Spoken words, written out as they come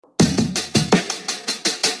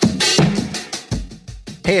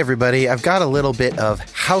Hey everybody, I've got a little bit of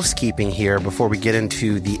housekeeping here before we get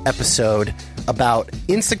into the episode about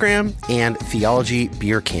Instagram and Theology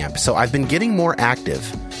Beer Camp. So I've been getting more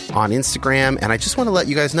active on Instagram, and I just want to let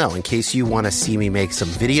you guys know, in case you want to see me make some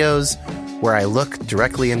videos where I look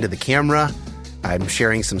directly into the camera. I'm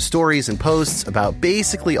sharing some stories and posts about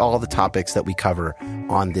basically all the topics that we cover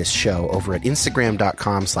on this show over at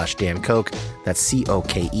Instagram.com/Dan Koch. That's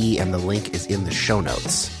C-O-K-E, and the link is in the show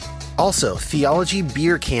notes. Also, Theology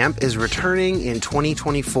Beer Camp is returning in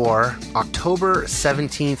 2024, October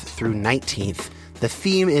 17th through 19th. The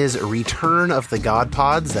theme is Return of the God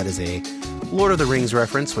Pods. That is a Lord of the Rings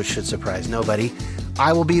reference, which should surprise nobody.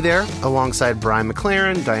 I will be there alongside Brian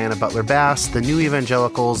McLaren, Diana Butler-Bass, the New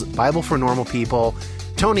Evangelicals, Bible for Normal People,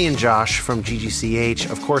 Tony and Josh from GGCH,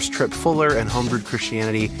 of course Trip Fuller and Homebrewed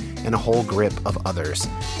Christianity, and a whole grip of others.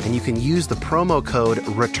 And you can use the promo code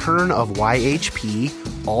RETURNOFYHP,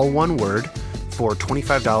 all one word, for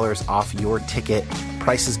 $25 off your ticket.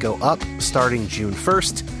 Prices go up starting June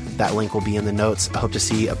 1st. That link will be in the notes. I hope to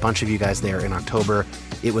see a bunch of you guys there in October.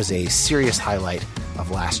 It was a serious highlight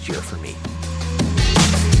of last year for me.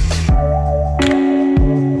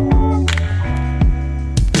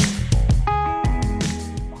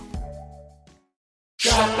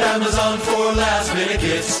 Shop Amazon for last minute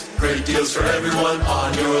gifts. Great deals for everyone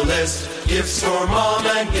on your list. Gifts for mom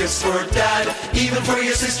and gifts for dad. Even for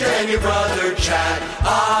your sister and your brother Chad.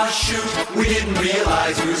 Ah shoot, we didn't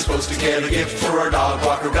realize we were supposed to get a gift for our dog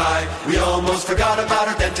walker guy. We almost forgot about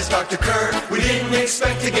our dentist Dr. Kerr. We didn't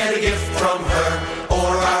expect to get a gift from her.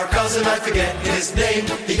 Or our cousin, I forget his name.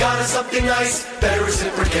 He got us something nice, better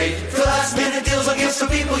reciprocate. For last minute deals on gifts for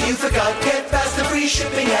people you forgot. Get fast and free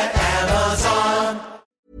shipping at Amazon.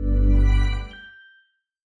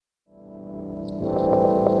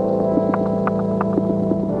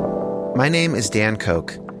 My name is Dan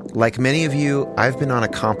Koch. Like many of you, I've been on a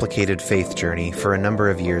complicated faith journey for a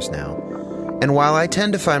number of years now. And while I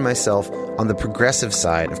tend to find myself on the progressive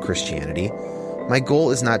side of Christianity, my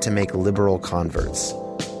goal is not to make liberal converts.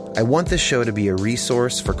 I want this show to be a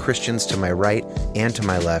resource for Christians to my right and to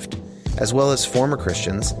my left, as well as former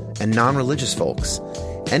Christians and non-religious folks.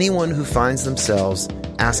 Anyone who finds themselves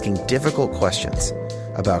asking difficult questions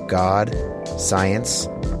about God, science,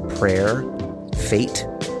 prayer, fate,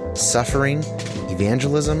 suffering,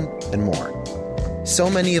 evangelism, and more. So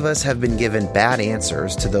many of us have been given bad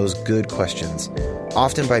answers to those good questions,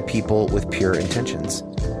 often by people with pure intentions.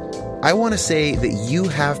 I want to say that you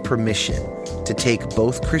have permission to take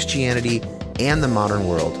both Christianity and the modern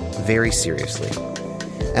world very seriously.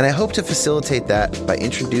 And I hope to facilitate that by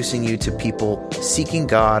introducing you to people seeking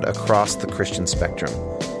God across the Christian spectrum,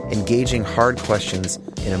 engaging hard questions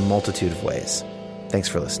in a multitude of ways. Thanks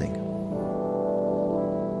for listening.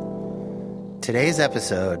 Today's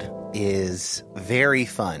episode is very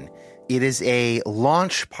fun. It is a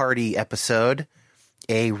launch party episode,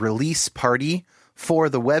 a release party for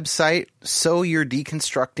the website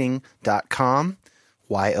soyourdeconstructing.com,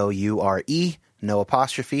 Y-O-U-R-E, no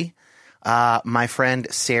apostrophe. My friend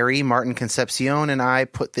Sari Martin Concepcion and I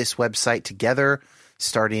put this website together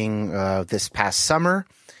starting this past summer,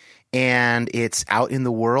 and it's out in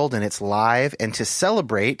the world and it's live. And to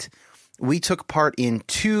celebrate, we took part in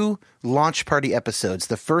 2 launch party episodes.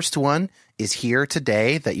 The first one is here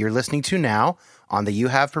today that you're listening to now on the You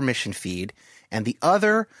Have Permission feed. And the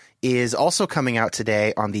other is also coming out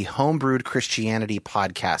today on the Homebrewed Christianity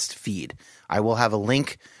podcast feed. I will have a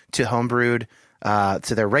link to Homebrewed,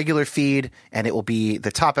 to their regular feed, and it will be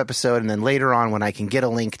the top episode. And then later on, when I can get a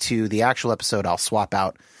link to the actual episode, I'll swap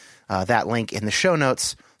out that link in the show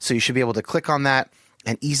notes. So you should be able to click on that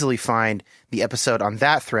and easily find the episode on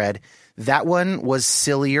that thread. That one was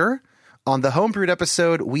sillier. On the Homebrewed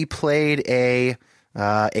episode, we played a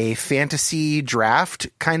fantasy draft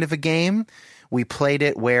kind of a game. We played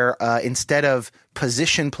it where instead of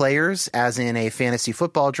position players, as in a fantasy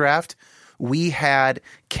football draft, we had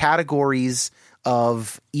categories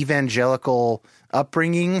of evangelical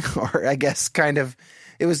upbringing, or I guess kind of,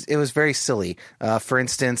 it was very silly. For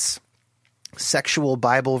instance, sexual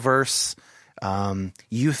Bible verse,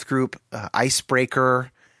 youth group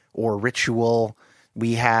icebreaker or ritual.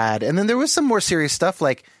 We had, and then there was some more serious stuff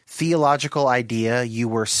like theological idea you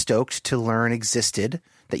were stoked to learn existed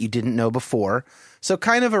that you didn't know before. So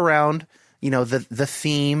kind of around, the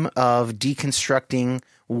theme of deconstructing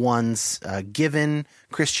one's given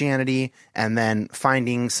Christianity and then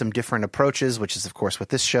finding some different approaches, which is, of course, what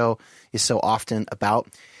this show is so often about.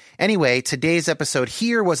 Anyway, today's episode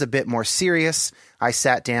here was a bit more serious. I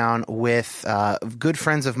sat down with good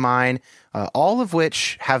friends of mine, all of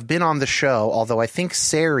which have been on the show, although I think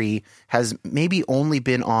Sari has maybe only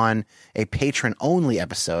been on a patron-only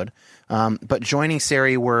episode. But joining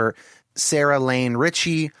Sari were Sarah Lane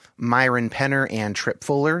Ritchie, Myron Penner, and Trip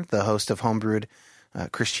Fuller, the host of Homebrewed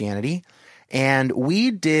Christianity. And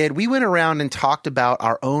we went around and talked about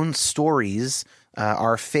our own stories,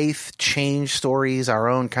 our faith change stories, our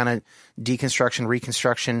own kind of deconstruction,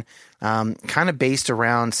 reconstruction, kind of based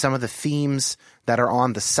around some of the themes that are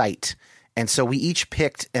on the site. And so we each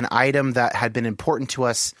picked an item that had been important to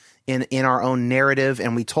us in our own narrative,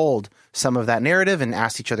 and we told some of that narrative and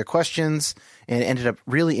asked each other questions, and it ended up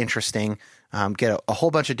really interesting. Get a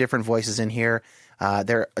whole bunch of different voices in here.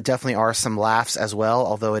 There definitely are some laughs as well,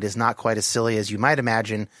 although it is not quite as silly as you might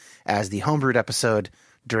imagine as the Homebrewed episode,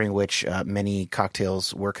 during which many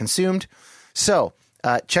cocktails were consumed. So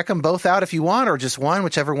check them both out if you want, or just one,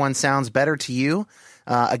 whichever one sounds better to you.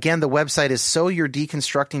 Again, the website is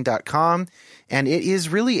soyourdeconstructing.com, and it is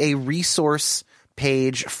really a resource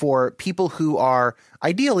page for people who are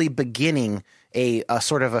ideally beginning a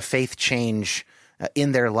sort of a faith change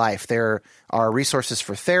in their life. There are resources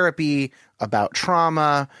for therapy, about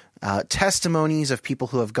trauma, testimonies of people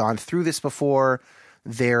who have gone through this before.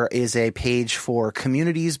 There is a page for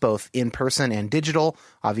communities, both in person and digital.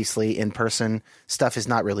 Obviously, in-person stuff is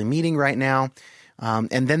not really meeting right now.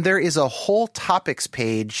 And then there is a whole topics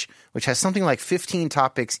page, which has something like 15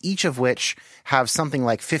 topics, each of which have something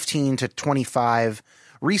like 15 to 25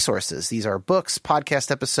 resources. These are books, podcast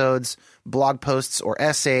episodes, blog posts or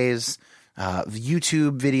essays,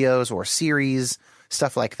 YouTube videos or series,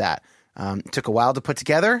 stuff like that. Took a while to put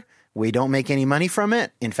together. We don't make any money from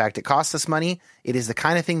it. In fact, it costs us money. It is the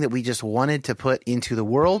kind of thing that we just wanted to put into the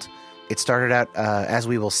world. It started out, as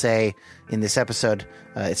we will say in this episode,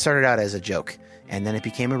 it started out as a joke, and then it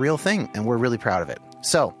became a real thing, and we're really proud of it.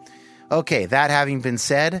 So, okay, that having been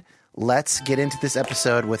said, let's get into this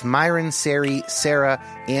episode with Myron, Sari, Sarah,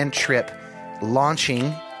 and Trip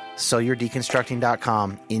launching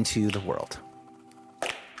SoYou'reDeconstructing.com into the world.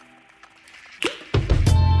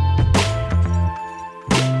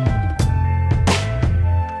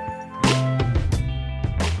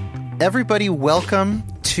 Everybody, welcome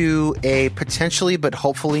to a potentially but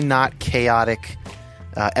hopefully not chaotic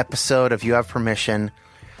episode of You Have Permission.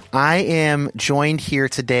 I am joined here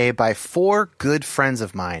today by four good friends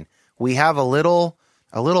of mine. We have a little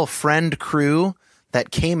friend crew that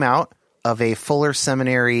came out of a Fuller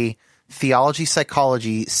Seminary theology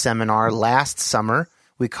psychology seminar last summer.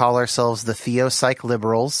 We call ourselves the Theo-Psych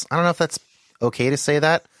Liberals. I don't know if that's okay to say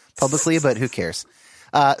that publicly, but who cares?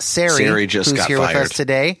 Sari just who's got here fired with us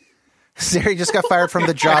today. Sari just got fired from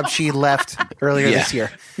the job she left earlier this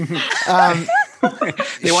year.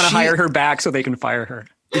 They want to hire her back so they can fire her.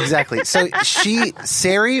 Exactly. So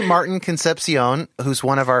Sari Martin Concepcion, who's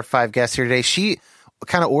one of our 5 guests here today, she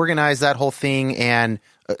kind of organized that whole thing and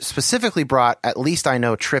specifically brought, at least I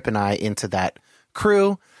know, Trip and I into that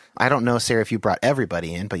crew. I don't know, Sari, if you brought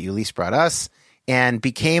everybody in, but you at least brought us, and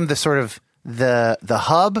became the sort of the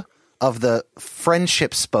hub of the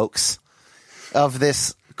friendship spokes of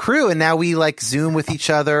this crew. And now we like Zoom with each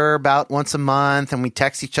other about once a month, and we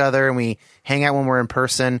text each other, and we hang out when we're in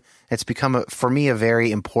person. It's become, for me, a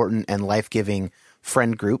very important and life-giving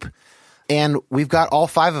friend group. And we've got all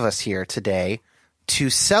 5 of us here today to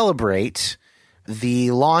celebrate the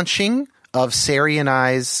launching of Sari and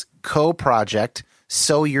I's co-project,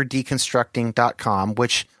 SoYou'reDeconstructing.com,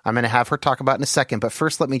 which I'm going to have her talk about in a second. But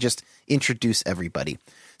first, let me just introduce everybody.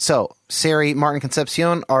 So Sari Martin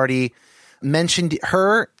Concepcion already mentioned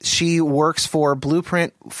her. She works for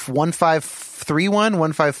Blueprint 1531,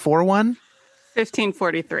 1541?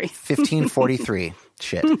 1543. 1543.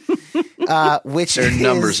 Shit. Which there are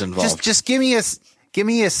numbers involved. Just give me a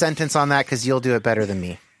sentence on that, because you'll do it better than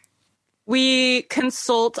me. We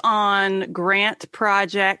consult on grant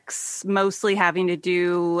projects, mostly having to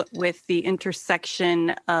do with the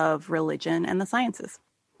intersection of religion and the sciences.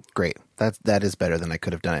 Great. That is better than I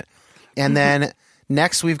could have done it. And then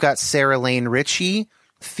next we've got Sarah Lane Ritchie,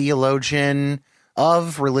 theologian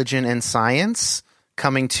of religion and science,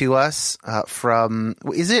 coming to us from,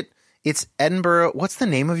 it's Edinburgh. What's the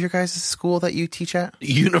name of your guys' school that you teach at?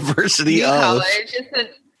 University of College.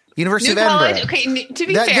 University New of College. Edinburgh. Okay, to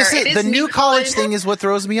be fair, the New College thing is what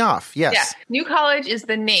throws me off. Yes. Yeah, New College is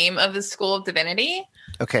the name of the School of Divinity.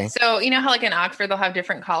 Okay. So you know how like in Oxford they'll have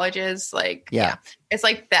different colleges, like yeah. It's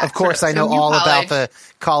like that. Of course, I know all about the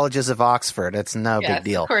colleges of Oxford. It's no big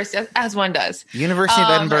deal. Of course, as one does. University of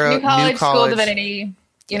Edinburgh, New College, School of Divinity,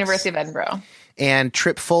 University of Edinburgh. And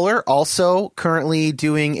Trip Fuller also currently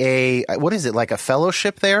doing what is it, like a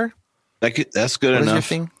fellowship there? That's good What is enough. your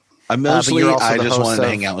thing? I mostly, you're also I the just host wanted to of-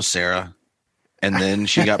 hang out with Sarah. And then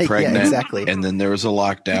she got pregnant. Yeah, exactly. And then there was a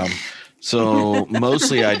lockdown. So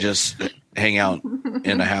mostly I just hang out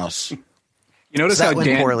in a house. You notice That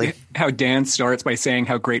went poorly. how Dan starts by saying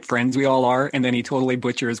how great friends we all are, and then he totally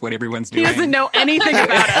butchers what everyone's He doing. doesn't know anything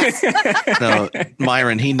about us. No,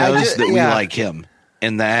 Myron, he knows that we yeah. like him.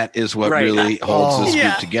 And that is what Right. really holds this Yeah.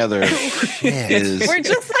 group together. Is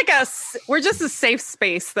We're just a safe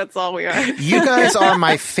space. That's all we are. You guys are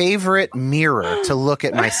my favorite mirror to look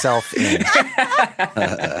at myself in.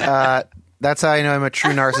 That's how I know I'm a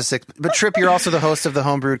true narcissist. But Trip, you're also the host of the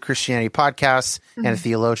Homebrewed Christianity podcast and a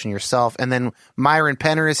theologian yourself. And then Myron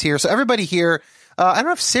Penner is here. So everybody here, I don't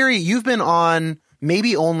know if Sari, you've been on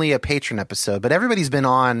maybe only a patron episode, but everybody's been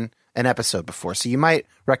on an episode before. So you might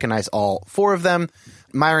recognize all four of them.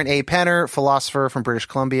 Myron A. Penner, philosopher from British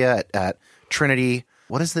Columbia at Trinity.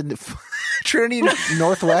 What is the Trinity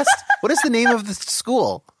Northwest? What is the name of the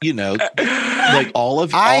school? you know, like all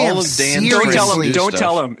of am Dan's seriously- Don't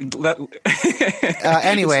tell stuff. him. Don't tell him.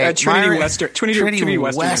 Anyway, It's, Trinity Myron- Western. Trinity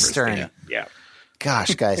Western. Western. University. Yeah.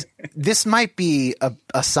 Gosh, guys, this might be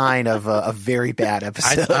a sign of a very bad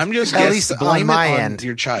episode. I'm just at least blame on my it on end.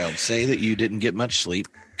 your child. Say that you didn't get much sleep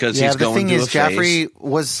because Yeah, he's the going thing through is, a phase.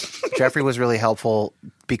 Jeffrey was really helpful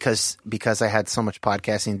because I had so much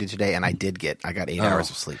podcasting to do today, and I got 8 hours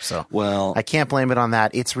of sleep. So Well- I can't blame it on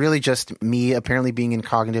that. It's really just me apparently being in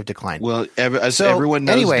cognitive decline. Well, as So, everyone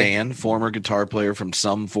knows, anyway. Dan, former guitar player from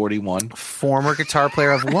Sum 41. Former guitar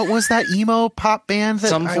player of what was that emo pop band that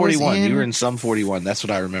Sum I was 41. in? You were in Sum 41. That's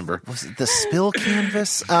what I remember. Was it the Spill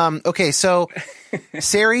Canvas? Okay, so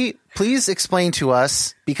Sari, please explain to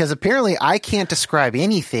us, because apparently I can't describe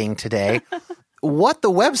anything today, what the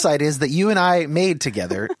website is that you and I made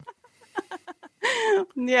together.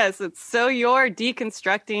 Yes, it's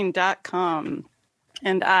soyourdeconstructing.com.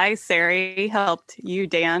 And I, Sari, helped you,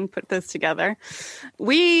 Dan, put this together.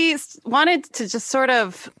 We wanted to just sort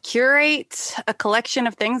of curate a collection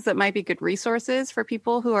of things that might be good resources for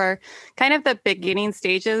people who are kind of the beginning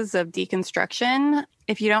stages of deconstruction.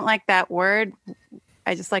 If you don't like that word,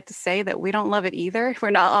 I just like to say that we don't love it either. We're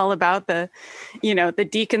not all about the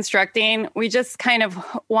deconstructing. We just kind of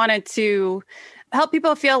wanted to help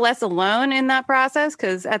people feel less alone in that process,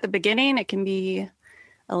 because at the beginning it can be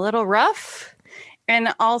a little rough.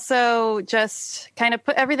 And also just kind of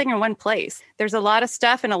put everything in one place. There's a lot of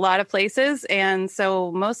stuff in a lot of places. And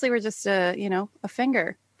so mostly we're just a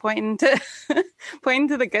finger pointing to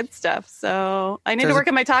the good stuff. So I need to work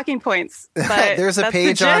on my talking points. But There's a that's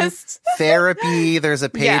page the on gist. therapy. There's a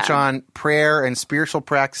page Yeah. on prayer and spiritual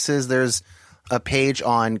practices. There's a page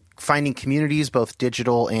on finding communities, both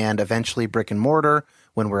digital and eventually brick and mortar,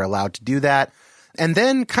 when we're allowed to do that. And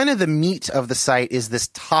then kind of the meat of the site is this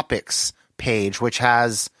topics page, which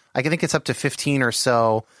has, I think it's up to 15 or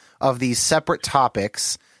so of these separate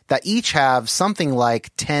topics that each have something like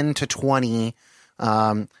 10 to 20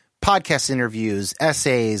 podcast interviews,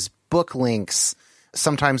 essays, book links,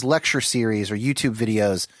 sometimes lecture series or YouTube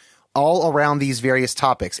videos, all around these various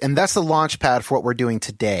topics. And that's the launch pad for what we're doing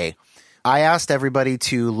today. I asked everybody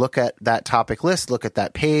to look at that topic list, look at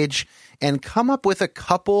that page, and come up with a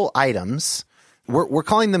couple items. We're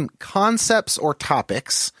calling them concepts or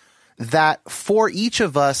topics that for each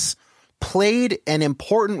of us played an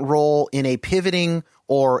important role in a pivoting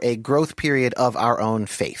or a growth period of our own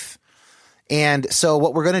faith. And so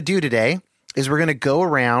what we're going to do today is we're going to go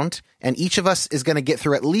around, and each of us is going to get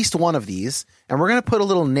through at least one of these, and we're going to put a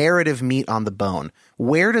little narrative meat on the bone.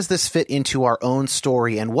 Where does this fit into our own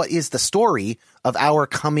story, and what is the story of our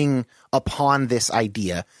coming upon this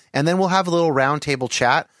idea? And then we'll have a little roundtable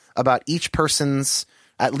chat about each person's,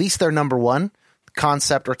 at least their number one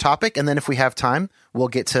concept or topic, and then if we have time, we'll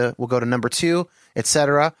go to number two,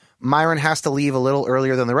 etc. Myron has to leave a little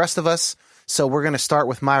earlier than the rest of us, so we're going to start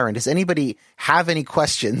with Myron. Does anybody have any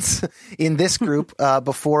questions in this group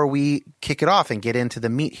before we kick it off and get into the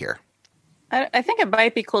meat here? I think it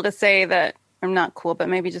might be cool to say that, or not cool, but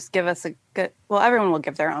maybe just give us a good, well, everyone will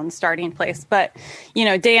give their own starting place. But,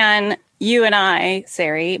 Dan, you and I,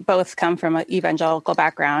 Sari, both come from an evangelical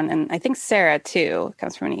background. And I think Sarah, too,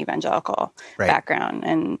 comes from an evangelical background.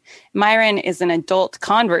 And Myron is an adult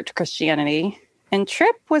convert to Christianity. And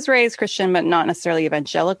Trip was raised Christian, but not necessarily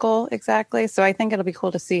evangelical exactly. So I think it'll be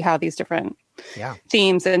cool to see how these different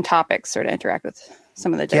themes and topics sort of interact with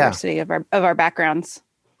some of the diversity of our backgrounds.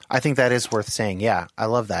 I think that is worth saying. Yeah, I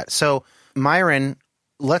love that. So, Myron,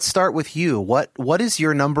 let's start with you. What is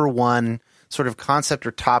your number one sort of concept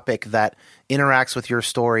or topic that interacts with your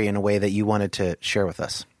story in a way that you wanted to share with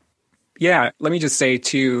us? Yeah, let me just say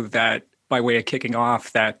too that by way of kicking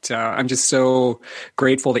off that I'm just so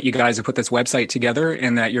grateful that you guys have put this website together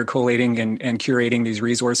and that you're collating and curating these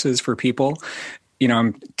resources for people. You know,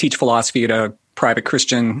 I teach philosophy at a private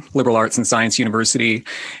Christian liberal arts and science university,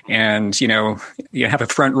 and you have a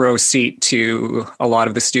front row seat to a lot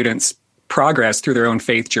of the students' progress through their own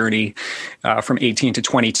faith journey from 18 to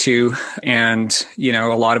 22, and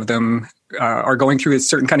a lot of them are going through a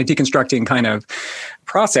certain kind of deconstructing kind of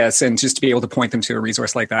process, and just to be able to point them to a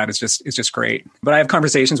resource like that is just great. But I have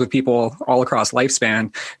conversations with people all across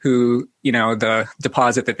lifespan who, the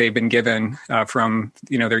deposit that they've been given from,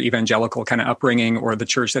 their evangelical kind of upbringing or the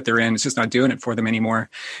church that they're in is just not doing it for them anymore.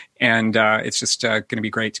 And it's just going to be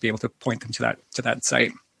great to be able to point them to that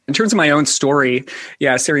site. In terms of my own story,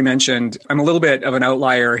 yeah, Sari mentioned I'm a little bit of an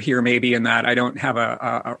outlier here, maybe in that I don't have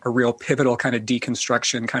a real pivotal kind of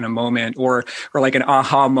deconstruction kind of moment or like an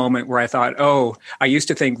aha moment where I thought, oh, I used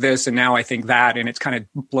to think this and now I think that, and it kind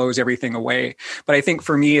of blows everything away. But I think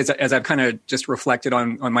for me, as I've kind of just reflected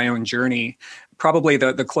on my own journey, probably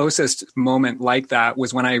the closest moment like that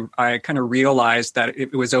was when I kind of realized that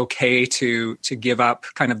it was okay to give up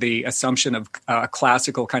kind of the assumption of a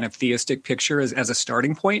classical kind of theistic picture as a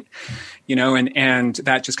starting point, and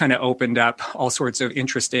that just kind of opened up all sorts of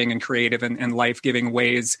interesting and creative and life-giving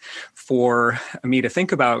ways for me to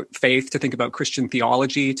think about faith, to think about Christian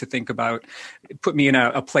theology, to think about, put me in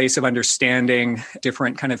a place of understanding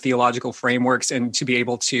different kind of theological frameworks and to be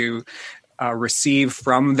able to receive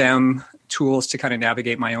from them tools to kind of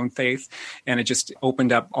navigate my own faith. And it just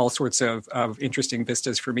opened up all sorts of interesting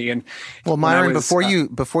vistas for me. And well, Myron, before you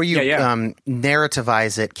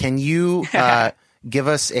narrativize it, can you give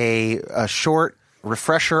us a short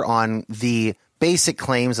refresher on the basic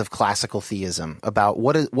claims of classical theism about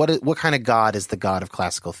what kind of God is the God of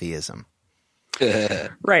classical theism?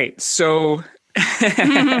 Right. So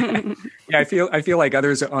yeah, I feel like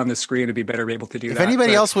others on the screen would be better able to do that. If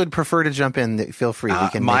anybody else would prefer to jump in, feel free. We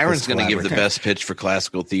can. Myron's going to give the best pitch for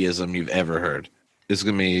classical theism you've ever heard. It's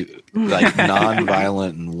going to be like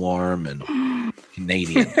non-violent and warm and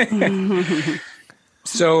Canadian.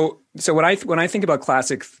 So when I think about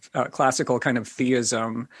classical kind of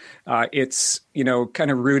theism, it's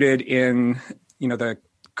kind of rooted in the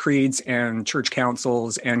creeds and church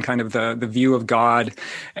councils and kind of the view of God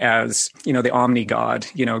as, the omni-God,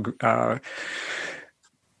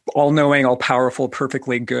 all-knowing, all-powerful,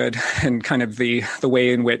 perfectly good, and kind of the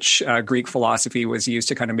way in which Greek philosophy was used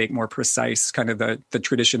to kind of make more precise kind of the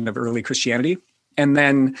tradition of early Christianity. And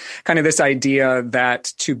then kind of this idea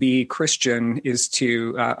that to be Christian is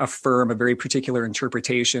to affirm a very particular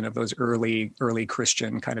interpretation of those early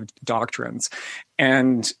Christian kind of doctrines.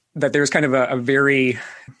 And that there's kind of a very,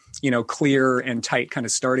 clear and tight kind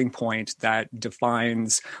of starting point that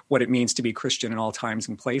defines what it means to be Christian in all times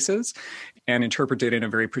and places and interpret it in a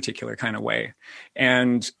very particular kind of way.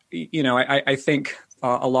 And, I think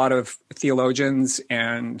a lot of theologians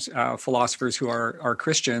and philosophers who are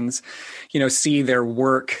Christians, see their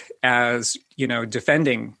work as,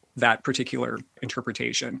 defending that particular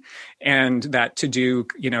interpretation, and that to do,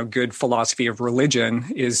 good philosophy of religion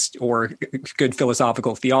or good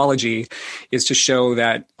philosophical theology is to show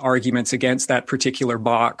that arguments against that particular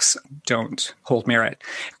box don't hold merit.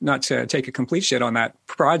 Not to take a complete shit on that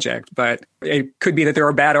project, but it could be that there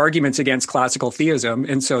are bad arguments against classical theism.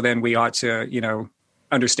 And so then we ought to,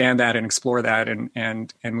 understand that and explore that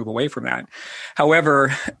and move away from that.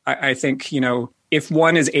 However, I think, if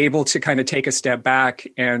one is able to kind of take a step back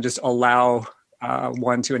and just allow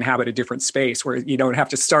one to inhabit a different space where you don't have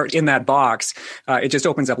to start in that box, it just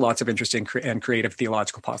opens up lots of interesting and creative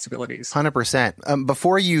theological possibilities. 100%.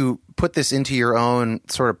 Before you put this into your own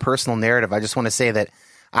sort of personal narrative, I just want to say that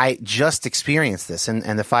I just experienced this,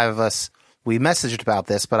 and the five of us, we messaged about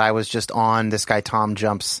this, but I was just on this guy Tom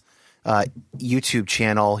Jump's YouTube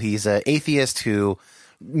channel. He's an atheist who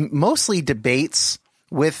mostly debates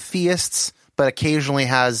with theists, but occasionally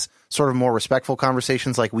has sort of more respectful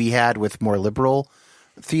conversations like we had with more liberal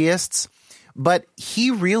theists. But he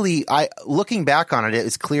really, looking back on it,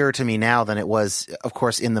 it's clearer to me now than it was, of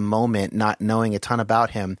course, in the moment, not knowing a ton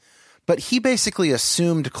about him. But he basically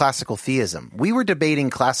assumed classical theism. We were debating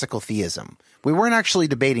classical theism. We weren't actually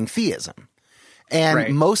debating theism. And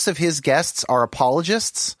right. Most of his guests are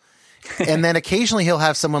apologists. And then occasionally he'll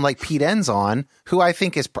have someone like Pete Enns on, who I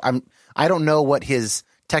think is, I don't know what his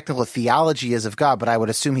technical theology is of God, but I would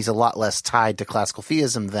assume he's a lot less tied to classical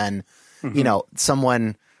theism than,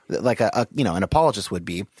 someone like an apologist would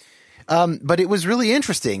be. But it was really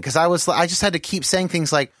interesting because I just had to keep saying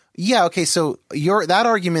things like, yeah, okay, so that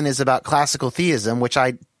argument is about classical theism, which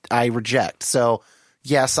I reject. So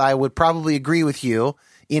yes, I would probably agree with you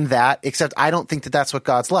in that, except I don't think that that's what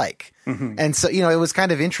God's like. And so, it was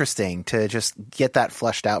kind of interesting to just get that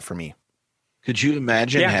fleshed out for me. Could you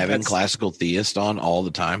imagine having classical theists on all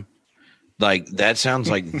the time? Like, that sounds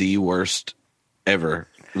like the worst ever.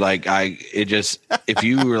 Like, if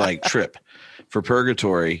you were like, Trip, for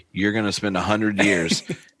purgatory, you're going to spend 100 years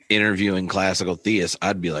interviewing classical theists,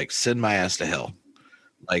 I'd be like, send my ass to hell.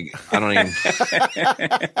 Like, I don't even.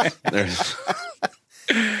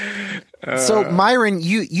 So, Myron,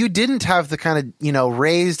 you didn't have the kind of,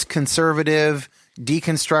 raised conservative,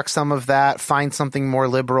 deconstruct some of that, find something more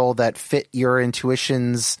liberal that fit your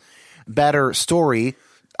intuitions better story.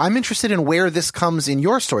 I'm interested in where this comes in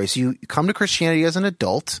your story. So you come to Christianity as an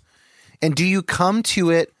adult, and do you come to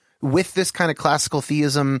it with this kind of classical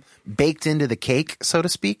theism baked into the cake, so to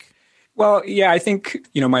speak? Well, yeah, I think,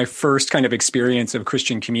 my first kind of experience of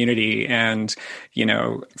Christian community and,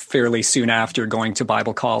 fairly soon after going to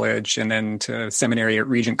Bible college and then to seminary at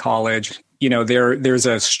Regent College, there's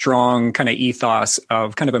a strong kind of ethos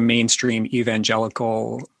of kind of a mainstream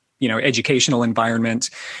evangelical, educational environment.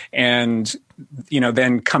 And,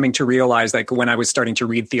 then coming to realize, like, when I was starting to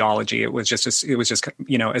read theology, it was just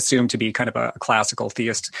assumed to be kind of a classical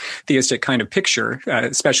theistic kind of picture,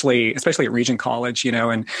 especially at Regent College,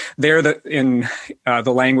 and there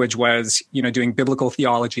the language was, doing biblical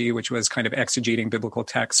theology, which was kind of exegeting biblical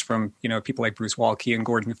texts from, people like Bruce Waltke and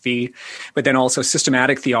Gordon Fee, but then also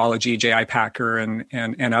systematic theology, J.I. Packer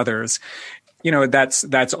and others.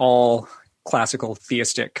 That's all classical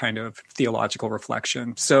theistic kind of theological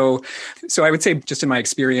reflection. So I would say, just in my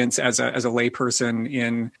experience as a layperson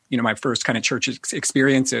in, my first kind of church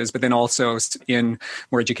experiences, but then also in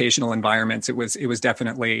more educational environments, it was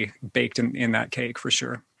definitely baked in that cake for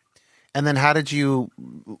sure. And then how did you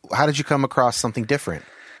come across something different?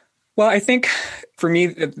 Well, I think for me,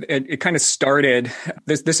 it kind of started,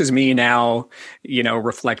 this is me now,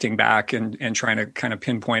 reflecting back and trying to kind of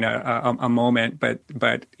pinpoint a moment, but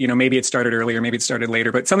maybe it started earlier, maybe it started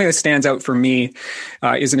later, but something that stands out for me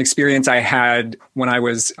is an experience I had when I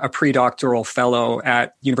was a pre-doctoral fellow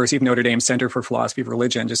at University of Notre Dame Center for Philosophy of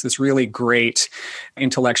Religion, just this really great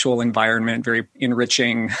intellectual environment, very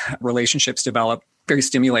enriching relationships developed, very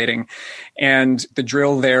stimulating. And the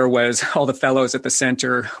drill there was all the fellows at the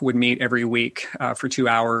center would meet every week for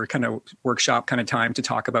 2-hour kind of workshop kind of time to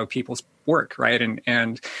talk about people's work, right?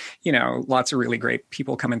 And lots of really great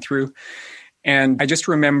people coming through. And I just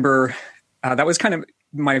remember that was kind of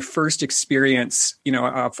my first experience,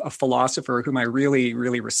 of a philosopher whom I really,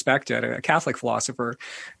 really respected, a Catholic philosopher,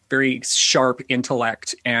 very sharp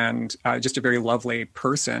intellect and just a very lovely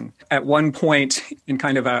person. At one point in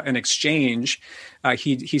kind of an exchange,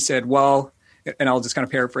 he said, well, and I'll just kind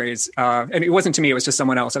of paraphrase, and it wasn't to me, it was just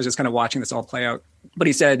someone else. I was just kind of watching this all play out. But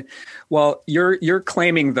he said, well, you're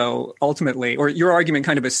claiming, though, ultimately, or your argument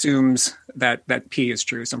kind of assumes that P is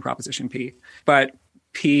true, some proposition P, but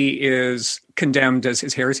P is condemned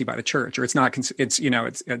as heresy by the church, or it's not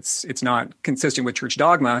not consistent with church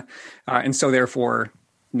dogma, and so therefore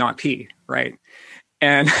not P, right?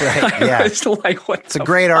 And right, yeah. It's like, what? It's a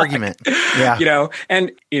great argument, yeah.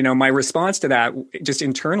 And my response to that, just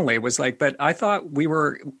internally, was like, but I thought we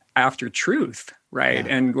were after truth, right?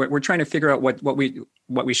 Yeah. And we're trying to figure out what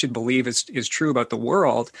we should believe is true about the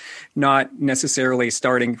world, not necessarily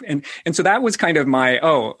starting. And so that was kind of my,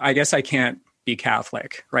 I guess I can't be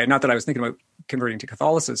Catholic, right? Not that I was thinking about converting to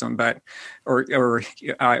Catholicism, but or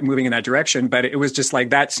moving in that direction, but it was just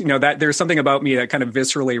like that's that there's something about me that kind of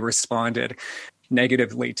viscerally responded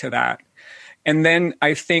negatively to that. And then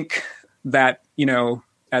I think that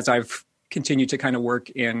as I've continued to kind of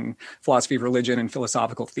work in philosophy of religion and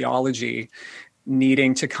philosophical theology,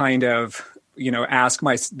 needing to kind of ask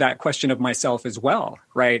that question of myself as well,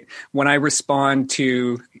 right? When I respond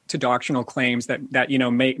to doctrinal claims that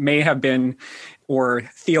may have been, or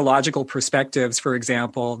theological perspectives, for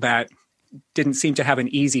example, that didn't seem to have an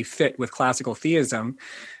easy fit with classical theism,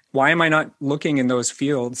 why am I not looking in those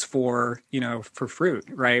fields for fruit,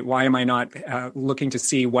 right? Why am I not looking to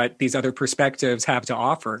see what these other perspectives have to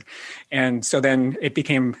offer? And so then it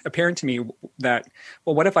became apparent to me that,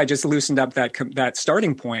 well, what if I just loosened up that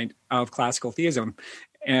starting point of classical theism,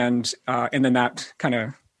 and then that kind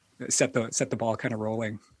of set the ball kind of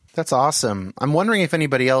rolling. That's awesome. I'm wondering if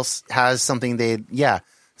anybody else has something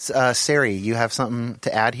Sari, you have something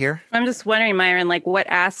to add here? I'm just wondering, Myron, what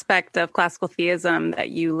aspect of classical theism that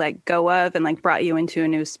you let go of and brought you into a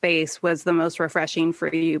new space was the most refreshing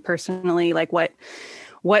for you personally?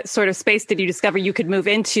 What sort of space did you discover you could move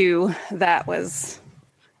into that was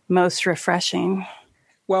most refreshing?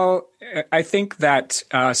 Well, I think that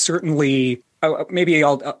certainly, maybe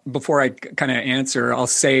before I kind of answer, I'll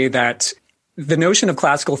say that The notion of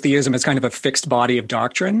classical theism as kind of a fixed body of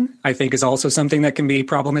doctrine, I think, is also something that can be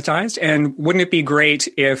problematized. And wouldn't it be great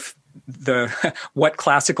if what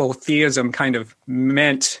classical theism kind of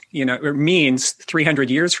meant, or means 300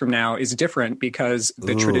 years from now is different because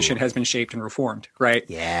the tradition has been shaped and reformed, right?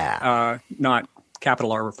 Yeah. Not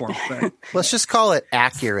capital R reformed. But. Let's just call it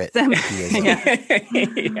accurate theism.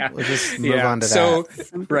 Yeah. We'll just move on to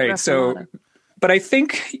that. Right. So, but I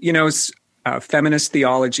think, feminist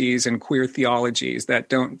theologies and queer theologies that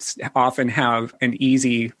don't often have an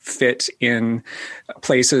easy fit in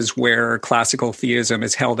places where classical theism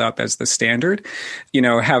is held up as the standard,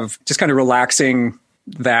 have just kind of relaxing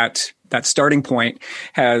that starting point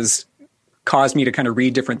has caused me to kind of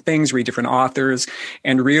read different things, read different authors,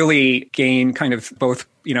 and really gain kind of both,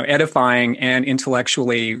 edifying and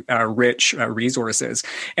intellectually rich resources.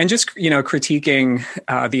 And just, critiquing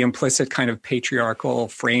the implicit kind of patriarchal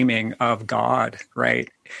framing of God, right?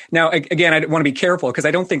 Now, again, I want to be careful because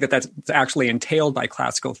I don't think that that's actually entailed by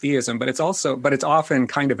classical theism, but it's often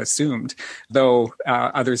kind of assumed, though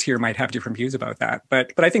others here might have different views about that.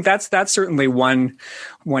 But I think that's certainly one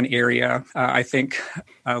area. I think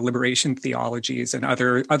liberation theologies and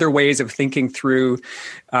other ways of thinking through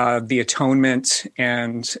the atonement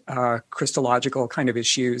and Christological kind of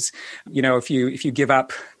issues. If you give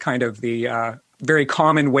up kind of the very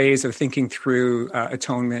common ways of thinking through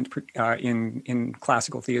atonement in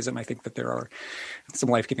classical theism, I think that there are some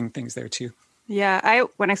life-giving things there too. Yeah,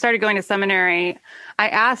 when I started going to seminary, I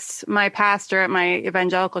asked my pastor at my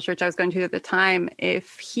evangelical church I was going to at the time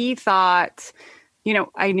if he thought,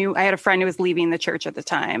 I had a friend who was leaving the church at the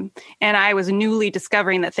time, and I was newly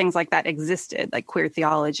discovering that things like that existed, like queer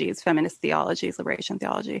theologies, feminist theologies, liberation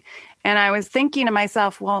theology. And I was thinking to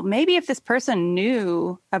myself, well, maybe if this person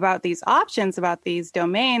knew about these options, about these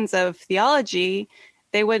domains of theology,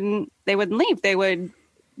 they wouldn't leave. They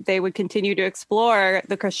would continue to explore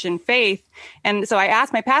the Christian faith. And so I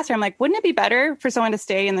asked my pastor, I'm like, wouldn't it be better for someone to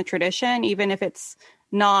stay in the tradition, even if it's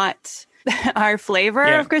not our flavor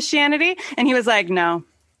of Christianity? And he was like, no.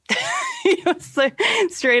 He was like,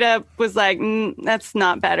 straight up was like, that's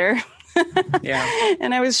not better. Yeah.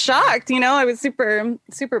 And I was shocked, I was super,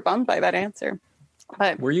 super bummed by that answer.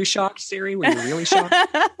 But were you shocked, Siri? Were you really shocked?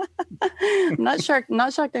 Not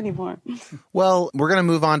shocked anymore. Well, we're going to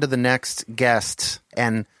move on to the next guest.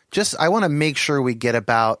 And I want to make sure we get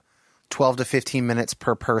about 12 to 15 minutes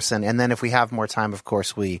per person. And then if we have more time, of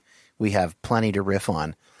course, we have plenty to riff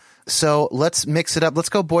on. So let's mix it up. Let's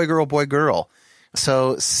go boy, girl, boy, girl.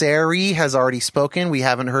 So Sari has already spoken. We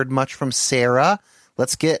haven't heard much from Sarah.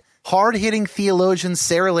 Let's get hard-hitting theologian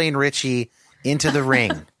Sarah Lane Ritchie into the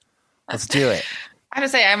ring. Let's do it. I have to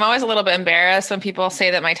say, I'm always a little bit embarrassed when people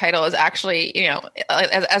say that my title is actually,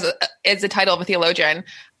 as the title of a theologian,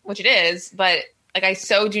 which it is, but I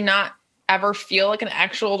so do not ever feel like an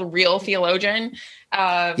actual real theologian.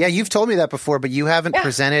 Yeah, you've told me that before, but you haven't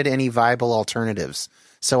presented any viable alternatives.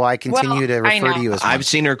 So I continue to refer to you as one. I've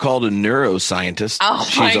seen her called a neuroscientist. Oh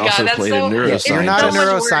She's my God, also that's played a neuroscientist. You're not a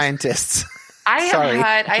neuroscientist. I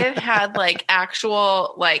have had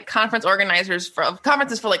actual conference organizers for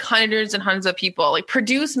conferences for hundreds and hundreds of people,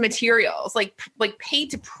 produce materials,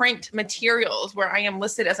 paid to print materials where I am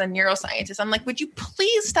listed as a neuroscientist. I'm like, would you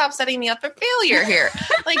please stop setting me up for failure here?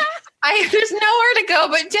 There's nowhere to go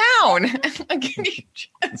but down. Can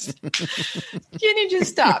you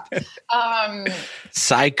just stop?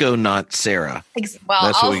 Psychonaut Sarah.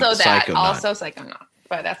 Well, also Psychonaut.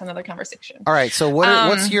 But that's another conversation. All right. So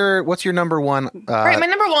what's your number one? Right. My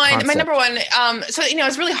number one. So,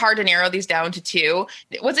 it's really hard to narrow these down to two.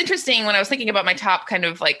 What's interesting when I was thinking about my top kind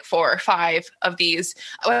of 4 or 5 of these,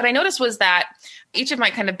 what I noticed was that each of my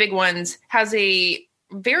kind of big ones has a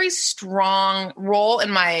very strong role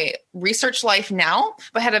in my research life now,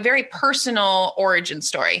 but had a very personal origin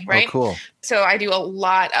story, right? Oh, cool. So I do a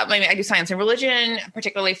lot of, I do science and religion,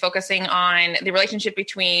 particularly focusing on the relationship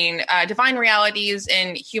between divine realities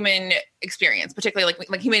and human experience, particularly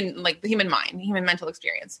the human mind, human mental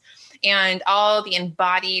experience, and all the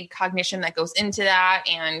embodied cognition that goes into that.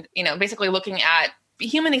 And, basically looking at the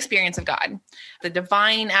human experience of God, the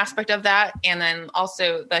divine aspect of that, and then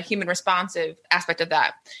also the human responsive aspect of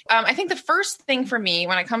that. I think the first thing for me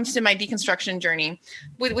when it comes to my deconstruction journey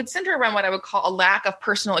would center around what I would call a lack of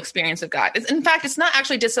personal experience of God. In fact, it's not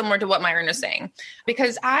actually dissimilar to what Myron is saying,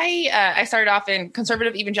 because I started off in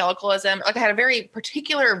conservative evangelicalism. I had a very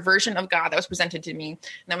particular version of God that was presented to me, and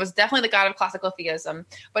that was definitely the God of classical theism,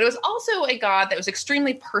 but it was also a God that was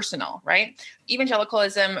extremely personal, right?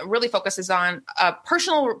 Evangelicalism really focuses on a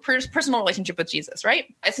personal relationship with Jesus, right?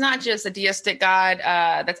 It's not just a deistic God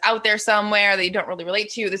that's out there somewhere that you don't really relate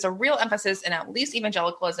to. There's a real emphasis in at least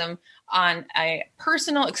evangelicalism on a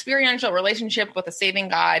personal, experiential relationship with a saving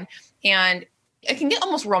God. And it can get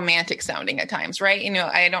almost romantic sounding at times, right?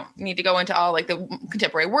 I don't need to go into all like the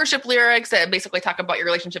contemporary worship lyrics that basically talk about your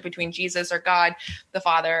relationship between Jesus or God, the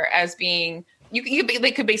Father, as being,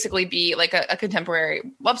 they could basically be like a contemporary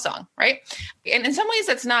love song, right? And in some ways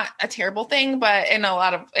that's not a terrible thing, but in a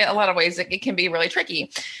lot of ways it can be really tricky.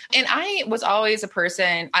 And I was always a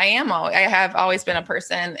person, I have always been a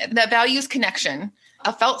person that values connection,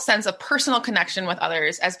 a felt sense of personal connection with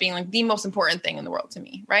others as being like the most important thing in the world to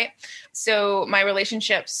me, right? So my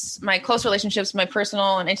relationships, my close relationships, my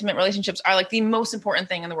personal and intimate relationships are like the most important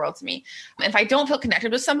thing in the world to me. And if I don't feel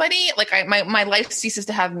connected with somebody, like my life ceases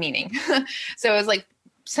to have meaning. So it's like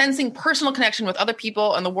sensing personal connection with other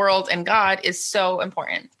people and the world and God is so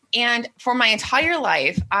important. And for my entire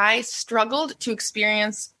life, I struggled to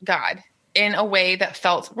experience God in a way that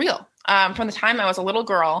felt real. From the time I was a little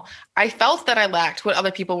girl, I felt that I lacked what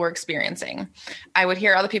other people were experiencing. I would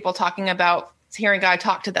hear other people talking about hearing God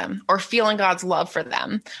talk to them or feeling God's love for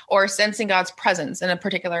them or sensing God's presence in a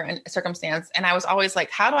particular circumstance. And I was always like,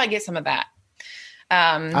 how do I get some of that?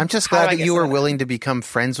 I'm just glad that you were willing to become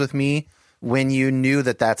friends with me when you knew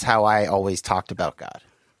that that's how I always talked about God.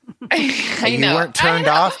 You weren't turned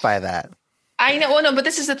off by that. I know. Well, no, but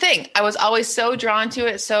this is the thing. I was always so drawn to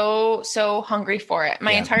it, so hungry for it.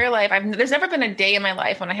 My entire life, there's never been a day in my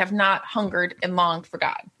life when I have not hungered and longed for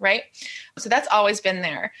God, right? So that's always been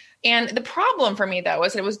there. And the problem for me, though,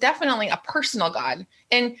 is it was definitely a personal God.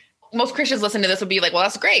 And most Christians listen to this would be like, well,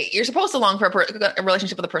 that's great. You're supposed to long for a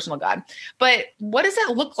relationship with a personal God. But what does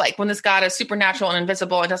that look like when this God is supernatural and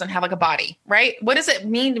invisible and doesn't have like a body, right? What does it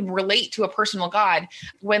mean to relate to a personal God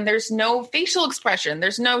when there's no facial expression?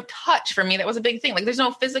 There's no touch. For me, that was a big thing. Like there's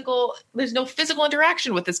no physical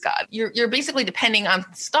interaction with this God. You're basically depending on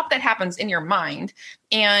stuff that happens in your mind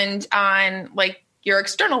and on like your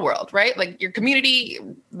external world, right? Like your community,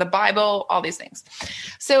 the Bible, all these things.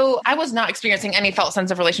 So I was not experiencing any felt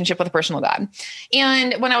sense of relationship with a personal God.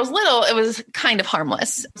 And when I was little, it was kind of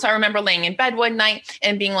harmless. So I remember laying in bed one night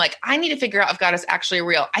and being like, I need to figure out if God is actually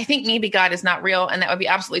real. I think maybe God is not real. And that would be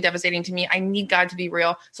absolutely devastating to me. I need God to be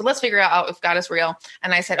real. So let's figure out if God is real.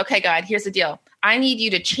 And I said, okay, God, here's the deal. I need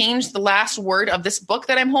you to change the last word of this book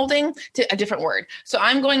that I'm holding to a different word. So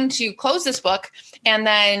I'm going to close this book and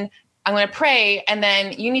then I'm going to pray, and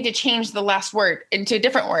then you need to change the last word into a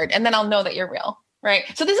different word, and then I'll know that you're real, right?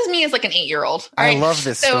 So this is me as like an 8-year-old. Right? I love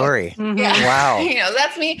this story. Yeah. Wow.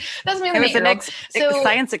 That's me. That's me. It was an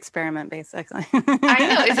science experiment, basically. I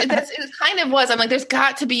know. It kind of was. I'm like, there's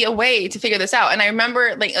got to be a way to figure this out. And I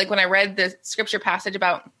remember like when I read the scripture passage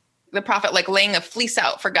about the prophet like laying a fleece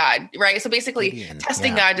out for God, right? So basically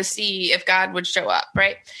testing God to see if God would show up,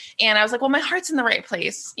 right? And I was like, well, my heart's in the right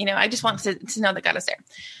place. I just want to know that God is there.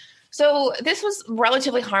 So this was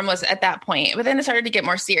relatively harmless at that point, but then it started to get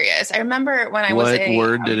more serious. I remember when I was What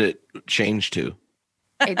word did it change to?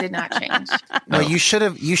 It did not change. No, you should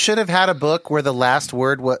have had a book where the last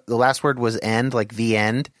word was end, like the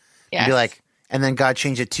end. Yes. And be like, and then God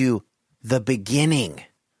changed it to the beginning.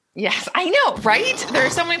 Yes, I know, right? There are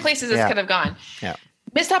so many places this could have gone. Yeah.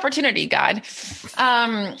 Missed opportunity, God.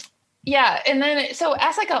 Yeah. And then, so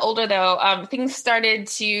as I got older though, things started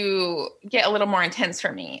to get a little more intense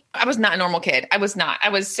for me. I was not a normal kid. I was not. I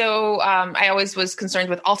was so, I always was concerned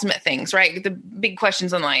with ultimate things, right? The big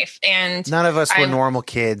questions in life. And none of us were normal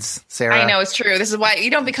kids, Sarah. I know, it's true. This is why you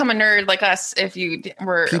don't become a nerd like us if you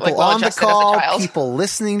were people like well on the adjusted call, as a child. People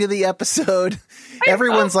listening to the episode.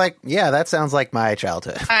 Everyone's like, yeah, that sounds like my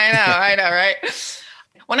childhood. I know, right?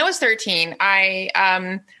 When I was 13,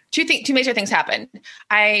 two major things happened.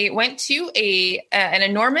 I went to an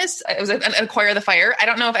enormous, it was an Acquire the Fire. I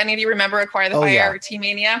don't know if any of you remember Acquire the Fire or Teen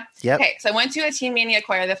Mania. Yep. Okay, so I went to a Teen Mania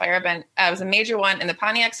Acquire the Fire event. It was a major one in the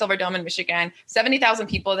Pontiac Silverdome in Michigan. 70,000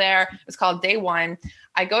 people there. It was called Day One.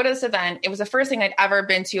 I go to this event. It was the first thing I'd ever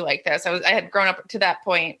been to like this. I had grown up to that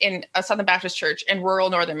point in a Southern Baptist church in rural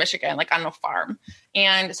northern Michigan, like on a farm.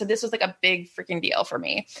 And so this was like a big freaking deal for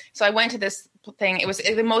me. So I went to this thing. It was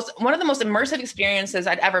one of the most immersive experiences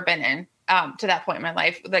I'd ever been in to that point in my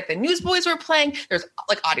life. Like the Newsboys were playing. There's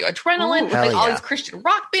like Audio Adrenaline. Ooh, all these Christian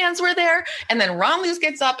rock bands were there. And then Ron Luce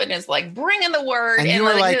gets up and is like bringing the word. And you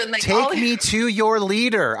were like take me to your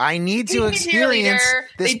leader. I need to experience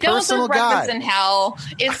this personal God. They don't put breakfast in hell.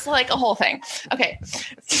 It's like a whole thing. Okay.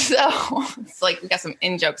 So it's like we got some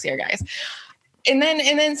in jokes here, guys. And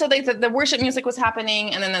then so the worship music was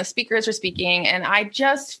happening, and then the speakers were speaking, and I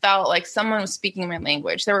just felt like someone was speaking my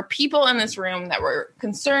language. There were people in this room that were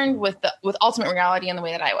concerned with ultimate reality in the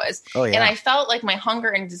way that I was. Oh, yeah. And I felt like my hunger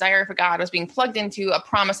and desire for God was being plugged into a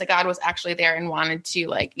promise that God was actually there and wanted to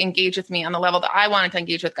like engage with me on the level that I wanted to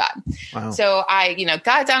engage with God. Wow. So I,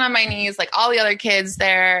 got down on my knees like all the other kids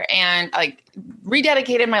there, and like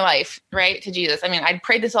rededicated my life, right, to Jesus. I mean, I'd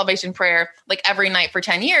prayed the salvation prayer like every night for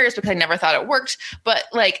 10 years because I never thought it worked. But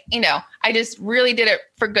like, I just really did it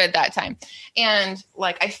for good that time. And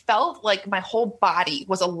like, I felt like my whole body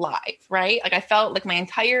was alive, right? Like I felt like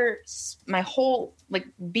my whole like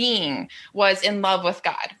being was in love with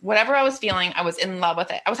God. Whatever I was feeling, I was in love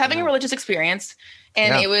with it. I was having a religious experience,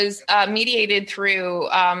 and it was mediated through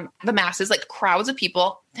the masses, like crowds of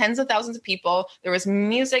people, tens of thousands of people. There was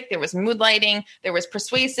music, there was mood lighting, there was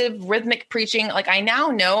persuasive rhythmic preaching. Like I now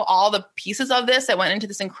know all the pieces of this that went into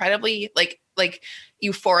this incredibly like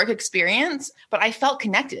euphoric experience, but I felt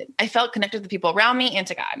connected. I felt connected to the people around me and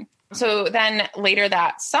to God. So then later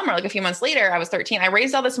that summer, like a few months later, I was 13. I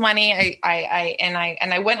raised all this money.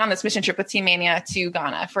 I went on this mission trip with Team Mania to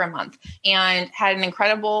Ghana for a month and had an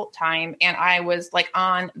incredible time. And I was like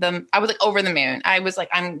over the moon. I was like,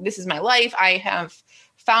 this is my life. I have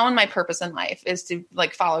found my purpose in life is to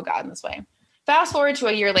like follow God in this way. Fast forward to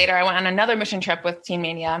a year later, I went on another mission trip with Team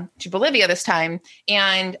Mania to Bolivia this time.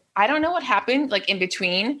 And I don't know what happened like in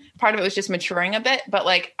between. Part of it was just maturing a bit, but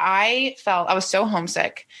like I was so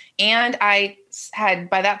homesick, and I had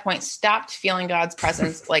by that point stopped feeling God's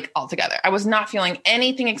presence like altogether. I was not feeling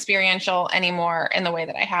anything experiential anymore in the way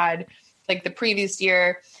that I had like the previous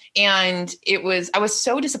year. And I was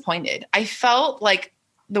so disappointed. I felt like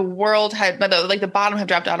the world the bottom had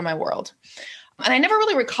dropped out of my world. And I never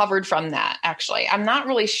really recovered from that, actually. I'm not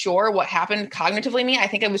really sure what happened cognitively to me. I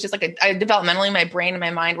think it was just like developmentally my brain and my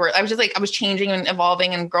mind where I was just like, I was changing and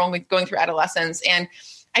evolving and going through adolescence. And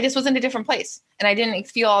I just was in a different place, and I didn't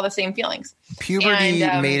feel all the same feelings. Puberty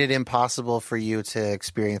made it impossible for you to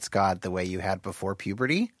experience God the way you had before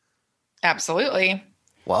puberty? Absolutely.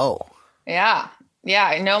 Whoa. Yeah. Yeah.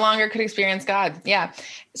 I no longer could experience God. Yeah.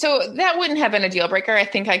 So that wouldn't have been a deal breaker. I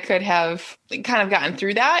think I could have kind of gotten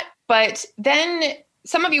through that. But then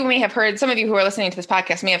some of you who are listening to this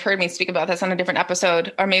podcast may have heard me speak about this on a different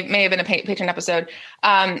episode, or may have been a Patreon episode.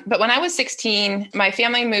 But when I was 16, my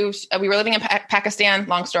family moved. We were living in Pakistan,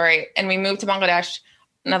 long story, and we moved to Bangladesh,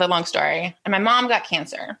 another long story. And my mom got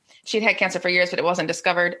cancer. She'd had cancer for years, but it wasn't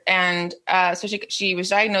discovered. And so she was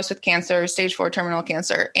diagnosed with cancer, stage 4 terminal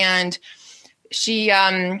cancer. And she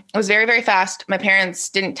was very, very fast. My parents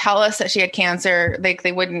didn't tell us that she had cancer.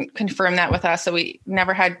 They wouldn't confirm that with us. So we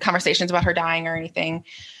never had conversations about her dying or anything.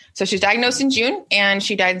 So she was diagnosed in June, and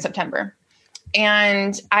she died in September.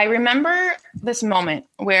 And I remember this moment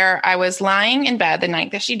where I was lying in bed the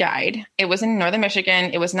night that she died. It was in northern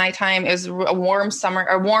Michigan. It was nighttime. It was a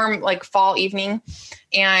warm like fall evening.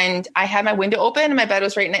 And I had my window open, and my bed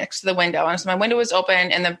was right next to the window. And so my window was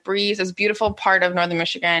open, and the breeze, this beautiful part of northern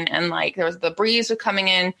Michigan. And like, the breeze was coming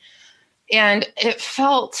in, and it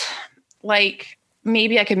felt like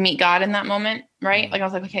maybe I could meet God in that moment. Right. Like I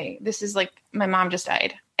was like, okay, this is like, my mom just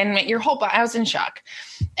died. And I was in shock.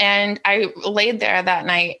 And I laid there that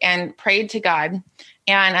night and prayed to God.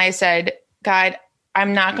 And I said, God,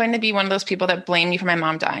 I'm not going to be one of those people that blame you for my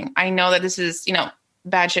mom dying. I know that this is,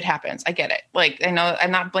 bad shit happens. I get it. Like, I know I'm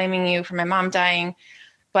not blaming you for my mom dying,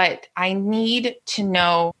 but I need to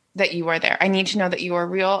know that you are there. I need to know that you are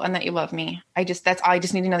real and that you love me. I just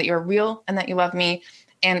need to know that you're real and that you love me.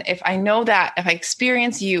 And if I know that, if I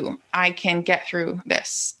experience you, I can get through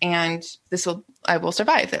this, and I will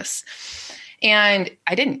survive this. And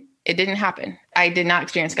I didn't. It didn't happen. I did not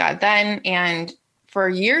experience God then. And for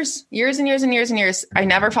years, I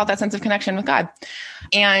never felt that sense of connection with God.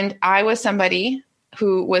 And I was somebody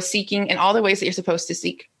who was seeking in all the ways that you're supposed to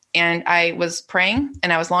seek. And I was praying,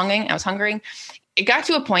 and I was longing, I was hungering. It got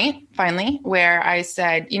to a point finally where I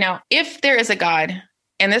said, if there is a God,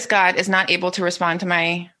 and this God is not able to respond to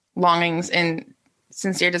my longings and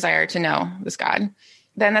sincere desire to know this God,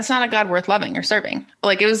 then that's not a God worth loving or serving.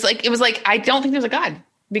 It was like, I don't think there's a God,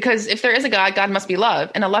 because if there is a God, God must be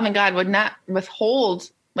love, and a loving God would not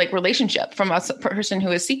withhold like relationship from a person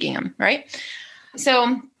who is seeking him. Right.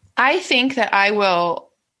 So I think that I will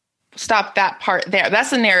stop that part there.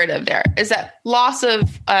 That's the narrative there, is that loss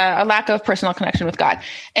of a lack of personal connection with God.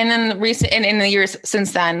 And then in the years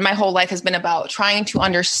since then, my whole life has been about trying to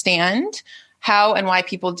understand how and why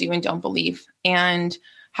people do and don't believe, and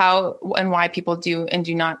how and why people do and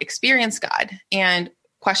do not experience God, and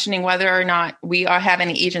questioning whether or not we have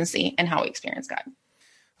any agency in how we experience God.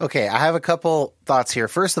 Okay, I have a couple thoughts here.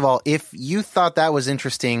 First of all, if you thought that was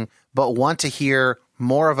interesting, but want to hear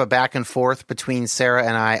more of a back and forth between Sarah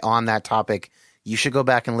and I on that topic, you should go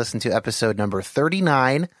back and listen to episode number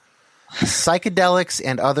 39, Psychedelics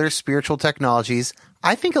and Other Spiritual Technologies.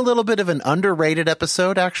 I think a little bit of an underrated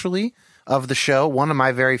episode, actually, of the show. One of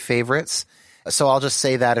my very favorites. So I'll just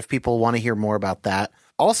say that if people want to hear more about that.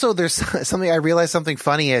 Also, there's something, I realized something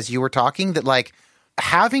funny as you were talking, that like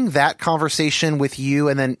having that conversation with you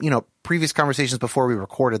and then, previous conversations before we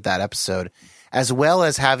recorded that episode, as well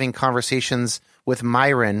as having conversations with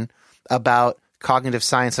Myron about cognitive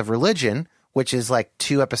science of religion, which is like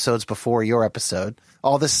 2 episodes before your episode,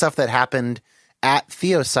 all this stuff that happened at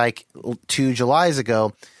Theopsych 2 Julys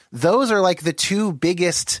ago, those are like the 2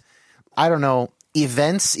 biggest,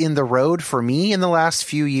 events in the road for me in the last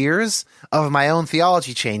few years of my own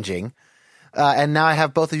theology changing. And now I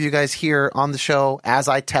have both of you guys here on the show as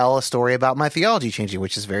I tell a story about my theology changing,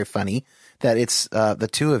 which is very funny that it's the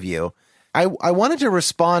 2 of you. I wanted to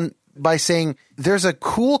respond by saying there's a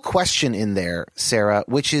cool question in there, Sarah,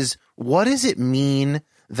 which is, what does it mean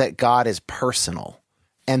that God is personal?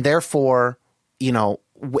 And therefore,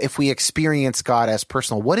 if we experience God as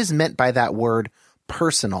personal, what is meant by that word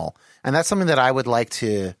personal? And that's something that I would like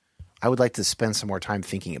to spend some more time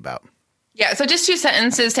thinking about. Yeah. So just 2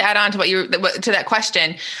 sentences to add on to to that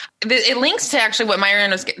question. It links to actually what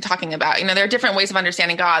Myron was talking about. There are different ways of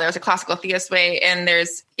understanding God. There's a classical theist way, and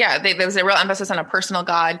there's a real emphasis on a personal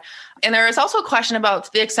God. And there is also a question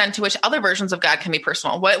about the extent to which other versions of God can be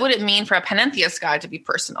personal. What would it mean for a panentheist God to be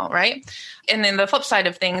personal, right? And then the flip side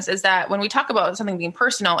of things is that when we talk about something being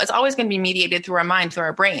personal, it's always going to be mediated through our mind, through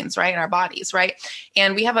our brains, right? And our bodies, right?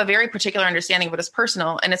 And we have a very particular understanding of what is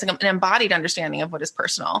personal, and it's an embodied understanding of what is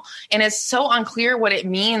personal. And it's so unclear what it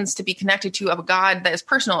means to be connected to a God that is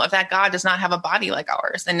personal if that God does not have a body like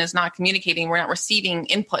ours and is not communicating. We're not receiving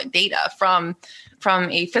input data from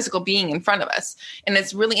a physical being in front of us. And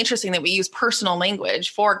it's really interesting that we use personal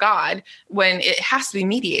language for God when it has to be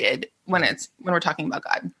mediated when we're talking about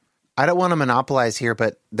God. I don't want to monopolize here,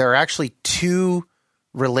 but there are actually 2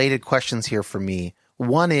 related questions here for me.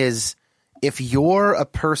 One is, if you're a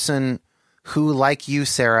person who, like you,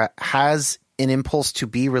 Sarah, has an impulse to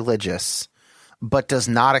be religious, but does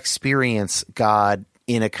not experience God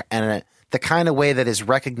in the kind of way that is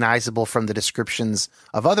recognizable from the descriptions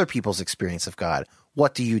of other people's experience of God,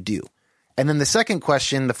 what do you do? And then the second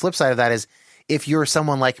question, the flip side of that is, if you're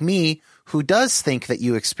someone like me who does think that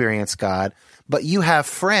you experience God, but you have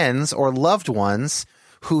friends or loved ones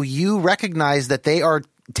who you recognize that they are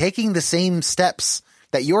taking the same steps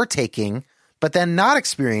that you're taking, but then not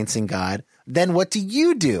experiencing God, then what do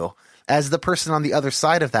you do as the person on the other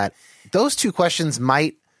side of that? Those 2 questions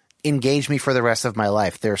might engage me for the rest of my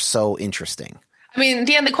life. They're so interesting. I mean,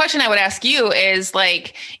 Dan, the question I would ask you is,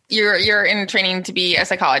 like, you're in training to be a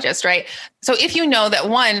psychologist, right? So if you know that,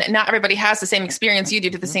 one, not everybody has the same experience you do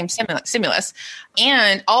to the same stimulus,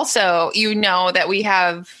 and also that we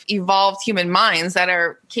have evolved human minds that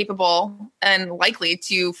are capable and likely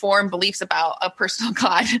to form beliefs about a personal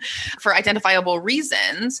God for identifiable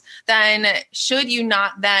reasons, then should you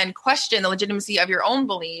not then question the legitimacy of your own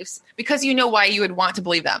beliefs because you know why you would want to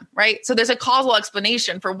believe them, right? So there's a causal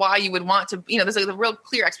explanation for why you would want to, there's a real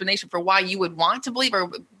clear explanation for why you would want to believe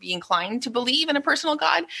or be inclined to believe in a personal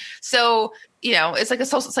God. So, it's like a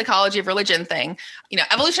social psychology of religion thing,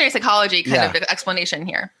 evolutionary psychology kind of explanation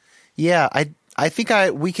here. Yeah, I think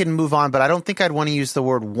we can move on, but I don't think I'd want to use the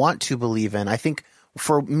word want to believe in. I think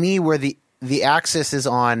for me, where the axis is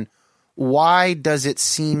on, why does it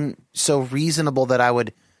seem so reasonable that I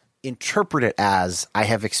would interpret it as I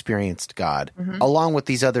have experienced God, along with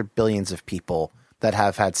these other billions of people that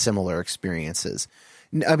have had similar experiences.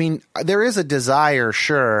 I mean, there is a desire,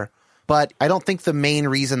 sure, but I don't think the main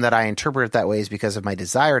reason that I interpret it that way is because of my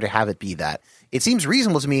desire to have it be that. It seems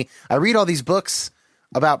reasonable to me. I read all these books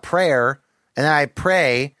about prayer, and then I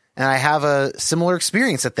pray, and I have a similar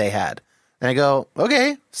experience that they had. And I go,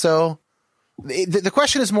 okay, so the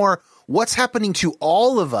question is more, what's happening to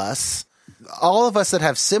all of us that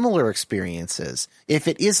have similar experiences, if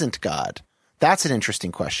it isn't God? That's an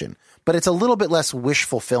interesting question. But it's a little bit less wish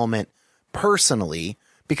fulfillment personally,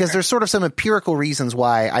 because there's sort of some empirical reasons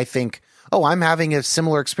why I think, I'm having a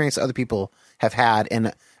similar experience that other people have had,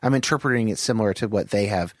 and I'm interpreting it similar to what they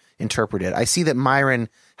have interpreted. I see that Myron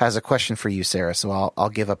has a question for you, Sarah, so I'll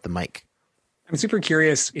give up the mic. I'm super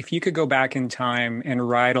curious if you could go back in time and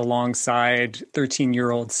ride alongside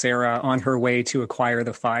 13-year-old Sarah on her way to acquire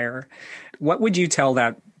the fire. What would you tell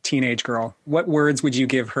that teenage girl? What words would you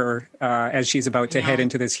give her as she's about to head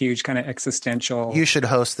into this huge kind of existential... You should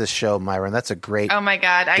host this show, Myron. That's a great... Oh my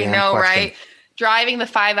God, I know, question. right? driving the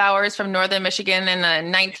 5 hours from northern Michigan in a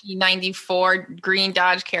 1994 green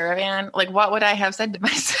Dodge Caravan, like what would I have said to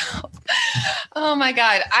myself? Oh my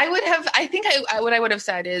God. What I would have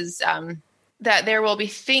said is that there will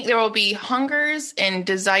be hungers and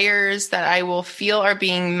desires that I will feel are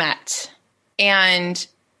being met, and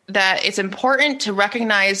that it's important to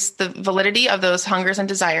recognize the validity of those hungers and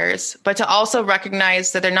desires, but to also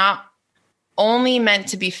recognize that they're not only meant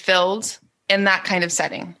to be filled in that kind of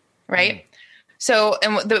setting, right? Mm. So,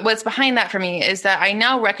 and what's behind that for me is that I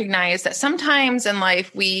now recognize that sometimes in life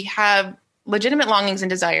we have legitimate longings and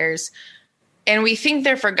desires, and we think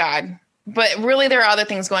they're for God, but really there are other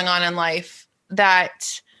things going on in life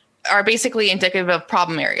that are basically indicative of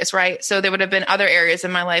problem areas, right? So there would have been other areas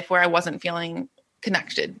in my life where I wasn't feeling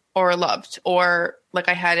connected or loved or like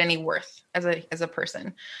I had any worth as a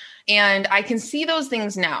person. And I can see those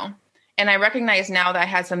things now. And I recognize now that I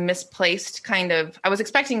had some misplaced I was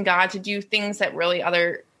expecting God to do things that really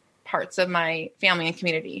other parts of my family and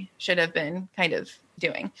community should have been kind of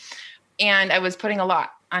doing. And I was putting a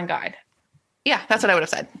lot on God. Yeah, that's what I would have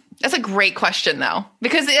said. That's a great question though,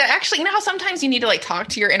 because actually now sometimes you need to like talk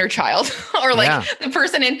to your inner child or like the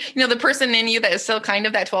person in you that is still kind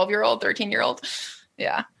of that 12-year-old, 13-year-old.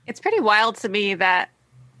 Yeah. It's pretty wild to me that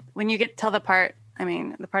when you get to tell the part of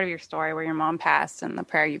your story where your mom passed and the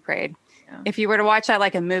prayer you prayed, if you were to watch that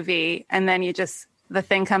like a movie and then the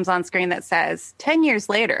thing comes on screen that says 10 years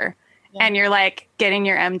later and you're like getting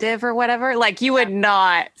your MDiv or whatever, like you would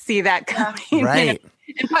not see that coming. Right.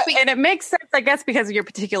 And it makes sense, I guess, because of your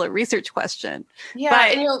particular research question. Yeah.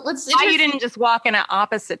 But and, why you didn't just walk in an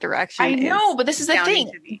opposite direction. I know, but this is the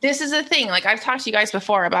thing. This is the thing. Like I've talked to you guys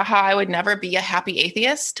before about how I would never be a happy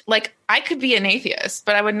atheist. Like I could be an atheist,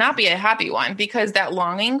 but I would not be a happy one, because that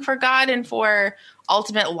longing for God and for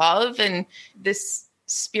ultimate love and this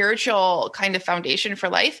spiritual kind of foundation for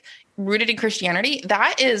life rooted in Christianity,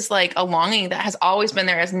 that is like a longing that has always been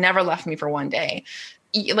there, has never left me for one day.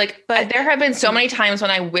 But there have been so many times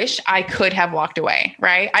when I wish I could have walked away,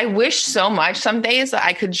 right? I wish so much some days that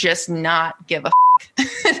I could just not give a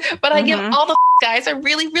but I give all the guys. I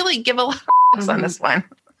really, really give a lot of on this one.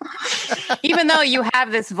 Even though you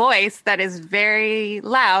have this voice that is very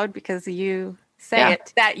loud because you say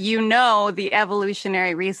it, that the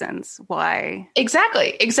evolutionary reasons why.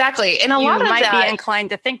 Exactly. And a lot of might that, be inclined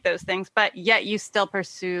to think those things, but yet you still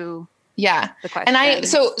pursue. Yeah. And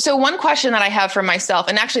so one question that I have for myself,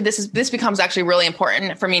 and actually this becomes actually really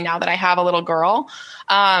important for me now that I have a little girl.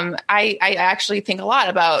 I actually think a lot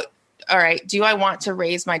about, all right, do I want to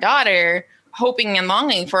raise my daughter hoping and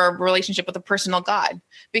longing for a relationship with a personal God?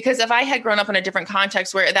 Because if I had grown up in a different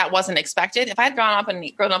context where that wasn't expected, if I had grown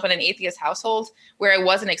up in an atheist household where I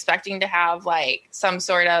wasn't expecting to have like some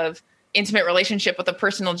sort of intimate relationship with a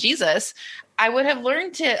personal Jesus, I may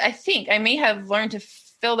have learned to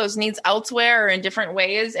fill those needs elsewhere or in different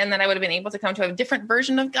ways. And then I would have been able to come to a different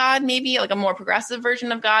version of God, maybe like a more progressive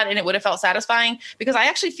version of God. And it would have felt satisfying, because I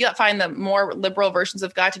actually find the more liberal versions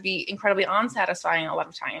of God to be incredibly unsatisfying a lot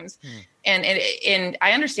of times. And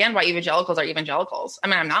I understand why evangelicals are evangelicals. I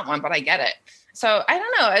mean, I'm not one, but I get it. So I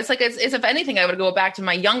don't know. It's like, it's if anything, I would go back to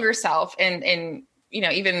my younger self and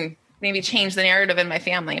even maybe change the narrative in my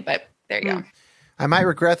family, but there you go. I might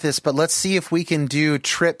regret this, but let's see if we can do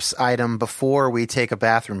Tripp's item before we take a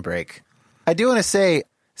bathroom break. I do want to say,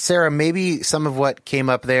 Sarah, maybe some of what came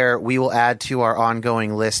up there we will add to our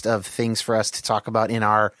ongoing list of things for us to talk about in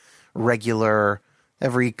our regular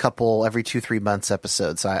every 2-3 months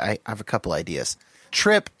episodes. I have a couple ideas.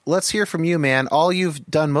 Tripp, let's hear from you, man. All you've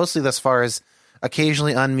done mostly thus far is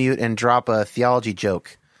occasionally unmute and drop a theology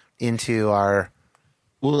joke into our...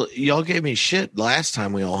 Well, y'all gave me shit last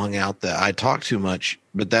time we all hung out that I talk too much,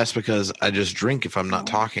 but that's because I just drink if I'm not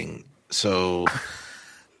talking. So,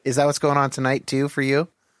 is that what's going on tonight too for you?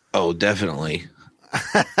 Oh, definitely.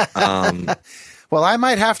 Well, I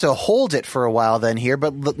might have to hold it for a while then here,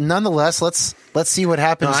 but nonetheless, let's see what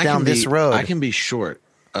happens down this road. I can be short.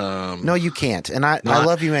 No, you can't, and I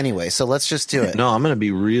love you anyway. So let's just do it. No, I'm going to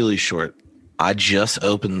be really short. I just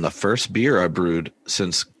opened the first beer I brewed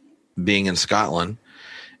since being in Scotland.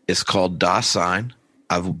 It's called Dasein.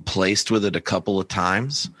 I've placed with it a couple of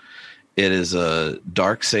times. It is a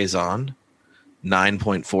dark saison,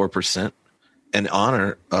 9.4%, in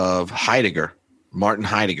honor of Heidegger, Martin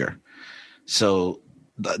Heidegger. So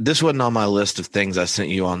this wasn't on my list of things I sent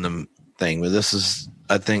you on the thing, but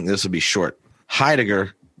I think this will be short.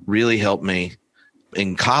 Heidegger really helped me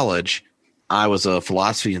in college. I was a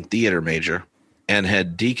philosophy and theater major and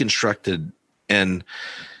had deconstructed and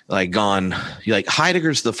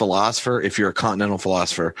Heidegger's the philosopher, if you're a continental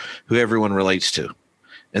philosopher, who everyone relates to.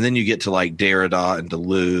 And then you get to like Derrida and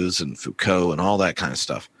Deleuze and Foucault and all that kind of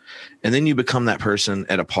stuff. And then you become that person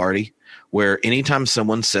at a party where anytime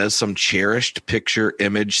someone says some cherished picture,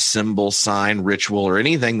 image, symbol, sign, ritual, or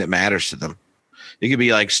anything that matters to them, it could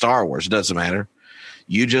be like Star Wars, it doesn't matter.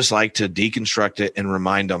 You just like to deconstruct it and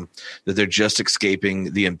remind them that they're just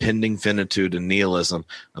escaping the impending finitude and nihilism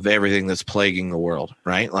of everything that's plaguing the world,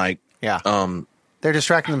 right? Like, they're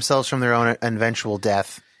distracting themselves from their own eventual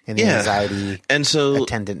death and the anxiety and so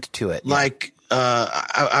attendant to it. Like,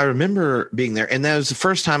 I remember being there, and that was the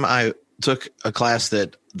first time I took a class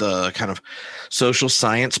that the kind of social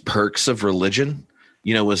science perks of religion,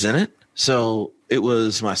 was in it. So it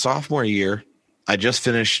was my sophomore year. I just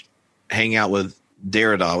finished hanging out with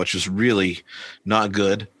Derrida, which was really not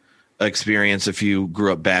good experience if you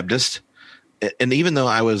grew up Baptist. And even though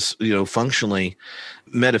I was, functionally,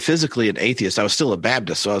 metaphysically an atheist, I was still a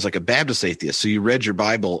Baptist. So I was like a Baptist atheist. So you read your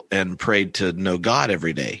Bible and prayed to know God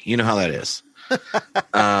every day. You know how that is.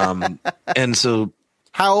 And so,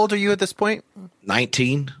 how old are you at this point?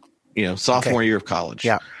 19, sophomore year of college.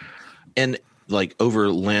 Yeah. And like over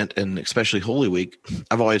Lent and especially Holy Week,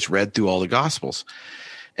 I've always read through all the Gospels.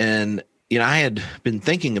 And, I had been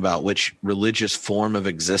thinking about which religious form of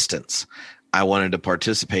existence I wanted to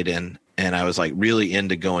participate in. And I was like really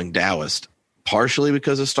into going Taoist, partially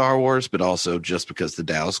because of Star Wars, but also just because the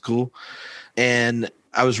Tao is cool. And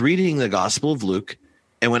I was reading the Gospel of Luke.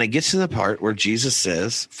 And when it gets to the part where Jesus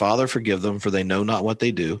says, Father, forgive them, for they know not what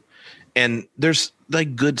they do. And there's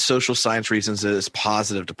like good social science reasons that it's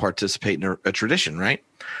positive to participate in a tradition, right?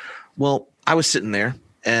 Well, I was sitting there,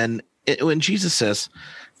 and when Jesus says,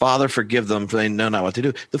 Father, forgive them, for they know not what they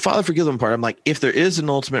do, the Father, forgive them part, I'm like, if there is an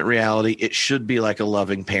ultimate reality, it should be like a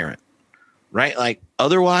loving parent, right? Like,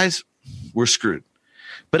 otherwise, we're screwed.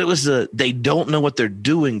 But it was the they don't know what they're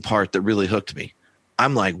doing part that really hooked me.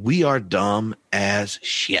 I'm like, we are dumb as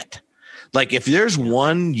shit. Like, if there's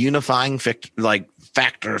one unifying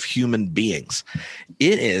factor of human beings,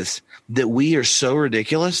 it is that we are so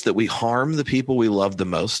ridiculous that we harm the people we love the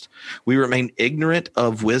most. We remain ignorant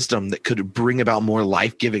of wisdom that could bring about more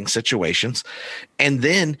life-giving situations. And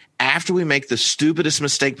then after we make the stupidest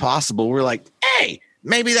mistake possible, we're like, hey,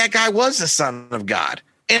 maybe that guy was the son of God.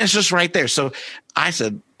 And it's just right there. So I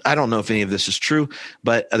said, I don't know if any of this is true,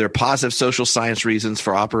 but there are positive social science reasons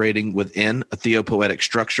for operating within a theopoetic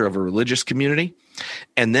structure of a religious community.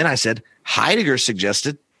 And then I said, Heidegger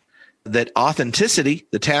suggested that authenticity,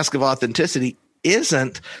 the task of authenticity,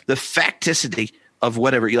 isn't the facticity of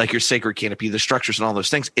whatever, like your sacred canopy, the structures and all those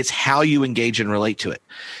things. It's how you engage and relate to it.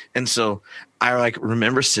 And so I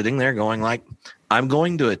remember sitting there going like, I'm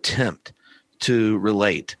going to attempt to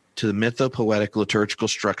relate to the mythopoetic liturgical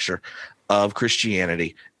structure of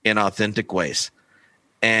Christianity in authentic ways.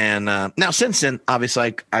 And now since then,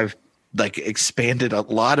 obviously I've expanded a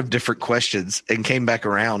lot of different questions and came back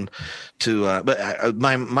around to, but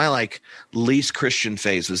my least Christian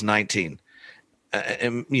phase was 19.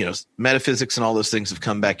 And, metaphysics and all those things have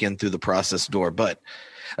come back in through the process door. But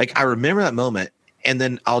I remember that moment. And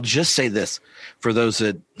then I'll just say this for those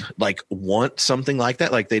that want something like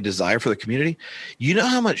that, like they desire for the community,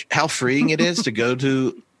 how freeing it is to go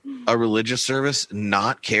to a religious service,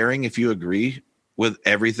 not caring if you agree with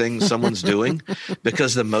everything someone's doing,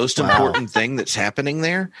 because the most important thing that's happening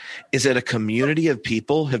there is that a community of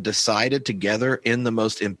people have decided together in the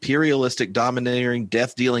most imperialistic, domineering,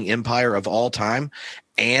 death-dealing empire of all time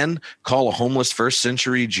and call a homeless first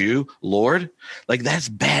century Jew Lord. That's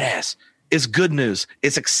badass. It's good news.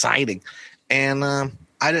 It's exciting. And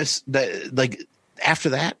after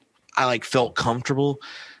that, I felt comfortable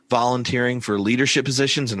volunteering for leadership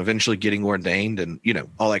positions and eventually getting ordained and,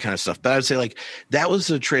 all that kind of stuff. But I would say that was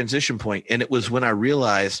a transition point. And it was when I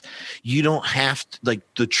realized you don't have to,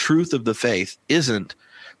 the truth of the faith isn't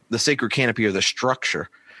the sacred canopy or the structure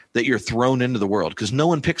that you're thrown into the world, because no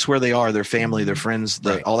one picks where they are, their family, their friends,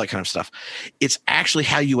 all that kind of stuff. It's actually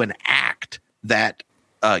how you enact that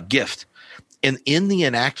gift. And in the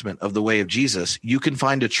enactment of the way of Jesus, you can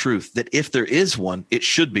find a truth that if there is one, it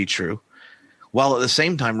should be true, while at the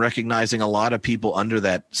same time recognizing a lot of people under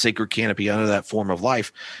that sacred canopy, under that form of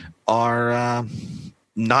life, are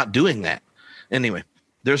not doing that. Anyway,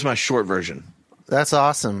 there's my short version. That's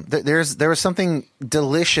awesome. There was something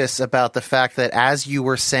delicious about the fact that as you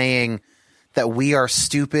were saying that we are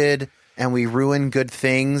stupid and we ruin good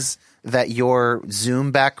things, that your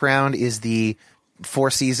Zoom background is the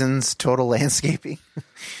Four Seasons Total Landscaping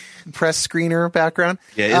press screener background.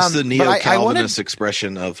 Yeah, it's the neo-Calvinist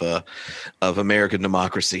expression of American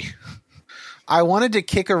democracy. I wanted to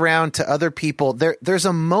kick around to other people. There's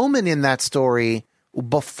a moment in that story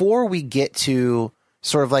before we get to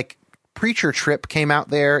sort of Preacher Trip came out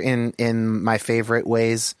there in my favorite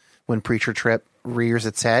ways when Preacher Trip rears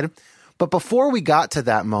its head. But before we got to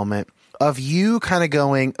that moment of you kind of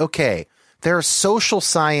going, okay, there are social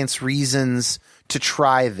science reasons to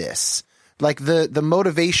try this. Like the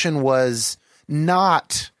motivation was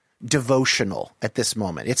not devotional at this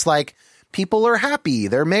moment. It's like people are happy,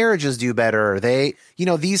 their marriages do better. They,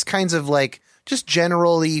 these kinds of like just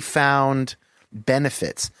generally found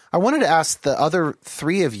benefits. I wanted to ask the other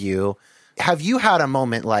three of you, have you had a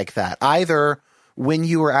moment like that, either when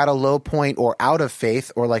you were at a low point or out of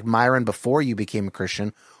faith, or like Myron before you became a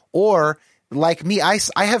Christian, or like me, I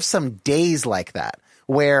have some days like that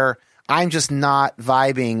where I'm just not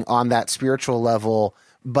vibing on that spiritual level,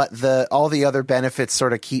 but all the other benefits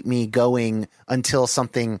sort of keep me going until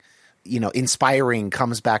something, inspiring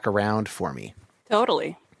comes back around for me.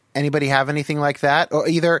 Totally. Anybody have anything like that? Or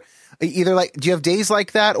either like, do you have days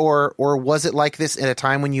like that, or was it like this at a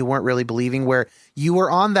time when you weren't really believing, where you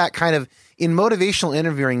were on that kind of, in motivational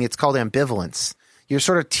interviewing, it's called ambivalence. You're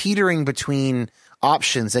sort of teetering between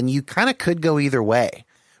options, and you kind of could go either way,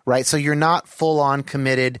 right? So you're not full on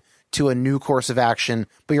committed to a new course of action,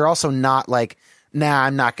 but you're also not like, nah,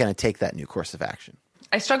 I'm not going to take that new course of action.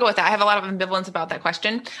 I struggle with that. I have a lot of ambivalence about that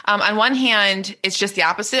question. On one hand, it's just the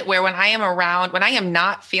opposite, where when I am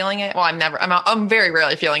not feeling it, well, I'm very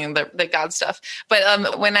rarely feeling the God stuff,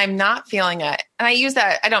 but when I'm not feeling it, and I use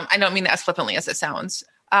that, I don't mean that as flippantly as it sounds,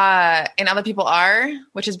 and other people are,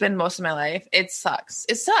 which has been most of my life, it sucks.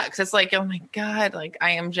 It sucks. It's like, oh my God, like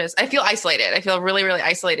I feel isolated. I feel really, really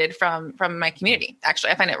isolated from my community.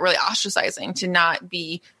 Actually, I find it really ostracizing to not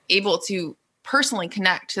be able to personally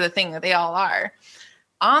connect to the thing that they all are.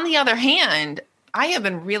 On the other hand, I have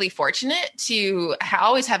been really fortunate to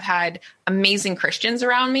always have had amazing Christians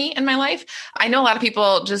around me in my life. I know a lot of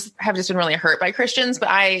people have been really hurt by Christians, but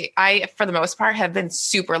I, for the most part, have been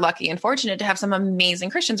super lucky and fortunate to have some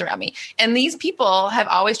amazing Christians around me. And these people have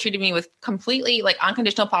always treated me with completely like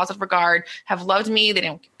unconditional positive regard, have loved me.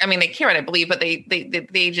 They care what I believe, but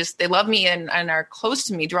they love me and are close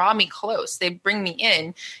to me, draw me close. They bring me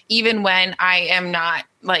in, even when I am not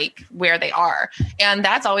like where they are. And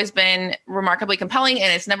that's always been remarkably compelling,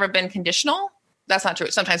 and it's never been conditional. That's not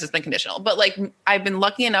true. Sometimes it's been conditional, but like I've been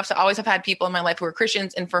lucky enough to always have had people in my life who are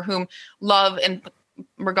Christians and for whom love and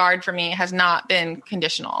regard for me has not been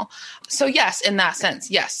conditional. So yes, in that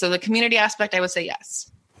sense, yes. So the community aspect, I would say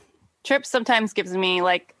yes. Trip sometimes gives me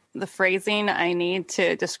like the phrasing I need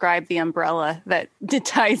to describe the umbrella that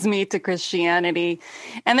ties me to Christianity.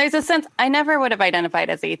 And there's a sense I never would have identified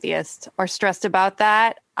as atheist or stressed about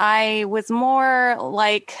that. I was more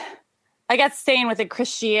like, I guess staying within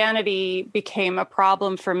Christianity became a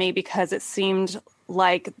problem for me because it seemed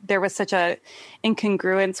like there was such a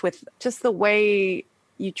incongruence with just the way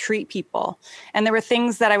you treat people. And there were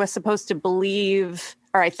things that I was supposed to believe,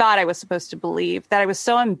 or I thought I was supposed to believe, that I was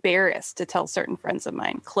so embarrassed to tell certain friends of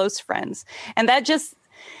mine, close friends. And that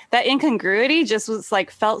incongruity just was like,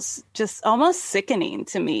 felt just almost sickening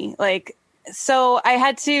to me. Like, so I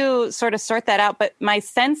had to sort of sort that out. But my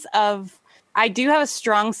sense of, I do have a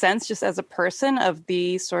strong sense just as a person of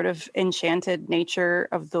the sort of enchanted nature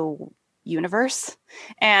of the universe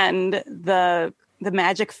and the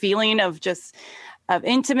magic feeling of just of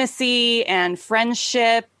intimacy and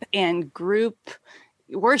friendship and group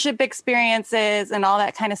worship experiences and all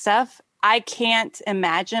that kind of stuff. I can't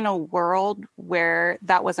imagine a world where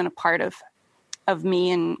that wasn't a part of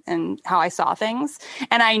me and how I saw things.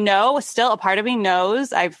 And I know still a part of me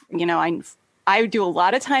knows I do a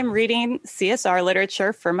lot of time reading CSR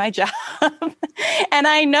literature for my job. And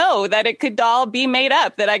I know that it could all be made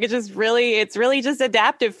up, that I could it's really just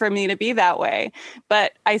adaptive for me to be that way.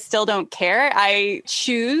 But I still don't care. I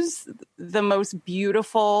choose the most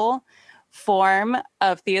beautiful form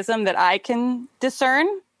of theism that I can discern.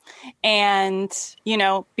 And,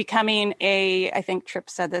 becoming I think Tripp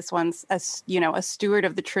said this once, a steward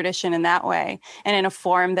of the tradition in that way, and in a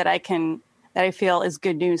form that I feel is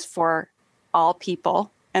good news for all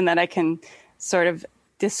people, and that I can sort of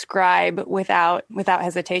describe without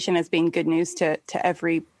hesitation as being good news to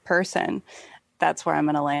every person. That's where I'm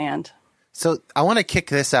going to land. So I want to kick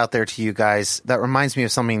this out there to you guys. That reminds me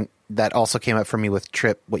of something that also came up for me with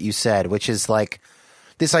Tripp, what you said, which is like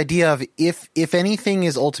this idea of if anything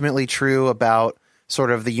is ultimately true about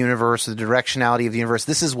sort of the universe, the directionality of the universe,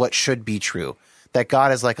 this is what should be true, that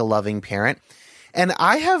God is like a loving parent. And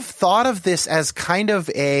I have thought of this as kind of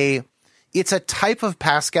it's a type of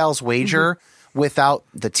Pascal's wager without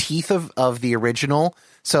the teeth of the original.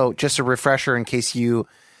 So just a refresher in case you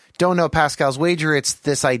don't know Pascal's wager, it's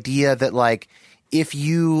this idea that like if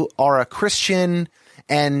you are a Christian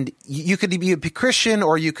and you could be a Christian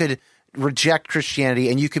or you could reject Christianity,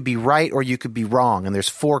 and you could be right or you could be wrong. And there's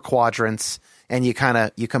 4 quadrants, and you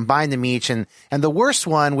combine them each. And the worst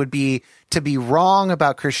one would be to be wrong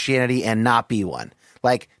about Christianity and not be one.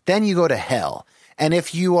 Like, then you go to hell. And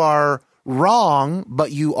if you are wrong,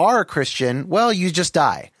 but you are a Christian, well, you just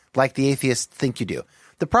die, like the atheists think you do.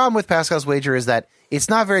 The problem with Pascal's Wager is that it's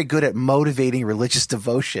not very good at motivating religious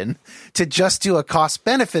devotion to just do a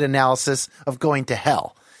cost-benefit analysis of going to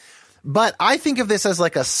hell. But I think of this as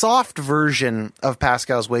like a soft version of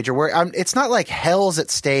Pascal's Wager, where it's not like hell's at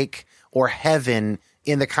stake or heaven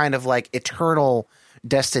in the kind of like eternal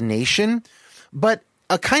destination, but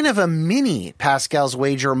a kind of a mini Pascal's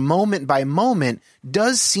Wager, moment by moment,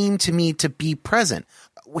 does seem to me to be present.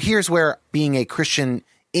 Here's where being a Christian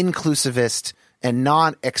inclusivist and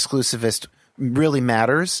non-exclusivist really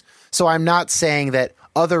matters. So I'm not saying that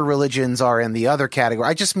other religions are in the other category.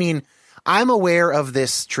 I just mean I'm aware of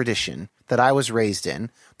this tradition that I was raised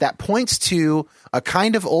in that points to a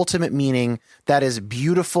kind of ultimate meaning that is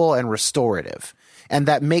beautiful and restorative, and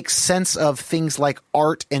that makes sense of things like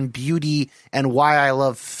art and beauty and why I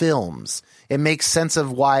love films. It makes sense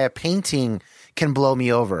of why a painting can blow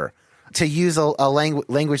me over. To use a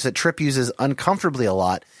language that Tripp uses uncomfortably a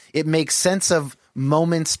lot, it makes sense of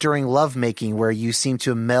moments during lovemaking where you seem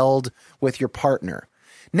to meld with your partner.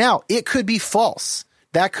 Now, it could be false.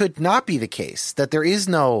 That could not be the case, that there is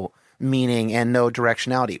no meaning and no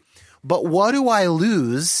directionality. But what do I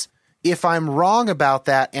lose if I'm wrong about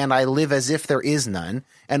that and I live as if there is none?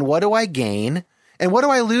 And what do I gain? And what do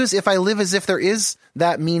I lose if I live as if there is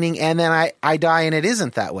that meaning and then I die and it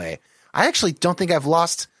isn't that way? I actually don't think I've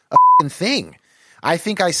lost a thing. I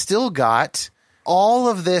think I still got all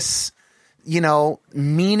of this,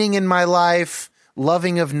 meaning in my life,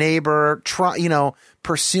 loving of neighbor,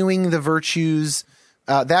 pursuing the virtues,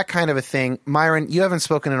 that kind of a thing. Myron, you haven't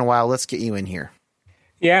spoken in a while. Let's get you in here.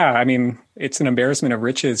 Yeah, I mean, it's an embarrassment of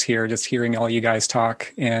riches here, just hearing all you guys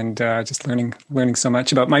talk and just learning so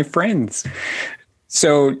much about my friends.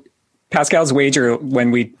 So Pascal's Wager,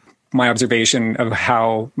 my observation of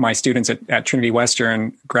how my students at Trinity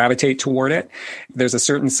Western gravitate toward it, there's a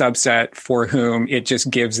certain subset for whom it just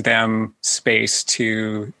gives them space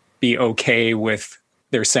to be okay with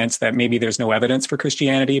their sense that maybe there's no evidence for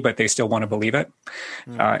Christianity, but they still want to believe it.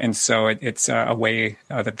 And so it's a way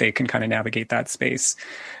that they can kind of navigate that space.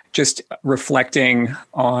 Just reflecting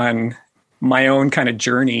on my own kind of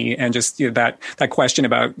journey and just that question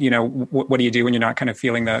about, what do you do when you're not kind of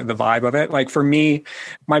feeling the vibe of it? Like for me,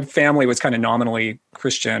 my family was kind of nominally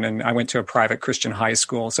Christian, and I went to a private Christian high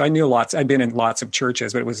school. So I knew I'd been in lots of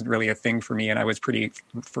churches, but it wasn't really a thing for me. And I was pretty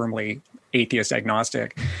firmly atheist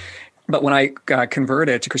agnostic. But when I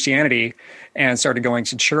converted to Christianity and started going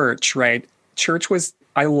to church, right?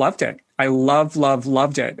 I loved it. I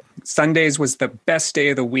loved it. Sundays was the best day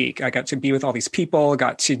of the week. I got to be with all these people,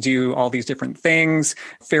 got to do all these different things.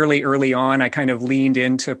 Fairly early on, I kind of leaned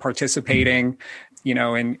into participating,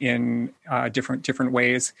 in different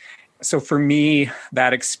ways. So for me,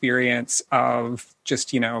 that experience of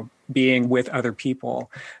just, being with other people,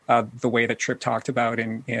 the way that Tripp talked about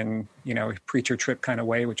in preacher Tripp kind of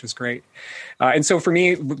way, which was great. And so for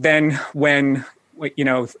me, then when,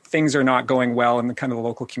 things are not going well in the kind of the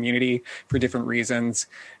local community for different reasons,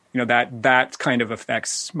 that kind of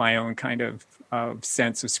affects my own kind of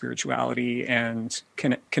sense of spirituality and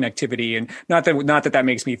connectivity. And not that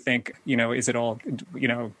makes me think, is it all,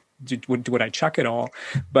 would I chuck it all?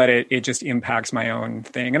 But it just impacts my own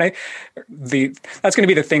thing. And that's going to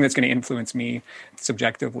be the thing that's going to influence me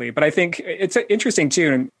subjectively. But I think it's interesting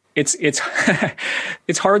too. And it's it's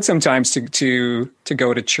hard sometimes to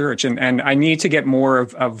go to church, and I need to get more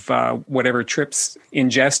of whatever Tripp's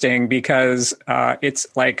ingesting, because it's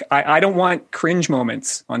like I don't want cringe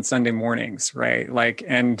moments on Sunday mornings, right? Like,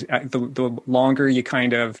 and the longer you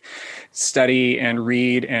kind of study and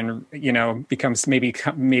read and become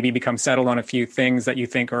settled on a few things that you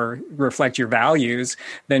think reflect your values,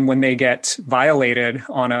 then when they get violated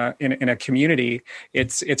in a community,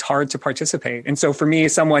 it's hard to participate. And so for me,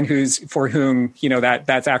 someone for whom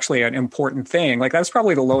that's actually an important thing, like that's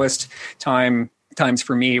probably the lowest times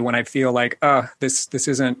for me when I feel like this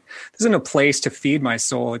isn't a place to feed my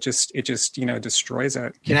soul. It just destroys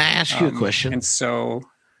it. Can I ask you a question? And so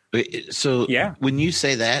yeah, when you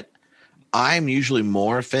say that, I'm usually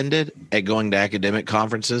more offended at going to academic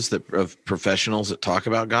conferences of professionals that talk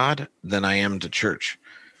about God than I am to church,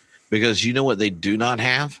 because you know what they do not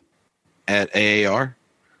have at AAR?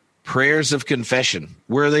 Prayers of confession,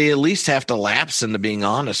 where they at least have to lapse into being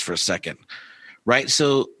honest for a second, right?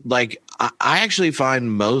 So like I actually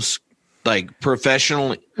find most like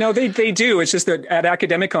professionally. No, they do. It's just that at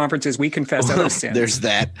academic conferences, we confess other sins. There's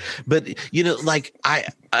that. But, like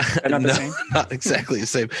not the same? Not exactly the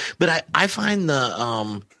same. But I find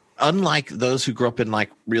the, unlike those who grew up in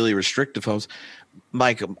like really restrictive homes,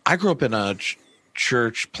 like I grew up in a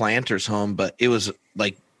church planter's home, but it was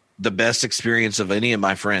like the best experience of any of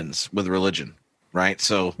my friends with religion. Right.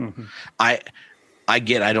 So I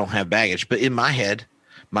don't have baggage, but in my head,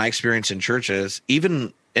 my experience in churches,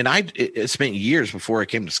 and it spent years before I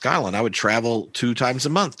came to Scotland. I would travel 2 times a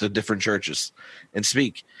month to different churches and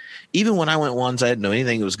speak. Even when I went ones, I didn't know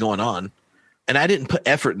anything that was going on. And I didn't put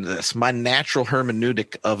effort into this. My natural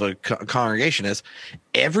hermeneutic of a congregation is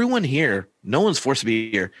everyone here, no one's forced to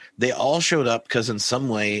be here. They all showed up because in some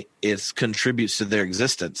way it contributes to their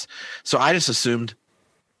existence. So I just assumed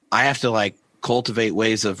I have to like cultivate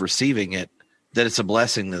ways of receiving it, that it's a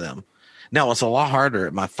blessing to them. Now, it's a lot harder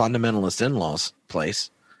at my fundamentalist in-laws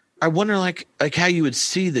place. I wonder like how you would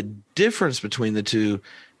see the difference between the two,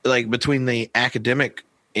 like between the academic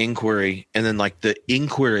inquiry and then like the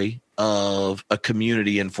inquiry of a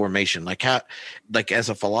community in formation. Like how, like as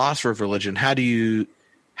a philosopher of religion, how do you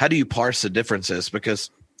parse the differences?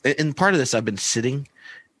 Because in part of this, I've been sitting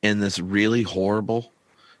in this really horrible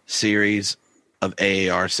series of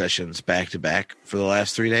AAR sessions back to back for the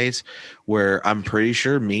last 3 days, where I'm pretty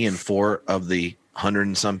sure me and 4 of the 100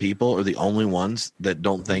 and some people are the only ones that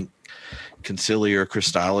don't think conciliar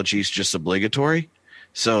Christology is just obligatory.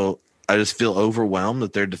 So I just feel overwhelmed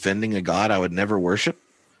that they're defending a God I would never worship,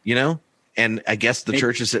 and I guess the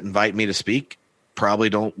churches that invite me to speak probably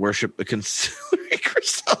don't worship a conciliar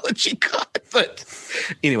Christology God. But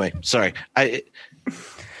anyway, sorry.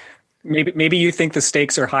 Maybe you think the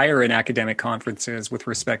stakes are higher in academic conferences with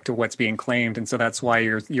respect to what's being claimed, and so that's why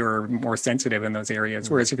you're more sensitive in those areas.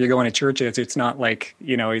 Whereas if you're going to churches, it's not like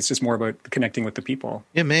it's just more about connecting with the people.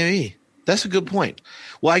 Yeah, maybe that's a good point.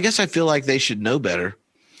 Well, I guess I feel like they should know better.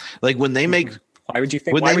 Like when they make why would you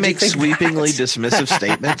think when they make sweepingly dismissive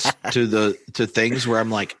statements to things where I'm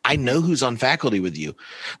like, I know who's on faculty with you.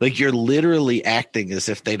 Like you're literally acting as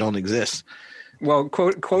if they don't exist. Well,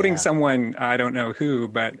 quoting someone, I don't know who,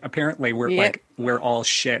 but apparently we're all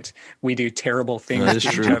shit. We do terrible things to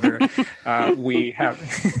each other. We have,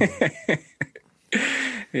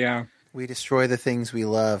 yeah. We destroy the things we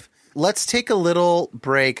love. Let's take a little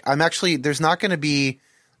break. There's not going to be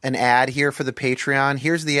an ad here for the Patreon.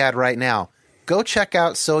 Here's the ad right now. Go check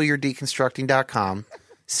out soyourdeconstructing.com.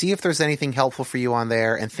 See if there's anything helpful for you on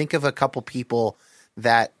there, and think of a couple people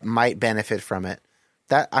that might benefit from it.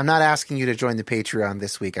 I'm not asking you to join the Patreon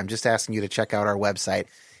this week. I'm just asking you to check out our website.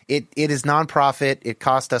 It is nonprofit. It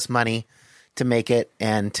cost us money to make it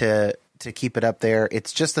and to keep it up there.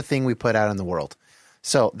 It's just a thing we put out in the world.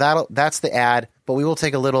 So that's the ad, but we will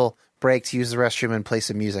take a little break to use the restroom and play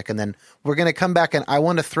some music. And then we're going to come back, and I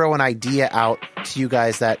want to throw an idea out to you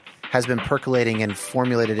guys that has been percolating and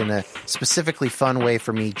formulated in a specifically fun way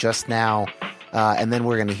for me just now. And then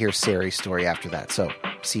we're going to hear Sari's story after that. So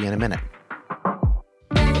see you in a minute.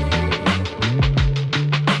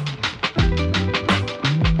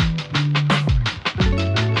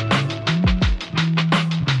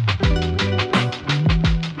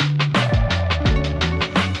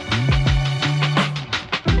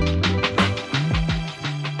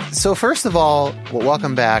 So first of all,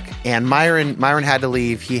 welcome back. And Myron had to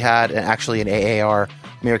leave. He had actually an AAR,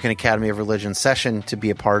 American Academy of Religion session to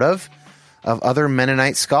be a part of other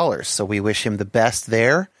Mennonite scholars. So we wish him the best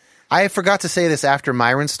there. I forgot to say this after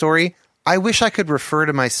Myron's story. I wish I could refer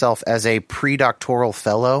to myself as a pre-doctoral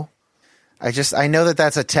fellow. I know that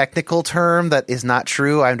that's a technical term that is not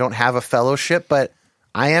true. I don't have a fellowship, but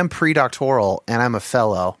I am pre-doctoral and I'm a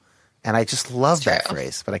fellow. And I just love that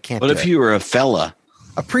phrase, but I can't do it. What if you were a fella?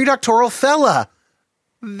 A pre-doctoral fella.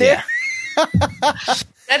 Yeah.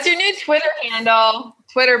 That's your new Twitter handle.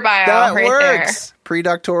 Twitter bio that right works. there.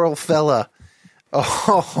 Pre-doctoral fella.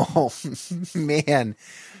 Oh, man.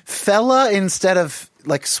 Fella instead of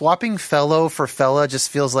like swapping fellow for fella just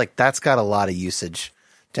feels like that's got a lot of usage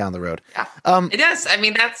down the road. Yeah, it does. I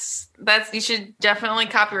mean, that's you should definitely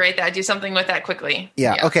copyright that. Do something with that quickly.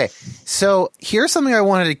 Yeah. Okay. So here's something I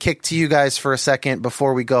wanted to kick to you guys for a second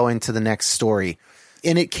before we go into the next story.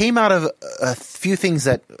 And it came out of a few things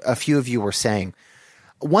that a few of you were saying.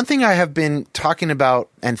 One thing I have been talking about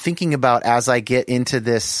and thinking about as I get into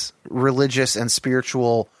this religious and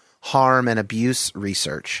spiritual harm and abuse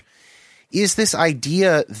research is this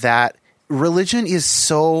idea that religion is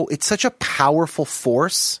it's such a powerful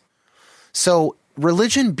force. So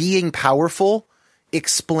religion being powerful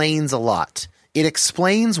explains a lot. It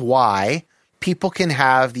explains why people can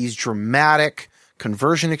have these dramatic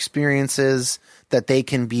conversion experiences that they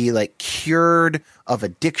can be like cured of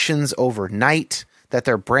addictions overnight, that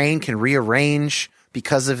their brain can rearrange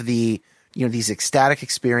because of the, these ecstatic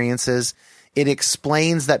experiences. It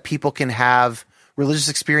explains that people can have religious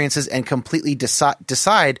experiences and completely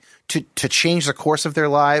decide to change the course of their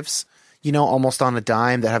lives, almost on a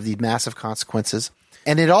dime, that have these massive consequences.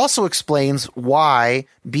 And it also explains why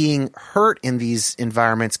being hurt in these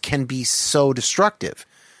environments can be so destructive.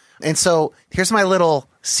 And so here's my little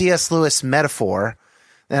C.S. Lewis metaphor,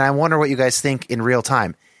 and I wonder what you guys think in real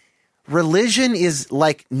time. Religion is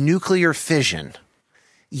like nuclear fission.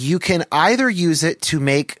 You can either use it to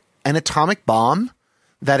make an atomic bomb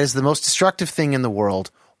that is the most destructive thing in the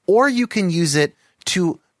world, or you can use it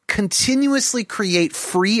to continuously create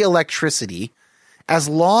free electricity as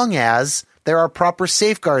long as there are proper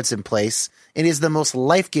safeguards in place. It is the most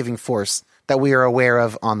life-giving force that we are aware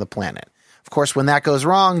of on the planet. Of course, when that goes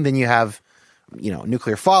wrong, then you have,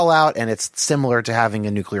 nuclear fallout, and it's similar to having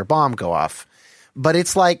a nuclear bomb go off. But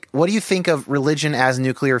it's like, what do you think of religion as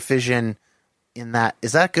nuclear fission in that?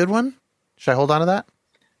 Is that a good one? Should I hold on to that?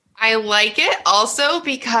 I like it also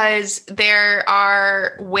because there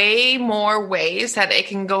are way more ways that it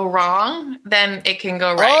can go wrong than it can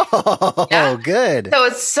go right. Oh, good. So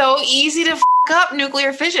it's so easy to up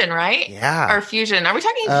nuclear fission, right? Yeah. Or fusion. Are we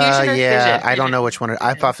talking fusion or fission? I don't know which one.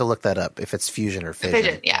 I have to look that up if it's fusion or fission.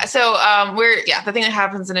 Fission, yeah. So the thing that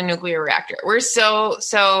happens in a nuclear reactor. We're it's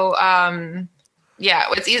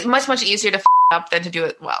much easier to up than to do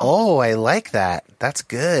it well. Oh, I like that. That's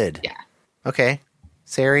good. Yeah. Okay.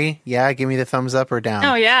 Sari, yeah, give me the thumbs up or down.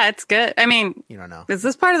 Oh, yeah, it's good. I mean, you don't know. Is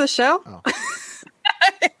this part of the show? Oh.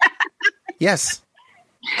 Yes.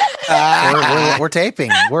 We're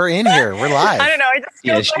taping. We're in here. We're live. I don't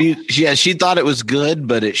know. I just she thought it was good,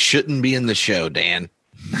 but it shouldn't be in the show, Dan.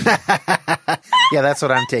 Yeah, that's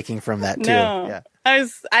what I'm taking from that too. No. Yeah.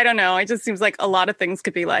 I don't know. It just seems like a lot of things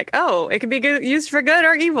could be like, oh, it could be used for good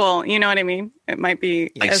or evil. You know what I mean? It might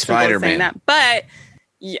be like as simple as saying Spider-Man. that. But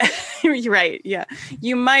yeah, you're right. Yeah,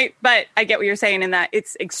 you might. But I get what you're saying in that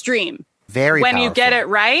it's extreme. Very when powerful. you get it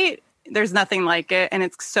right, there's nothing like it, and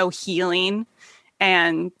it's so healing,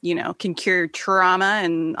 and can cure trauma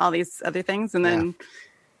and all these other things. And then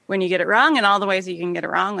when you get it wrong, and all the ways you can get it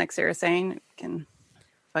wrong, like Sarah's saying, it can.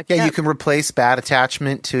 Yeah, you can replace bad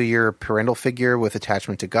attachment to your parental figure with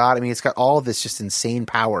attachment to God. I mean, it's got all of this just insane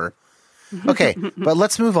power. Okay, but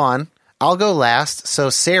let's move on. I'll go last. So,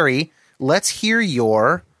 Sari, let's hear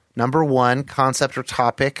your number one concept or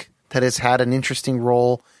topic that has had an interesting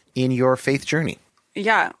role in your faith journey.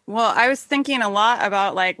 Yeah, well, I was thinking a lot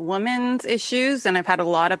about like women's issues, and I've had a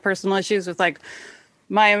lot of personal issues with like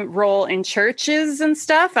my role in churches and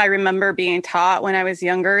stuff. I remember being taught when I was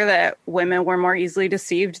younger that women were more easily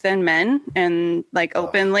deceived than men, and like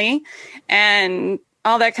openly and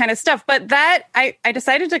all that kind of stuff. But that I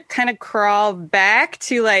decided to kind of crawl back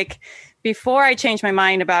to like before I changed my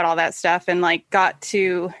mind about all that stuff, and like got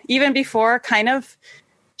to even before kind of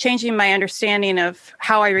changing my understanding of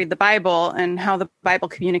how I read the Bible and how the Bible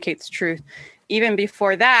communicates truth. Even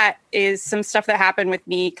before that is some stuff that happened with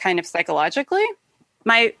me kind of psychologically.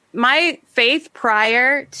 My faith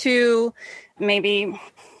prior to maybe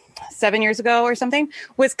 7 years ago or something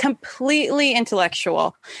was completely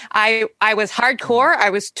intellectual. I was hardcore. I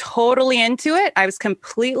was totally into it. I was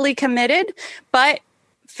completely committed. But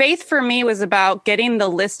faith for me was about getting the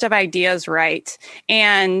list of ideas right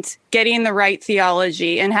and getting the right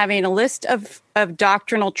theology and having a list of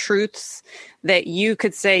doctrinal truths that you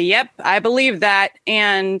could say, yep, I believe that.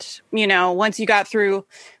 And,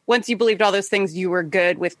 once you believed all those things, you were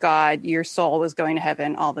good with God, your soul was going to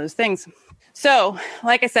heaven, all those things. So,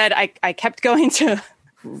 like I said, I kept going to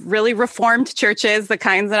really reformed churches, the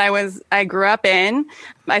kinds that I grew up in.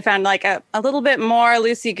 I found like a little bit more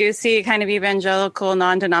loosey-goosey, kind of evangelical,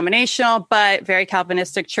 non-denominational, but very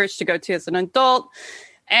Calvinistic church to go to as an adult.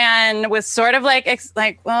 And was sort of like,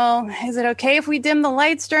 well, is it okay if we dim the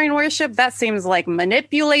lights during worship? That seems like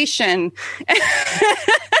manipulation.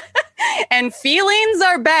 And feelings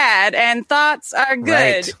are bad and thoughts are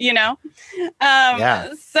good,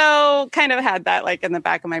 right. So kind of had that like in the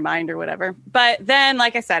back of my mind or whatever. But then,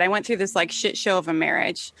 like I said, I went through this like shit show of a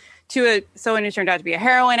marriage to someone who turned out to be a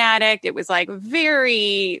heroin addict. It was like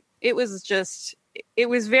it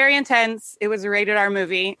was very intense. It was a rated R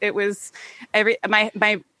movie. It was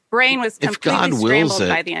my brain was completely scrambled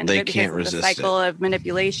by the end of it because of the cycle of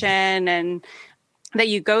manipulation and that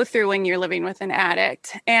you go through when you're living with an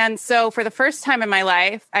addict. And so for the first time in my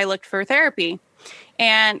life, I looked for therapy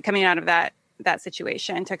and coming out of that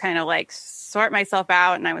situation to kind of like sort myself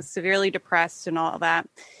out. And I was severely depressed and all of that.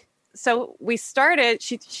 So we started,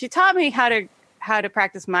 she taught me how to how to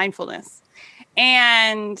practice mindfulness.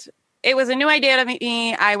 And it was a new idea to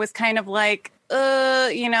me. I was kind of like,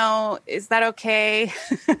 is that okay?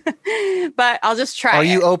 But I'll just try. Are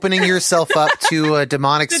you opening yourself up to a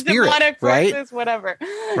demonic spirit? Demonic right? forces, whatever.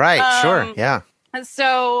 Right. Sure. Yeah.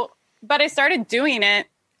 So, but I started doing it,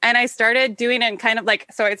 and I started doing it in kind of like,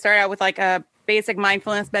 so it started out with like a basic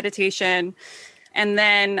mindfulness meditation. And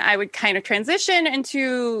then I would kind of transition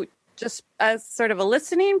into just a sort of a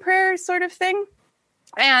listening prayer sort of thing.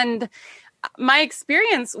 And my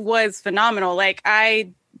experience was phenomenal. Like, I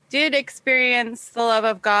did experience the love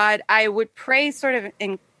of God. I would pray sort of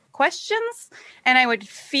in questions, and I would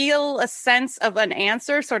feel a sense of an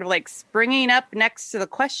answer sort of like springing up next to the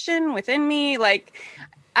question within me. Like,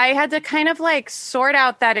 I had to kind of like sort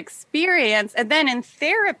out that experience. And then in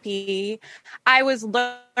therapy, I was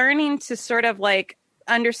learning to sort of like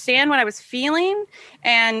understand what I was feeling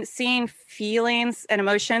and seeing feelings and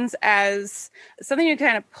emotions as something you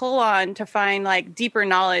kind of pull on to find like deeper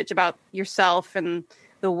knowledge about yourself and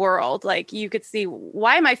the world. Like, you could see,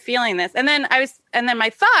 why am I feeling this? And then my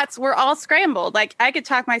thoughts were all scrambled. Like, I could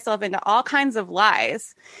talk myself into all kinds of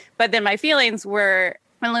lies, but then my feelings were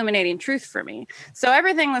illuminating truth for me. So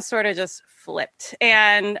everything was sort of just flipped.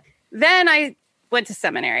 And then I went to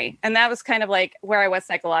seminary, and that was kind of like where I was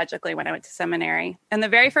psychologically when I went to seminary. And the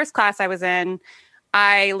very first class I was in,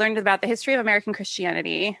 I learned about the history of American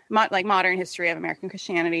Christianity, like modern history of American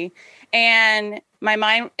Christianity. And my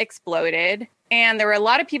mind exploded. And there were a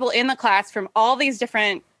lot of people in the class from all these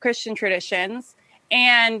different Christian traditions.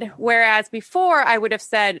 And whereas before I would have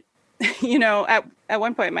said, at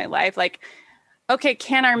one point in my life, like, okay,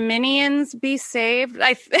 can Arminians be saved?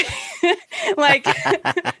 Like,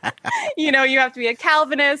 you have to be a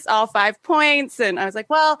Calvinist, all 5 points. And I was like,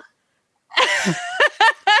 well,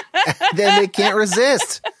 then they can't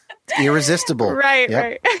resist. It's irresistible. Right,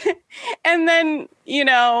 yep. Right. And then,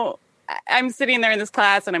 I'm sitting there in this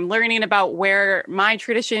class, and I'm learning about where my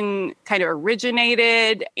tradition kind of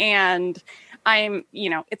originated. And I'm,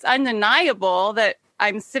 it's undeniable that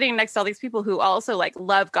I'm sitting next to all these people who also like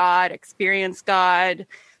love God, experience God,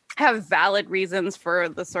 have valid reasons for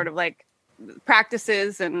the sort of like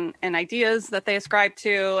practices and ideas that they ascribe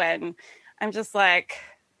to. And I'm just like,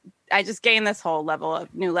 I just gained this whole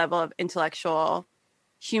new level of intellectual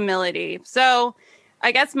humility. So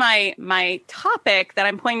I guess my topic that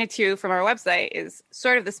I'm pointing to from our website is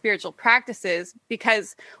sort of the spiritual practices,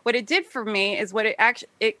 because what it did for me is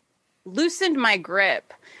it loosened my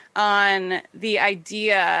grip on the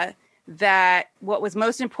idea that what was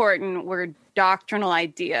most important were doctrinal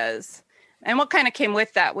ideas. And what kind of came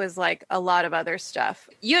with that was like a lot of other stuff.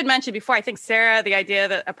 You had mentioned before, I think, Sarah, the idea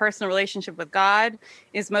that a personal relationship with God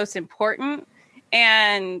is most important.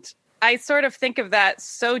 And I sort of think of that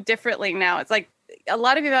so differently now. It's like a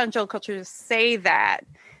lot of evangelical churches say that,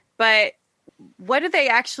 but what do they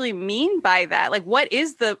actually mean by that? Like, what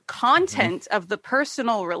is the content of the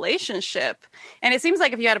personal relationship? And it seems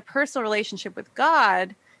like if you had a personal relationship with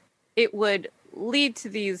God, it would lead to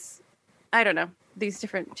these, I don't know, these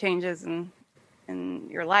different changes in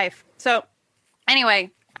your life. So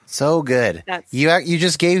anyway. So good. You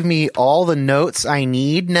just gave me all the notes I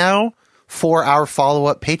need now for our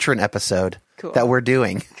follow-up patron episode that we're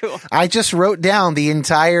doing. Cool. I just wrote down the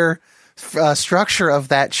entire structure of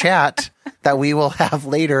that chat that we will have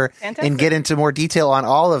later. Fantastic. And get into more detail on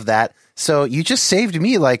all of that. So you just saved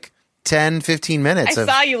me like 10, 15 minutes. I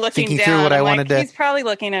saw you looking thinking down. Through what I wanted to. He's probably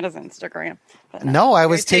looking at his Instagram. No, I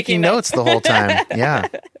was taking notes the whole time. Yeah.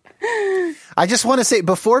 I just want to say,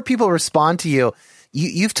 before people respond to you,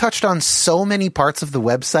 you've touched on so many parts of the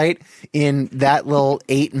website in that little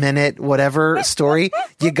 8-minute whatever story.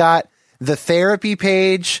 You got the therapy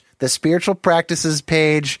page, the spiritual practices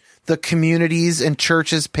page, the communities and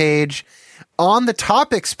churches page. On the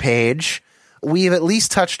topics page, we've at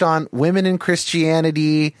least touched on women in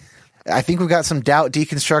Christianity. I think we've got some doubt,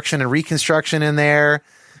 deconstruction, and reconstruction in there.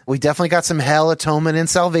 We definitely got some hell, atonement, and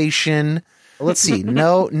salvation. Let's see.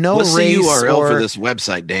 No What's race. What's the URL or, for this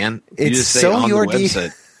website, Dan? You it's just say on the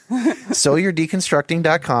website.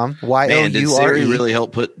 SoYou'reDeconstructing.com. Man, did Siri really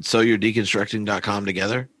help put SoYou'reDeconstructing.com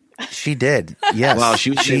together? She did. Yes. Wow,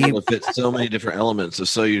 she was able to fit so many different elements of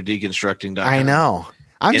SoYou'reDeconstructing.com. I know.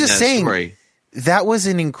 I'm just saying story. That was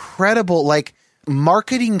an incredible, like,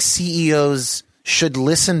 marketing CEOs should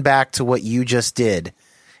listen back to what you just did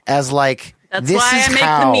as like, that's this why is I make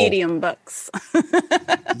how, the Medium books.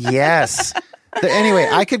 Yes. Anyway,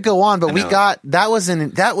 I could go on, but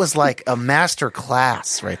that was like a master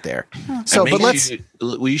class right there. So, but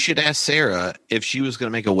we should ask Sarah if she was going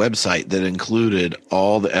to make a website that included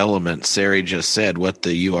all the elements Sarah just said, what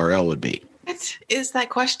the URL would be. What is that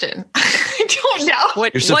question? I don't know.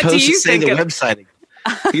 You're supposed to say the website.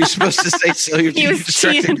 You're supposed to say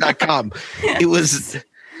SellYourDreamDistracting.com. It was.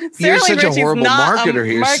 You're such a horrible marketer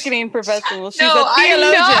here. Marketing professional. She's No, a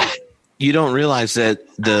theologian. You don't realize that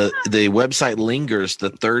the website lingers the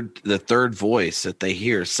third voice that they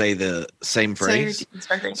hear say the same phrase.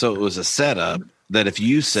 So it was a setup that if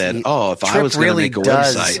you said, if I was going to make a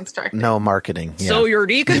website, no marketing. Yeah. So you're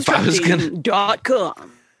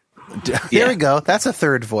deconstructing.com. There we go. That's a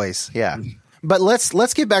third voice. Yeah. But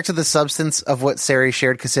let's get back to the substance of what Sari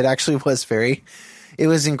shared, because it actually was it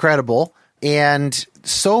was incredible. And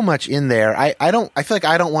so much in there. I feel like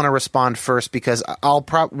I don't want to respond first, because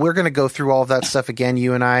we're going to go through all of that stuff again,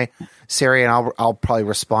 you and I, Sari, and I'll probably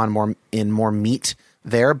respond more meat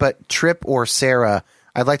there. But Trip or Sarah,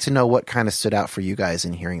 I'd like to know what kind of stood out for you guys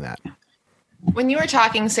in hearing that. When you were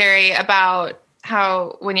talking, Sari, about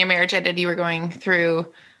how when your marriage ended, you were going through,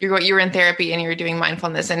 you were in therapy and you were doing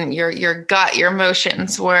mindfulness, and your gut, your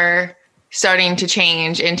emotions were starting to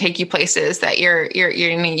change and take you places that your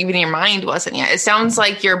even your mind wasn't yet. It sounds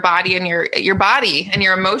like your body and your body and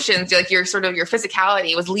your emotions, like your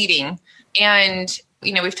physicality was leading. And,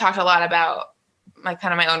 we've talked a lot about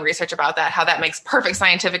my own research about that, how that makes perfect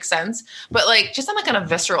scientific sense, but just on a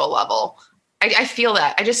visceral level, I feel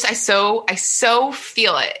that. I so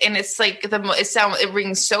feel it. And it's it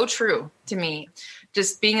rings so true to me.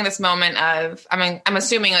 Just being in this moment of, I'm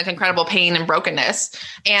assuming incredible pain and brokenness,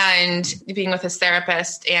 and being with his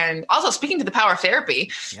therapist, and also speaking to the power of therapy,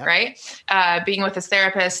 yep. Right? Being with his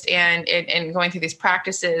therapist and going through these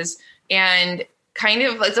practices, and kind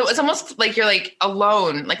of, it's almost like you're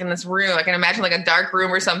alone, in this room. I can imagine a dark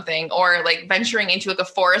room or something, or venturing into a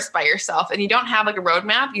forest by yourself, and you don't have a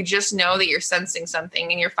roadmap. You just know that you're sensing something,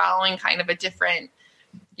 and you're following kind of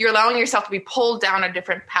you're allowing yourself to be pulled down a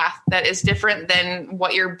different path that is different than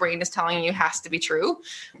what your brain is telling you has to be true.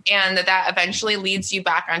 And that eventually leads you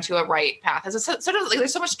back onto a right path. There's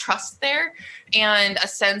there's so much trust there, and a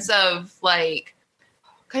sense of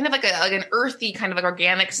kind of an earthy, kind of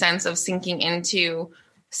organic sense of sinking into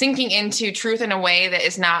truth in a way that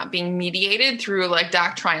is not being mediated through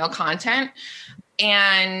doctrinal content,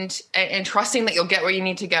 and trusting that you'll get where you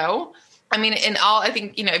need to go. I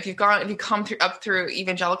think, if you come through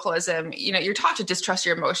evangelicalism, you're taught to distrust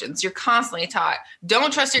your emotions. You're constantly taught,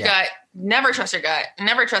 don't trust your gut, never trust your gut,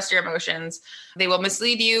 never trust your emotions. They will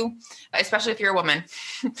mislead you, especially if you're a woman.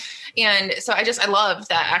 And so I love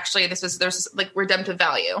that actually there's redemptive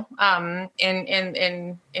value,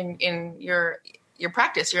 in your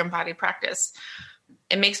practice, your embodied practice.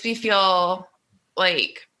 It makes me feel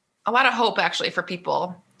like a lot of hope actually for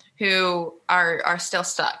people who are still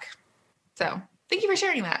stuck. So thank you for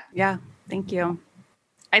sharing that. Yeah, thank you.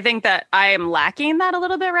 I think that I am lacking that a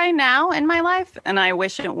little bit right now in my life, and I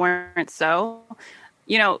wish it weren't so.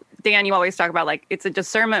 Dan, you always talk about it's a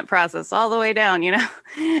discernment process all the way down,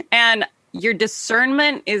 and your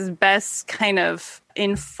discernment is best kind of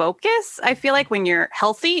in focus. I feel like when you're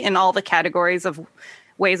healthy in all the categories of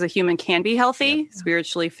ways a human can be healthy,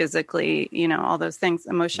 spiritually, physically, all those things,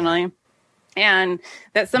 emotionally, and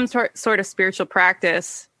that some sort of spiritual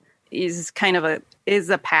practice is kind of a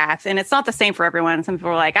path, and it's not the same for everyone. Some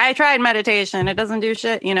people are like, I tried meditation, it doesn't do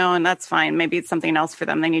shit, and that's fine. Maybe it's something else for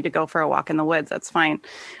them. They need to go for a walk in the woods. That's fine.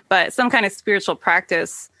 But some kind of spiritual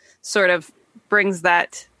practice sort of brings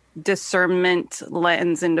that discernment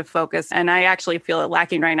lens into focus. And I actually feel it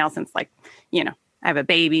lacking right now since I have a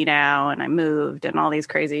baby now and I moved and all these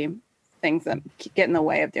crazy things that get in the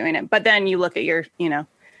way of doing it. But then you look at your,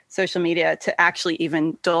 social media to actually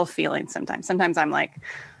even dull feelings sometimes. Sometimes I'm like,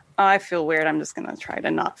 I feel weird. I'm just going to try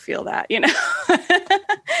to not feel that,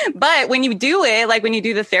 But when you do it, when you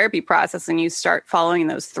do the therapy process and you start following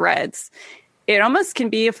those threads, it almost can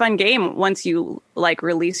be a fun game once you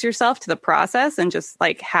release yourself to the process and just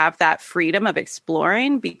have that freedom of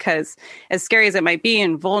exploring, because as scary as it might be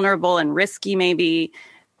and vulnerable and risky, maybe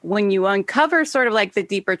when you uncover sort of the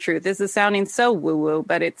deeper truth, this is sounding so woo-woo,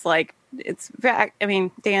 but it's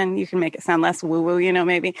Dan, you can make it sound less woo-woo,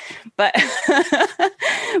 maybe, but,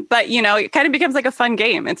 but, it kind of becomes a fun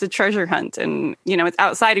game. It's a treasure hunt, and, it's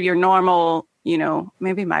outside of your normal,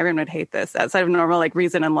 maybe Myron would hate this, outside of normal,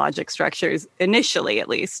 reason and logic structures, initially, at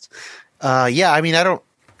least. I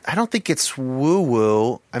don't think it's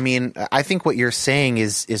woo-woo. I think what you're saying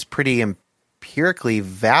is pretty empirically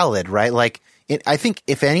valid, right? I think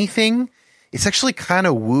if anything, it's actually kind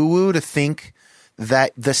of woo-woo to think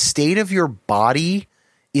that the state of your body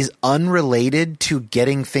is unrelated to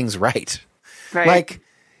getting things right. Right.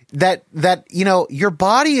 That your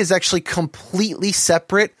body is actually completely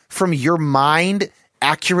separate from your mind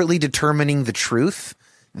accurately determining the truth.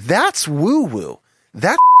 That's woo-woo.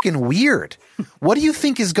 That's fucking weird. What do you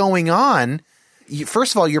think is going on?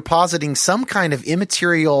 First of all, you're positing some kind of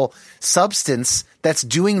immaterial substance that's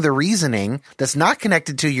doing the reasoning, that's not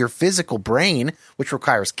connected to your physical brain, which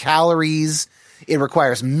requires calories. It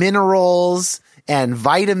requires minerals and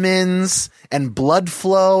vitamins and blood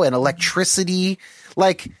flow and electricity.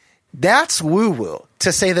 Like, that's woo-woo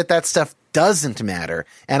to say that stuff doesn't matter.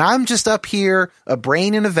 And I'm just up here, a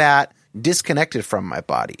brain in a vat, disconnected from my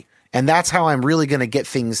body. And that's how I'm really going to get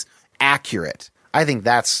things accurate. I think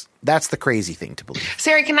that's the crazy thing to believe.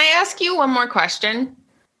 Sarah, can I ask you one more question?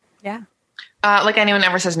 Yeah. Like anyone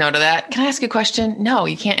ever says no to that. Can I ask you a question? No,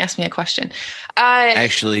 you can't ask me a question.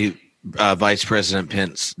 Actually, Vice President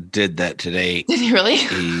Pence did that today. Did he really?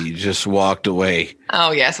 He just walked away.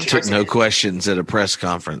 Oh, yes. Took no questions at a press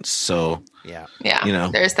conference. So, yeah, you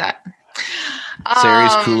know, there's that.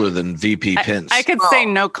 Sarah's cooler than VP Pence. I could say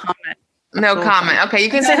no comment. No comment. Okay, you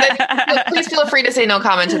can say that. Please feel free to say no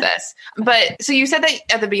comment to this. But so you said that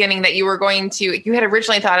at the beginning that you had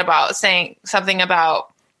originally thought about saying something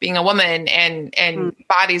about being a woman and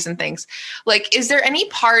bodies and things. Like, is there any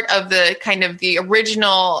part of the kind of the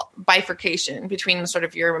original bifurcation between sort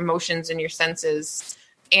of your emotions and your senses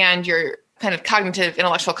and your kind of cognitive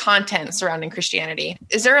intellectual content surrounding Christianity?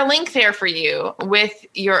 Is there a link there for you with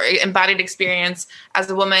your embodied experience as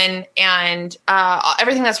a woman and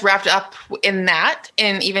everything that's wrapped up in that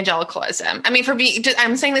in evangelicalism? I mean,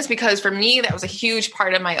 I'm saying this because for me, that was a huge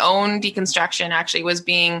part of my own deconstruction actually, was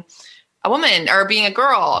being a woman or being a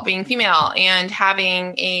girl, being female and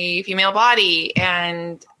having a female body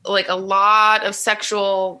and like a lot of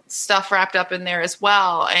sexual stuff wrapped up in there as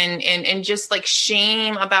well. And just like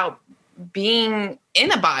shame about being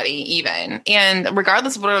in a body even. And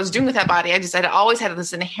regardless of what I was doing with that body, I'd always had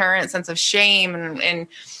this inherent sense of shame. And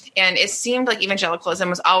it seemed like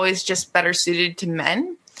evangelicalism was always just better suited to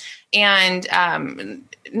men. And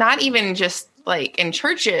not even just like in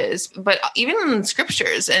churches, but even in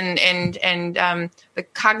scriptures and the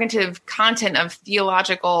cognitive content of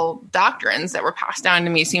theological doctrines that were passed down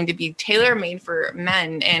to me seemed to be tailor-made for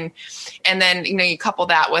men. And then, you know, you couple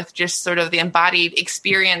that with just sort of the embodied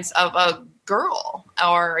experience of a girl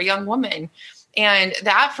or a young woman. And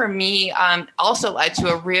that for me also led to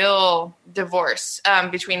a real divorce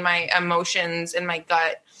between my emotions and my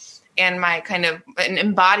gut and my kind of an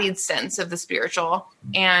embodied sense of the spiritual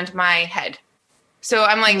and my head. So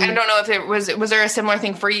I'm like, I don't know if there was there a similar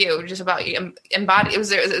thing for you, just about embody? Was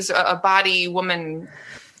there a body woman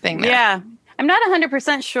thing there? Yeah. I'm not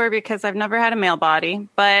 100% sure because I've never had a male body,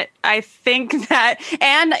 but I think that,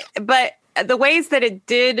 but the ways that it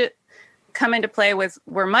did come into play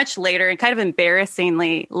were much later and kind of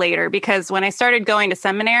embarrassingly later, because when I started going to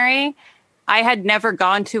seminary, I had never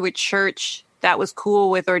gone to a church that was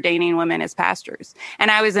cool with ordaining women as pastors.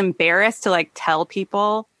 And I was embarrassed to like tell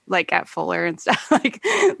people like at Fuller and stuff like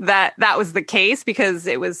that was the case, because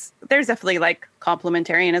there's definitely like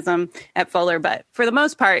complementarianism at Fuller, but for the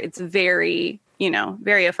most part, it's very,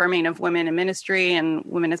 very affirming of women in ministry and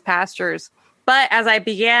women as pastors. But as I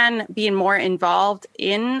began being more involved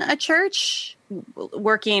in a church,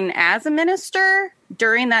 working as a minister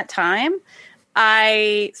during that time,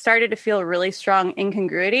 I started to feel a really strong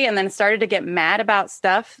incongruity and then started to get mad about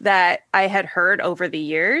stuff that I had heard over the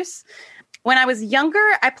years. When I was younger,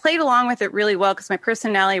 I played along with it really well because my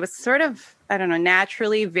personality was sort of,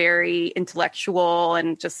 naturally very intellectual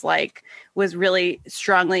and just like was really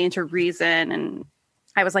strongly into reason. And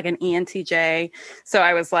I was like an ENTJ. So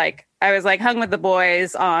I was like hung with the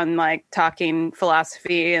boys on like talking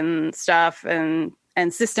philosophy and stuff and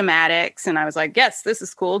systematics. And I was like, yes, this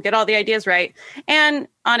is cool. Get all the ideas right. And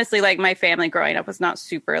honestly, like my family growing up was not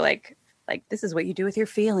super like this is what you do with your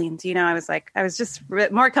feelings. I was just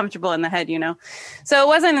more comfortable in the head, So it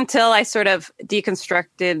wasn't until I sort of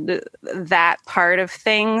deconstructed that part of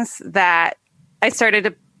things that I started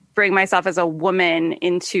to bring myself as a woman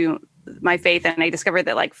into my faith. And I discovered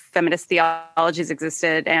that like feminist theologies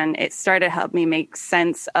existed, and it started to help me make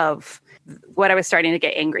sense of what I was starting to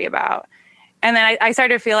get angry about. And then I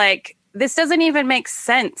started to feel like, this doesn't even make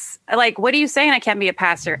sense. Like, what are you saying? I can't be a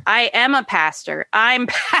pastor. I am a pastor. I'm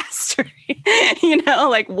pastor.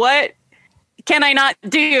 Like what can I not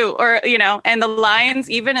do? Or, and the lines,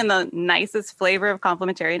 even in the nicest flavor of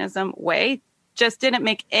complementarianism way, just didn't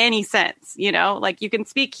make any sense. Like you can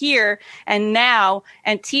speak here and now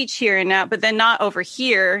and teach here and now, but then not over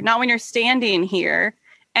here, not when you're standing here.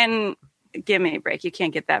 And give me a break. You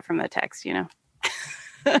can't get that from the text,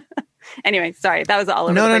 Anyway, sorry, that was all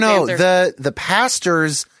over the place answer. The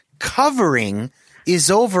pastor's covering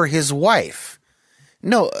is over his wife.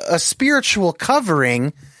 No, a spiritual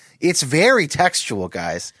covering It's very textual,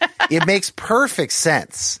 guys. It makes perfect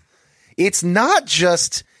sense. It's not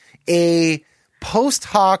just a post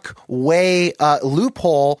hoc way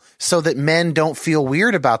loophole so that men don't feel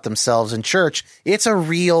weird about themselves in church. It's a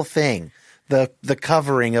real thing. The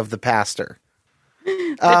covering of the pastor.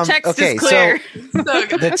 The text is clear. So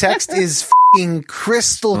the text is f***ing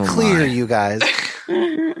crystal clear, you guys.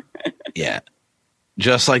 Yeah.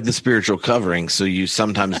 Just like the spiritual covering, so you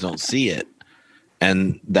sometimes don't see it.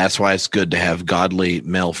 And that's why it's good to have godly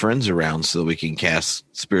male friends around so that we can cast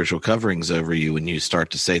spiritual coverings over you when you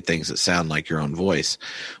start to say things that sound like your own voice.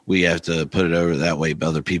 We have to put it over that way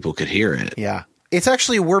other people could hear it. Yeah. It's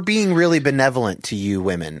actually, we're being really benevolent to you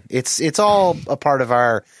women. It's all a part of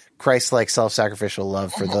our Christ-like self-sacrificial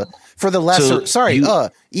love for the lesser,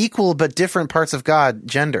 equal but different parts of God,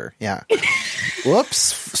 gender. Yeah.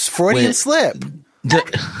 Whoops. Freudian slip.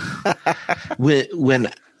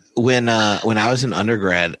 When I was in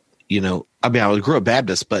undergrad, I grew up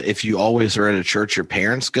Baptist, but if you always are at a church your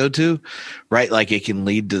parents go to, right, like it can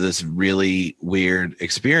lead to this really weird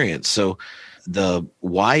experience. So the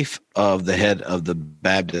wife of the head of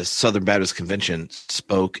the Southern Baptist Convention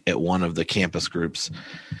spoke at one of the campus groups,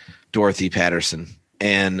 Dorothy Patterson,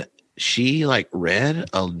 and she read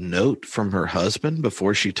a note from her husband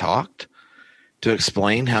before she talked to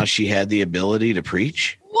explain how she had the ability to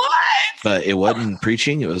preach. What? But it wasn't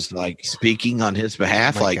preaching. It was speaking on his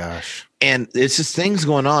behalf. Gosh. And it's just things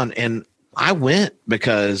going on. And I went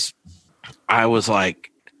because I was I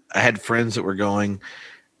had friends that were going,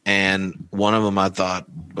 and one of them I thought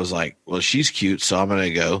was well, she's cute, so I'm going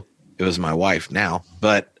to go. It was my wife now,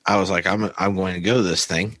 but I was I'm going to go to this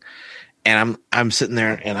thing. And I'm sitting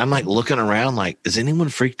there and I'm looking around is anyone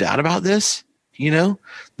freaked out about this?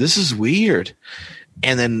 This is weird.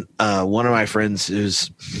 And then one of my friends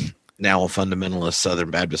who's now a fundamentalist Southern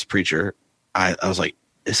Baptist preacher, I was like,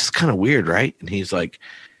 this is kind of weird, right? And he's like,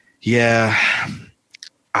 yeah,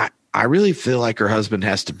 I really feel like her husband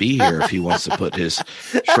has to be here if he wants to put his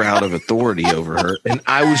shroud of authority over her. And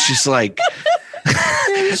I was just like,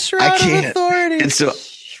 I can't.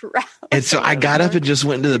 And so I got up and just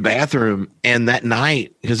went into the bathroom. And that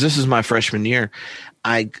night, because this is my freshman year,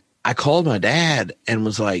 I called my dad and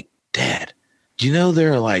was like, Dad, do you know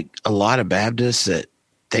there are a lot of Baptists that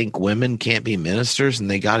think women can't be ministers and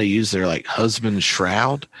they got to use their husband's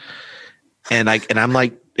shroud? And I'm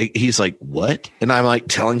like, he's like, what? And I'm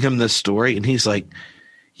telling him this story. And he's like,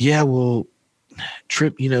 yeah, well,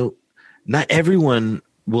 Trip, not everyone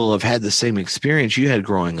will have had the same experience you had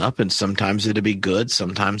growing up. And sometimes it'd be good.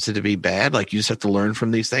 Sometimes it'd be bad. You just have to learn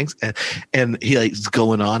from these things. And he's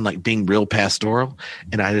going on being real pastoral.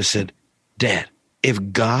 And I just said, Dad,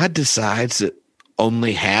 if God decides that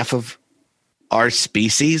only half of our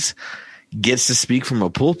species gets to speak from a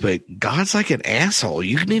pulpit, God's an asshole.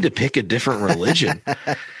 You need to pick a different religion.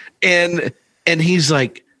 and he's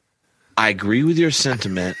like, I agree with your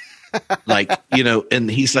sentiment. And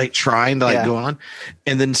he's trying to go on.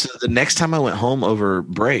 And then so the next time I went home over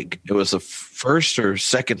break, it was the first or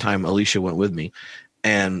second time Alicia went with me.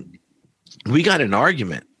 And we got an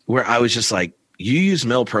argument where I was just you use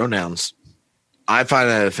male pronouns. I find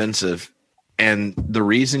that offensive. And the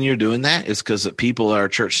reason you're doing that is because the people at our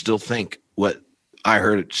church still think what I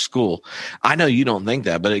heard at school. I know you don't think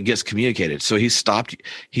that, but it gets communicated. So he stopped.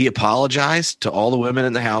 He apologized to all the women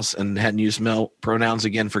in the house and hadn't used male pronouns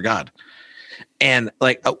again for God. And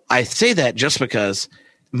I say that just because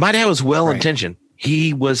my dad was well-intentioned. Right.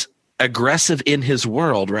 He was aggressive in his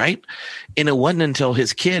world, right? And it wasn't until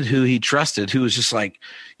his kid, who he trusted, who was just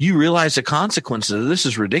you realize the consequences of this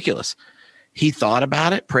is ridiculous. He thought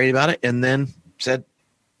about it, prayed about it, and then said,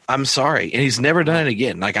 I'm sorry. And he's never done it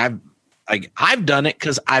again. I've done it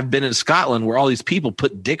because I've been in Scotland where all these people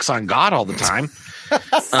put dicks on God all the time.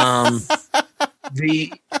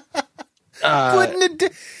 They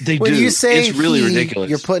when do. You say it's really ridiculous.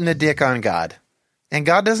 You're putting a dick on God, and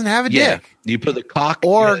God doesn't have a dick. You put the cock,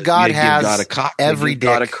 or God has God a cock, every dick,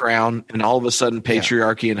 got a crown, and all of a sudden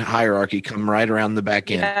patriarchy and hierarchy come right around the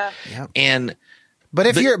back end. Yeah. And but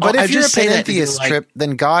if you're a panentheist, Trip,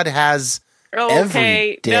 then God has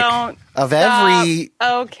every dick of every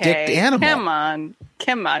dicked animal.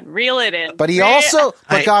 Come on, reel it in. But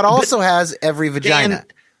God also has every vagina.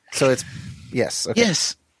 So it's yes, okay.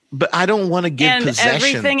 Yes. But I don't want to give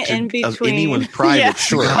possession of anyone's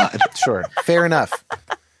private. Yeah. Sure. Fair enough.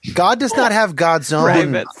 God does not have God's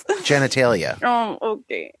own genitalia. Oh,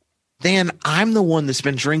 okay. Dan, I'm the one that's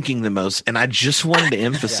been drinking the most, and I just wanted to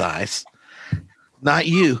emphasize, not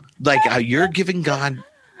you. You're giving God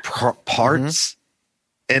parts,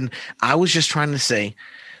 and I was just trying to say,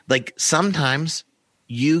 sometimes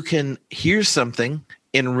you can hear something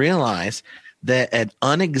and realize that an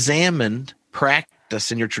unexamined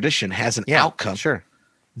practice in your tradition has an outcome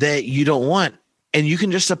that you don't want, and you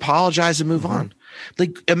can just apologize and move on.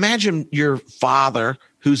 Like, imagine your father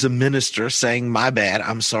who's a minister saying, my bad,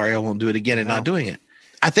 I'm sorry, I won't do it again, and not doing it.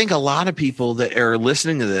 I think a lot of people that are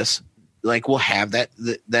listening to this, like, will have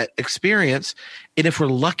that experience. And if we're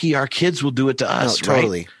lucky, our kids will do it to us.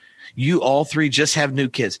 Totally. Right? You all three just have new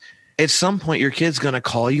kids. At some point, your kid's going to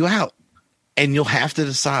call you out, and you'll have to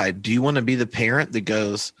decide, do you want to be the parent that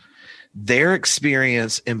goes, their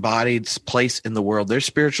experience embodied place in the world, their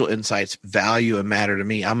spiritual insights value and matter to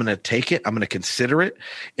me. I'm going to take it. I'm going to consider it.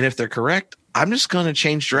 And if they're correct, I'm just going to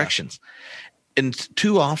change directions. And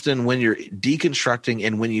too often when you're deconstructing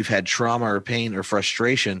and when you've had trauma or pain or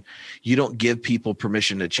frustration, you don't give people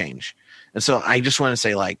permission to change. And so I just want to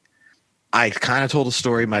say, like, I kind of told a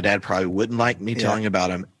story my dad probably wouldn't like me telling about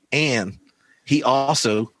him. And he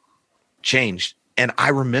also changed. And I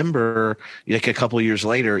remember, like, a couple of years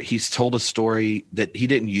later, he's told a story that he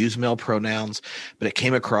didn't use male pronouns, but it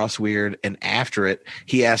came across weird. And after it,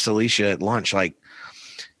 he asked Alicia at lunch, like,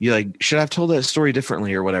 should I have told that story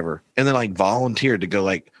differently or whatever? And then, like, volunteered to go,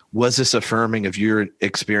 like, was this affirming of your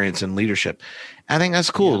experience in leadership? I think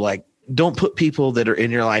that's cool. Like, don't put people that are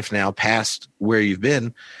in your life now past where you've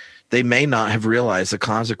been. They may not have realized the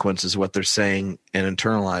consequences of what they're saying and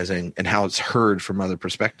internalizing and how it's heard from other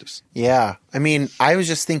perspectives. Yeah. I mean, I was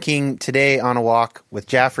just thinking today on a walk with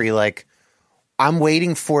Jaffrey, like, I'm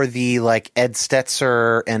waiting for the, like, Ed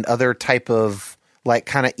Stetzer and other type of, like,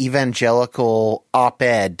 kind of evangelical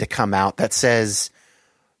op-ed to come out that says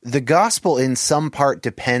the gospel in some part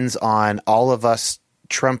depends on all of us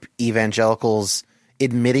Trump evangelicals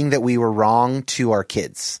admitting that we were wrong to our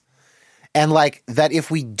kids. And, like, that if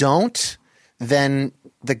we don't, then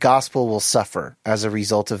the gospel will suffer as a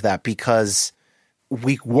result of that, because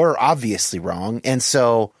we were obviously wrong. And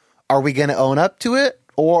so are we going to own up to it,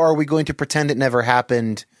 or are we going to pretend it never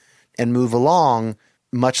happened and move along,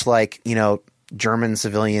 much like, you know, German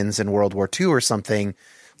civilians in World War II or something?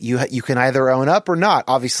 You can either own up or not.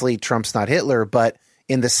 Obviously, Trump's not Hitler, but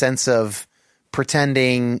in the sense of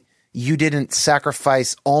pretending you didn't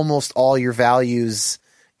sacrifice almost all your values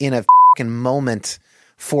in a moment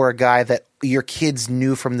for a guy that your kids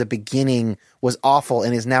knew from the beginning was awful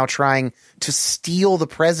and is now trying to steal the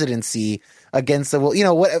presidency against the will. You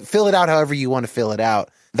know what? Fill it out however you want to fill it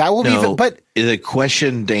out. That will be. But the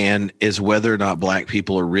question, Dan, is whether or not black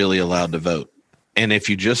people are really allowed to vote. And if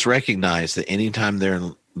you just recognize that anytime they're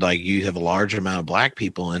in, like, you have a large amount of black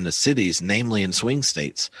people in the cities, namely in swing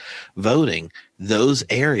states, voting, those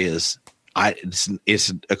areas, it's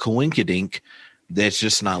a coinkydink. That's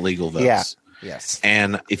just not legal votes. Yeah. Yes.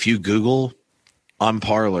 And if you Google on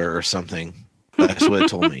Parler or something, that's what it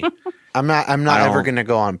told me. I'm not ever going to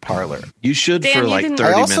go on Parler. You should, Dan, for like 30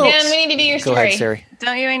 minutes. Dan, we need to do your story. Go ahead, Sari.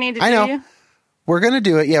 Don't you? I need to I know. You? We're going to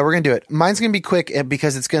do it. Yeah, we're going to do it. Mine's going to be quick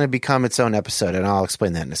because it's going to become its own episode, and I'll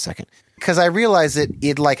explain that in a second. Because I realize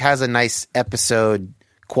it like has a nice episode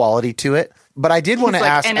quality to it. But I did want to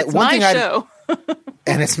ask, and it's one my thing show.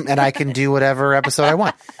 and I can do whatever episode I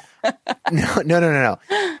want. No.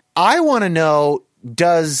 I want to know,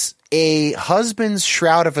 does a husband's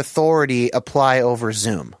shroud of authority apply over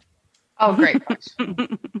Zoom? Oh, great.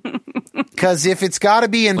 Because if it's got to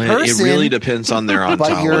be in person, it really depends on their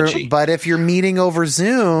ontology. But if you're meeting over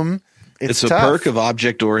Zoom, it's a tough. perk of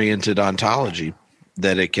object-oriented ontology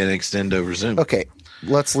that it can extend over Zoom. Okay,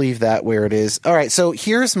 let's leave that where it is. All right, so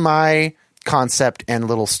here's my concept and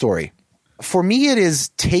little story. For me, it is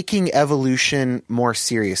taking evolution more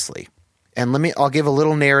seriously. And I'll give a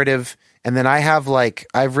little narrative, and then I've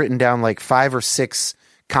written down like 5 or 6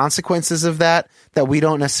 consequences of that we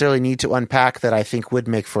don't necessarily need to unpack that I think would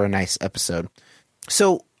make for a nice episode.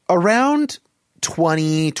 So around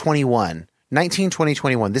 2021,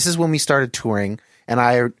 this is when we started touring, and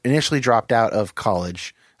I initially dropped out of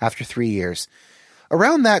college after 3 years.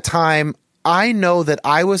 Around that time, I know that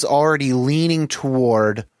I was already leaning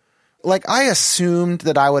toward, like, I assumed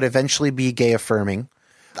that I would eventually be gay affirming.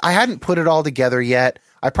 I hadn't put it all together yet.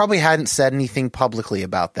 I probably hadn't said anything publicly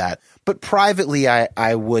about that, but privately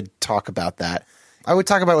I would talk about that. I would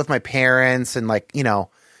talk about it with my parents, and, like, you know,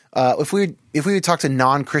 if we would talk to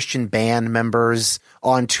non-Christian band members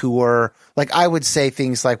on tour, like, I would say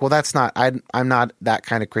things like, well, I'm not that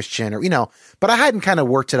kind of Christian, or, you know, but I hadn't kind of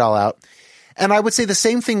worked it all out. And I would say the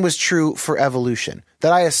same thing was true for evolution,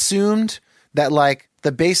 that I assumed that, like,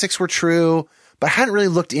 the basics were true, but I hadn't really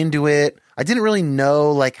looked into it. I didn't really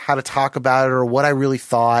know, like, how to talk about it or what I really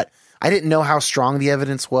thought. I didn't know how strong the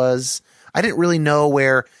evidence was. I didn't really know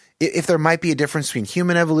if there might be a difference between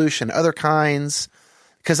human evolution and other kinds.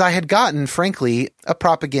 because I had gotten, frankly, a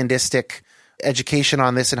propagandistic education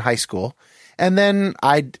on this in high school. And then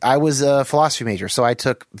I was a philosophy major, so I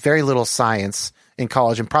took very little science in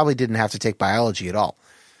college and probably didn't have to take biology at all.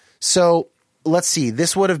 So let's see,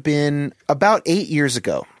 this would have been about 8 years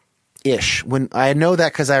ago-ish, when I know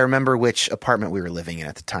that because I remember which apartment we were living in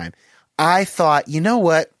at the time. I thought, you know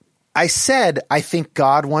what? I said, I think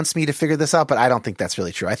God wants me to figure this out, but I don't think that's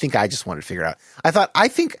really true. I think I just wanted to figure it out. I thought, I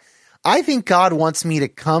think God wants me to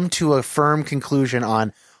come to a firm conclusion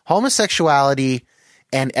on homosexuality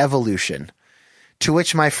and evolution. To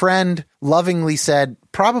which my friend lovingly said,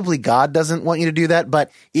 probably God doesn't want you to do that,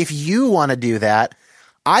 but if you want to do that,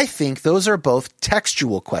 I think those are both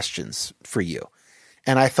textual questions for you.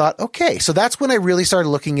 And I thought, okay, so that's when I really started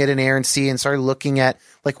looking at inerrancy and started looking at,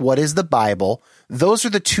 like, what is the Bible? Those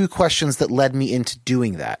are the two questions that led me into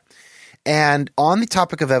doing that. And on the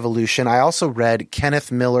topic of evolution, I also read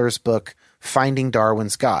Kenneth Miller's book, Finding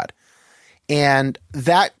Darwin's God. And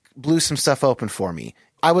that blew some stuff open for me.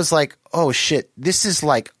 I was like, oh shit, this is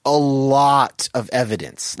like a lot of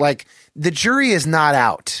evidence. Like, the jury is not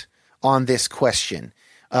out on this question,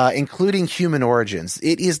 including human origins.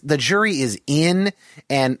 The jury is in,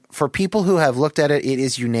 and for people who have looked at it, it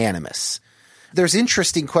is unanimous. There's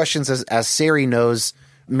interesting questions, as Sari knows,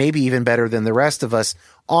 maybe even better than the rest of us,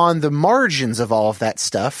 on the margins of all of that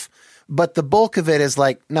stuff. But the bulk of it is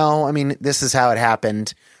like, no, I mean, this is how it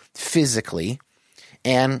happened physically.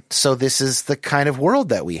 And so this is the kind of world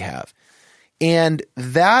that we have. And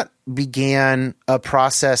that began a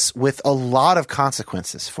process with a lot of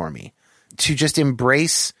consequences for me to just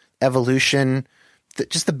embrace evolution,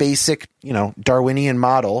 just the basic, Darwinian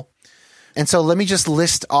model. And so let me just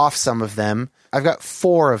list off some of them. I've got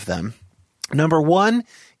 4 of them. Number 1,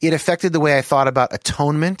 it affected the way I thought about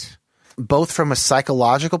atonement, both from a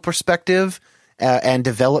psychological perspective and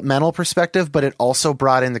developmental perspective, but it also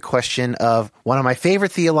brought in the question of one of my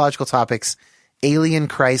favorite theological topics, alien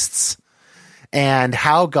Christs, and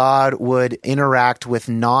how God would interact with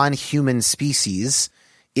non-human species,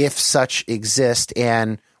 if such exist.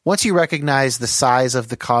 And once you recognize the size of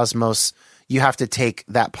the cosmos, you have to take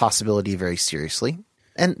that possibility very seriously.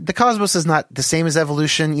 And the cosmos is not the same as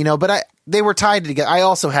evolution, but they were tied together. I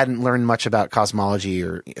also hadn't learned much about cosmology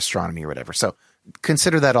or astronomy or whatever. So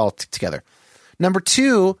consider that all together. Number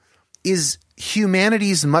 2 is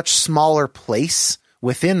humanity's much smaller place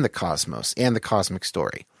within the cosmos and the cosmic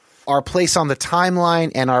story. Our place on the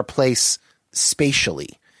timeline and our place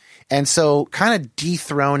spatially. And so kind of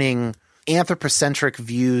dethroning anthropocentric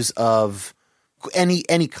views of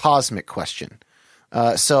any cosmic question.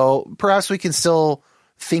 So perhaps we can still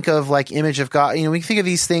think of like image of God. We can think of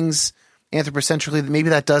these things anthropocentrically. Maybe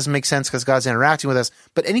that does make sense because God's interacting with us.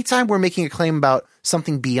 But anytime we're making a claim about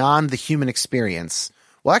something beyond the human experience,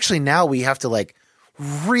 well, actually now we have to like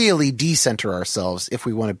really decenter ourselves if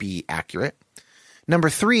we want to be accurate. Number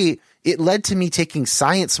 3, it led to me taking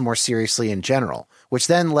science more seriously in general, which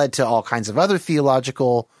then led to all kinds of other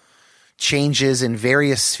theological changes in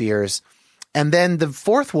various spheres. And then the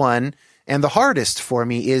 4th one, and the hardest for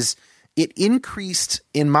me, is it increased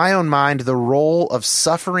in my own mind the role of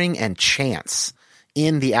suffering and chance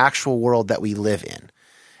in the actual world that we live in.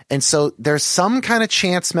 And so there's some kind of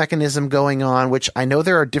chance mechanism going on, which I know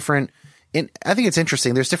there are different, I think it's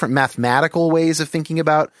interesting. There's different mathematical ways of thinking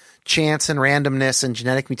about chance and randomness and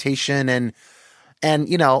genetic mutation. And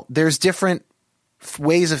there's different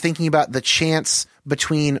ways of thinking about the chance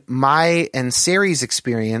between my and Sari's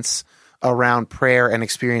experience around prayer and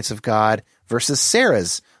experience of God versus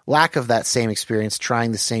Sarah's lack of that same experience,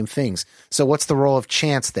 trying the same things. So what's the role of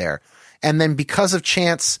chance there? And then because of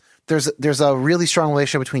chance, there's a really strong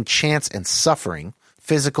relationship between chance and suffering,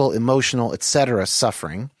 physical, emotional, etc.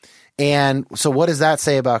 suffering. And so what does that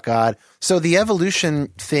say about God? So the evolution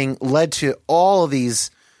thing led to all these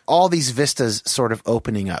vistas sort of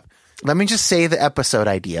opening up. Let me just say the episode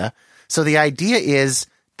idea. So the idea is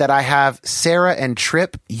that I have Sarah and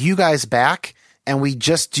Trip, you guys back, and we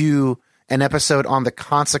just do an episode on the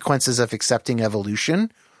consequences of accepting evolution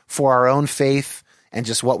for our own faith and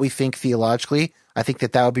just what we think theologically. I think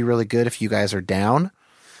that would be really good if you guys are down.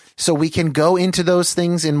 So we can go into those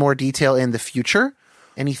things in more detail in the future.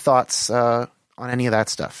 Any thoughts on any of that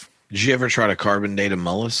stuff? Did you ever try to carbon date a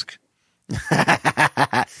mollusk?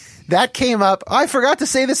 That came up. I forgot to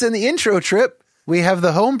say this in the intro, Trip. We have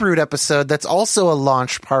the Homebrewed episode that's also a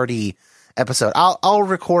launch party episode. I'll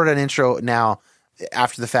record an intro now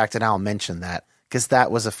after the fact, and I'll mention that because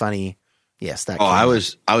that was a funny. Yes, that. I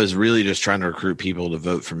was really just trying to recruit people to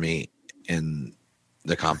vote for me in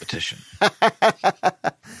the competition.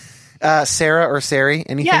 Sarah or Sari,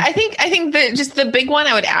 anything? Yeah, I think that just the big one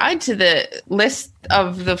I would add to the list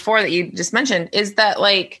of the 4 that you just mentioned is that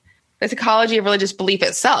like the psychology of religious belief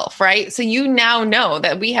itself, right? So you now know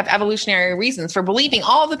that we have evolutionary reasons for believing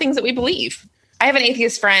all the things that we believe. I have an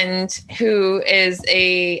atheist friend who is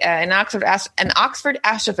an Oxford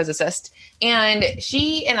astrophysicist, and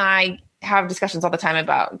she and I have discussions all the time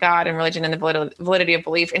about God and religion and the validity of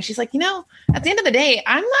belief. And she's like, at the end of the day,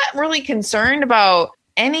 I'm not really concerned about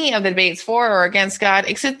any of the debates for or against God,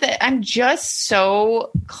 except that I'm just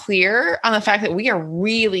so clear on the fact that we are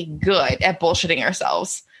really good at bullshitting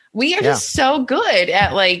ourselves. We are just so good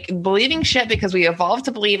at like believing shit because we evolved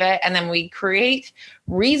to believe it. And then we create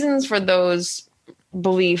reasons for those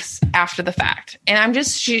beliefs after the fact. And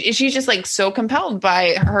she's just like so compelled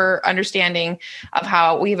by her understanding of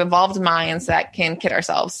how we've evolved minds that can kid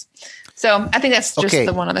ourselves. So I think that's just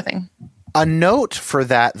the one other thing. A note for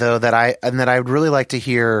that, though, that I would really like to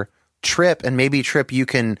hear Trip, and maybe Trip, you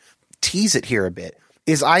can tease it here a bit,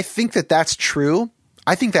 is I think that that's true.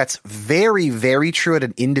 I think that's very, very true at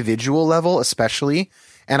an individual level, especially.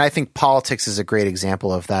 And I think politics is a great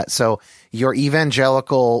example of that. So your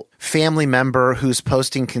evangelical family member who's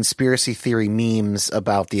posting conspiracy theory memes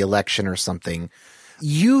about the election or something,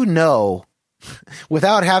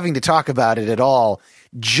 without having to talk about it at all,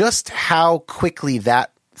 just how quickly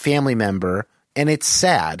that family member, and it's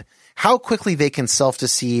sad, how quickly they can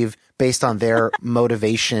self-deceive based on their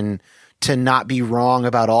motivation to not be wrong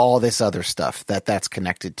about all this other stuff that's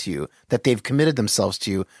connected to, that they've committed themselves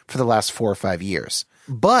to for the last 4 or 5 years.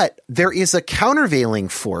 But there is a countervailing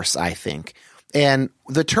force, I think, and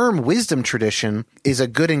the term wisdom tradition is a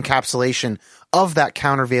good encapsulation of that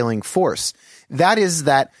countervailing force. That is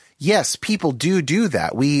that, yes, people do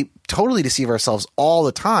that. We totally deceive ourselves all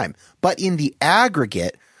the time. But in the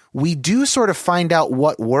aggregate, we do sort of find out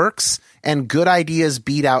what works, and good ideas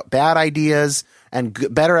beat out bad ideas,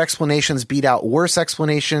 and better explanations beat out worse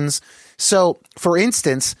explanations. So, for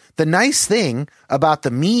instance, the nice thing about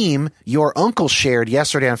the meme your uncle shared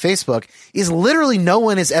yesterday on Facebook is literally no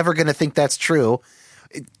one is ever going to think that's true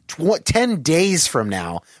 10 days from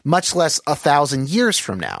now, much less 1,000 years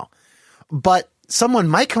from now. But someone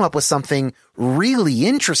might come up with something really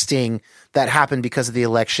interesting that happened because of the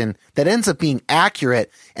election that ends up being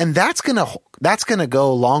accurate, and that's going to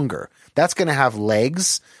go longer. That's going to have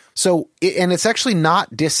legs. So, and it's actually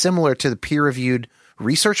not dissimilar to the peer-reviewed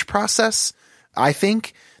research process. I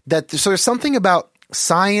think that there's something about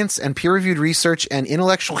science and peer-reviewed research and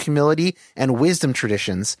intellectual humility and wisdom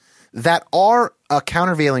traditions that are a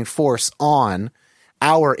countervailing force on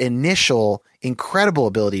our initial incredible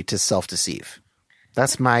ability to self-deceive.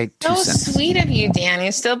 That's my 2 cents. So sweet of you, Dan.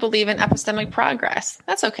 You still believe in epistemic progress.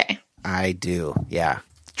 That's okay. I do. Yeah.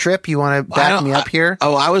 Trip, you want to back me up here?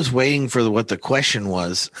 I was waiting for what the question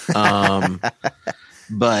was.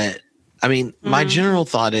 But I mean, my general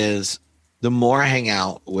thought is the more I hang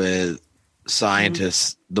out with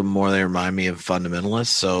scientists, the more they remind me of fundamentalists.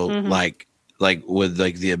 So like with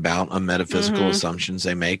like the amount of metaphysical assumptions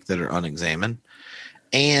they make that are unexamined.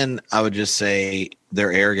 And I would just say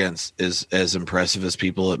their arrogance is as impressive as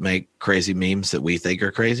people that make crazy memes that we think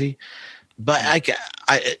are crazy. But I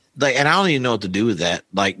and I don't even know what to do with that.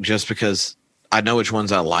 Like, just because I know which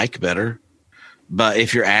ones I like better. But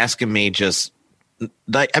if you're asking me, just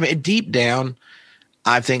like, I mean, deep down,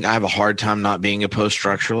 I think I have a hard time not being a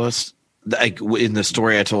post-structuralist. Like in the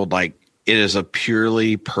story I told, like, it is a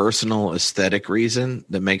purely personal aesthetic reason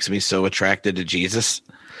that makes me so attracted to Jesus.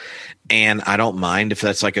 And I don't mind if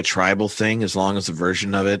that's like a tribal thing, as long as the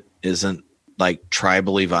version of it isn't like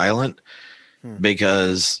tribally violent,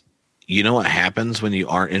 because you know what happens when you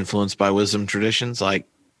aren't influenced by wisdom traditions? Like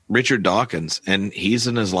Richard Dawkins, and he's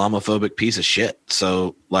an Islamophobic piece of shit.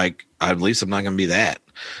 So like, at least I'm not going to be that.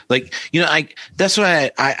 Like, you know, that's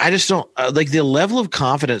why I just don't like the level of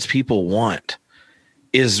confidence people want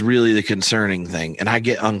is really the concerning thing. And I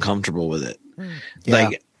get uncomfortable with it. Yeah.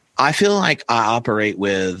 Like, I feel like I operate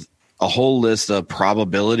with a whole list of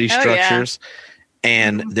probability structures,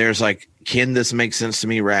 and there's like, can this make sense to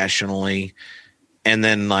me rationally? And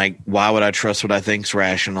then like, why would I trust what I think's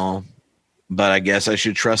rational? But I guess I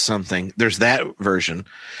should trust something. There's that version.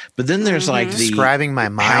 But then there's like the describing my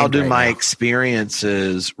mind. How do my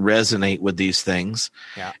experiences resonate with these things?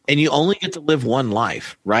 Yeah. And you only get to live one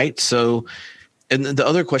life, right? So, and the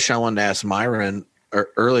other question I wanted to ask Myron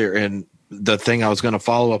earlier, and the thing I was going to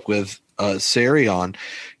follow up with Sari on,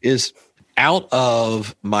 is out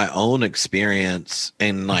of my own experience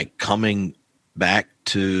and like coming back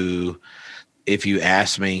to, if you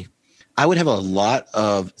ask me, I would have a lot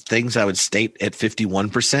of things I would state at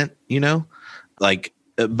 51%, you know, like,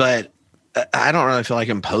 but I don't really feel like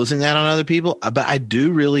imposing that on other people, but I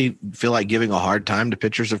do really feel like giving a hard time to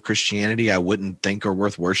pictures of Christianity I wouldn't think are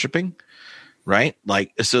worth worshiping. Right?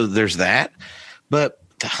 Like, so there's that. But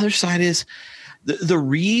the other side is the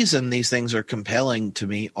reason these things are compelling to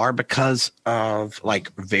me are because of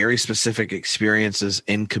like very specific experiences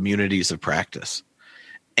in communities of practice.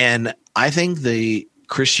 And I think the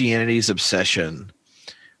Christianity's obsession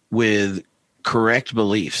with correct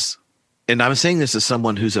beliefs, and I'm saying this as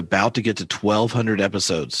someone who's about to get to 1,200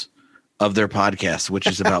 episodes of their podcast, which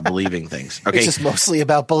is about believing things. Okay. It's just mostly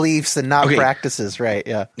about beliefs and not practices, right?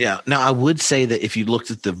 Yeah. Yeah. Now, I would say that if you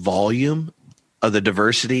looked at the volume of the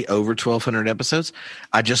diversity over 1,200 episodes,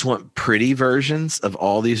 I just want pretty versions of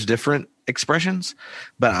all these different expressions,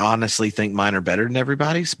 but I honestly think mine are better than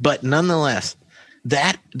everybody's. But nonetheless,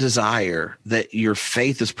 that desire that your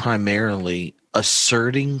faith is primarily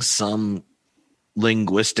asserting some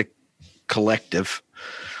linguistic collective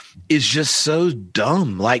is just so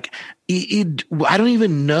dumb. Like, I don't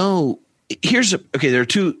even know. There are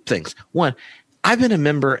two things. One, I've been a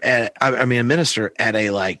minister at a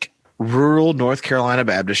like rural North Carolina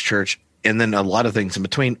Baptist church, and then a lot of things in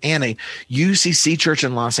between, and a UCC church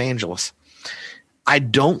in Los Angeles. I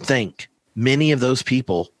don't think many of those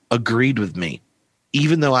people agreed with me,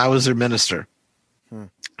 even though I was their minister.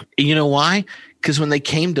 You know why? Because when they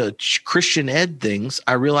came to Christian ed things,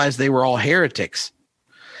 I realized they were all heretics.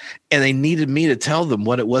 And they needed me to tell them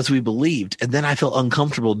what it was we believed. And then I felt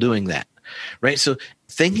uncomfortable doing that. Right. So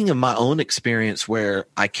thinking of my own experience where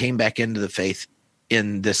I came back into the faith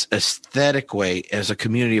in this aesthetic way as a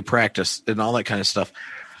community of practice and all that kind of stuff,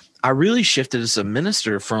 I really shifted as a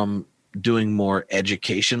minister from doing more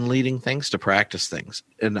education leading things to practice things.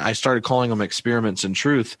 And I started calling them experiments in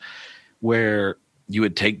truth, where you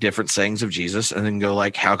would take different sayings of Jesus and then go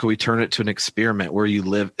like, how can we turn it to an experiment where you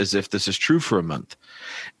live as if this is true for a month?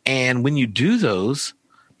 And when you do those,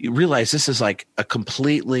 you realize this is like a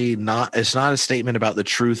completely it's not a statement about the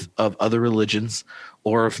truth of other religions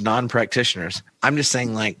or of non-practitioners. I'm just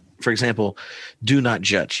saying, like, for example, do not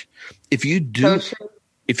judge. If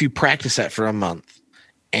you practice that for a month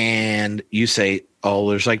and you say, oh,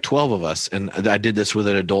 there's like 12 of us. And I did this with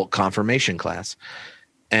an adult confirmation class.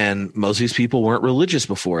 And most of these people weren't religious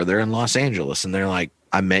before. They're in Los Angeles. And they're like,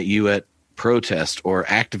 I met you at protest or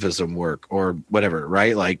activism work or whatever,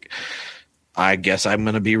 right? Like, I guess I'm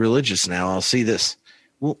going to be religious now. I'll see this.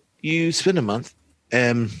 Well, you spend a month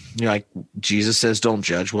and you're like, Jesus says, don't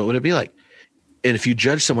judge. What would it be like? And if you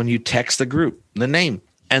judge someone, you text the group, the name,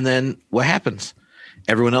 and then what happens?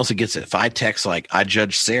 Everyone else gets it. If I text, like, I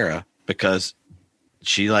judge Sarah because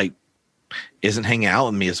she like isn't hanging out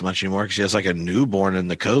with me as much anymore because she has like a newborn in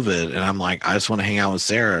the COVID. And I'm like, I just want to hang out with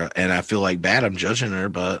Sarah. And I feel like bad. I'm judging her,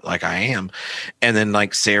 but like I am. And then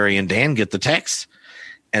like Sarah and Dan get the text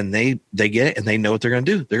and they get it and they know what they're going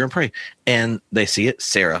to do. They're going to pray. And they see it.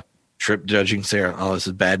 Sarah, Tripp judging Sarah. Oh, this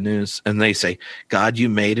is bad news. And they say, God, you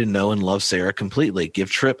made and know and love Sarah completely. Give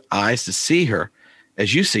Tripp eyes to see her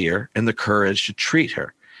as you see her and the courage to treat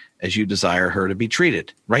her as you desire her to be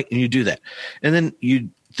treated. Right. And you do that. And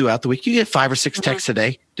then throughout the week, you get 5 or 6 texts a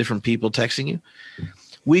day, different people texting you.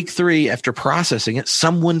 Week 3, after processing it,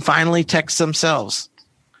 someone finally texts themselves.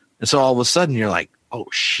 And so all of a sudden you're like, oh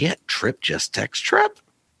shit, Tripp just text Tripp.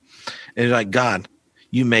 And you're like, God,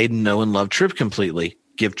 you made and know and love Tripp completely.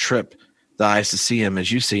 Give Tripp the eyes to see him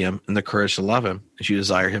as you see him and the courage to love him as you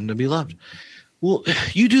desire him to be loved. Well,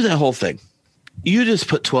 you do that whole thing. You just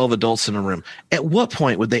put 12 adults in a room. At what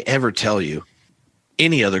point would they ever tell you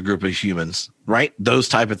any other group of humans, right? Those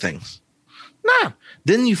type of things. Nah.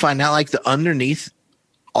 Then you find out like the underneath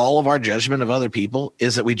all of our judgment of other people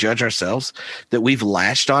is that we judge ourselves, that we've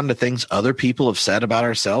latched on to things other people have said about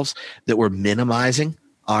ourselves, that we're minimizing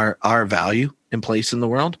our value and place in the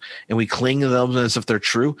world, and we cling to them as if they're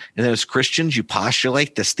true. And then as Christians, you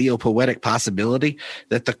postulate this theopoetic possibility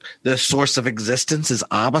that the source of existence is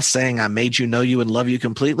Abba saying, I made you, know you, and love you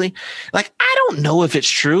completely. Like, I don't know if it's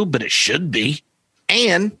true, but it should be.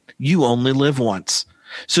 And you only live once.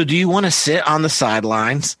 So do you want to sit on the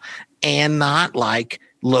sidelines and not like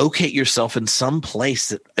locate yourself in some place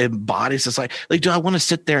that embodies this? Like, do I want to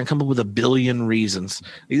sit there and come up with a billion reasons?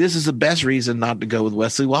 Like, this is the best reason not to go with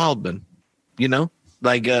Wesley Wildman, you know?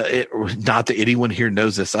 Like, not that anyone here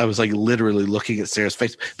knows this. I was like literally looking at Sarah's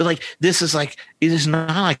face, but like, this is like, it is not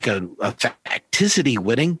like a facticity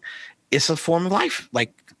winning. It's a form of life,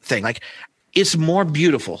 like thing. Like, it's more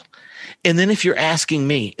beautiful. And then if you're asking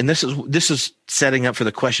me, and this is setting up for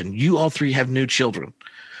the question, you all 3 have new children.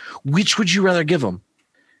 Which would you rather give them?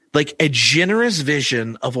 like a generous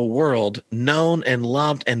vision of a world known and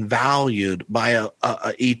loved and valued by a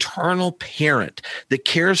eternal parent that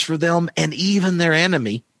cares for them and even their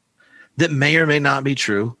enemy, that may or may not be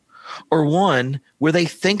true, or one where they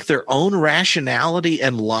think their own rationality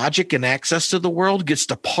and logic and access to the world gets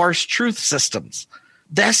to parse truth systems.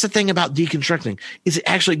 That's the thing about deconstructing, is it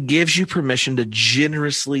actually gives you permission to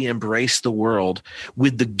generously embrace the world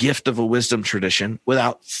with the gift of a wisdom tradition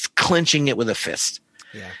without clenching it with a fist.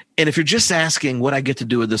 Yeah. And if you're just asking what I get to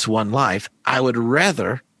do with this one life, I would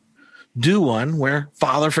rather do one where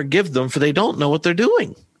Father forgive them for they don't know what they're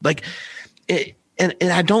doing. Like it, and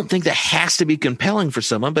I don't think that has to be compelling for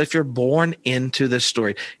someone, but if you're born into this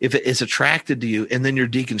story, if it is attracted to you and then you're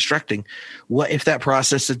deconstructing, what if that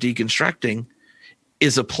process of deconstructing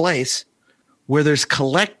is a place where there's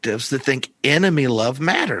collectives that think enemy love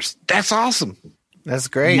matters? That's awesome. That's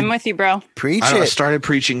great. I'm with you, bro. Preach it. I started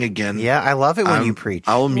preaching again. Yeah, I love it when you preach.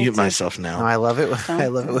 I will mute myself now. No, I love it. I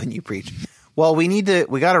love it when you preach. Well, we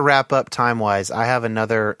got to wrap up time wise. I have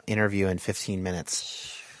another interview in 15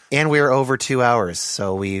 minutes, and we're over 2 hours.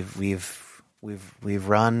 So we've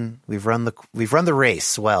run the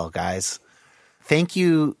race well, guys. Thank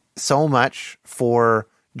you so much for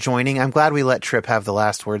joining. I'm glad we let Trip have the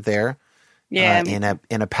last word there. Yeah.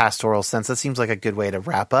 In a pastoral sense. That seems like a good way to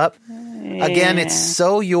wrap up. Yeah. Again, it's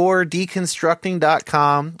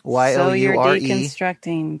soyourdeconstructing.com.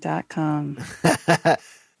 soyourdeconstructing.com.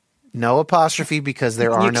 No apostrophe because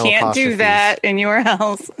there are no apostrophes. You can't do that in your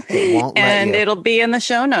house. It won't let you. It'll be in the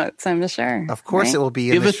show notes, I'm sure. Of course it will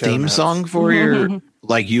be in the show notes. You have a theme song for your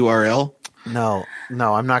URL? No,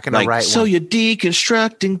 I'm not going to write one.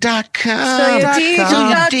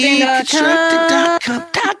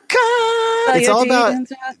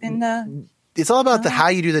 soyourdeconstructing.com. It's all about the how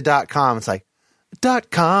you do the .com. It's like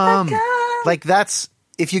 .com. Like that's,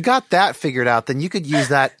 if you got that figured out, then you could use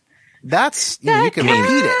that. That's, you can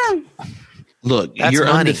repeat it. Look, that's you're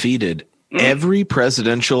money. Undefeated. Every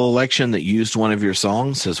presidential election that used one of your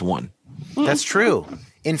songs has won. That's true.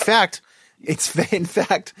 In fact,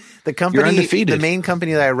 the company, the main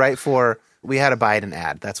company that I write for, we had a Biden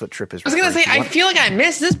ad. That's what Trip is. I was going to say, I feel like I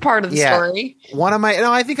missed this part of the story.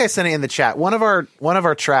 I think I sent it in the chat. One of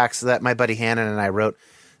our tracks that my buddy Hannon and I wrote,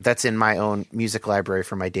 that's in my own music library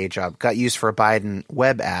for my day job, got used for a Biden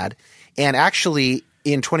web ad. And actually,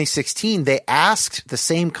 in 2016, they asked the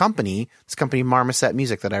same company, this company Marmoset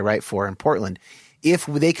Music that I write for in Portland, if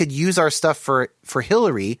they could use our stuff for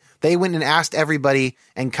Hillary. They went and asked everybody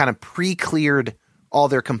and kind of pre-cleared all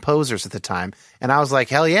their composers at the time. And I was like,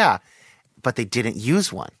 hell yeah. But they didn't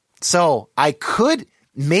use one. So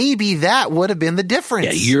maybe that would have been the difference.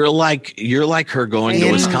 Yeah, you're like her going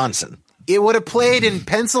to Wisconsin. It would have played in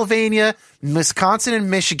Pennsylvania, Wisconsin, and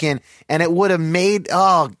Michigan, and it would have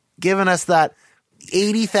given us that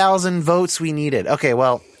 80,000 votes we needed. Okay,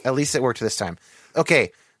 well, at least it worked this time.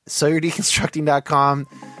 Okay, soyourdeconstructing.com.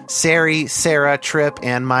 Sari, Sarah, Trip,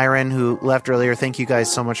 and Myron, who left earlier, thank you guys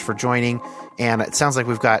so much for joining. And it sounds like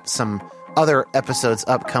we've got some other episodes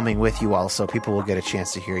upcoming with you all, so people will get a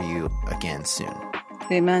chance to hear you again soon.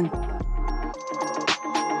 Amen.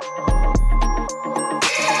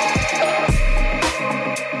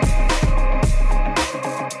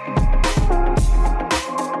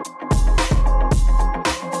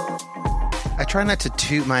 I try not to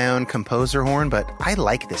toot my own composer horn, but I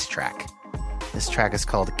like this track. This track is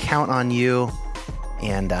called Count on You,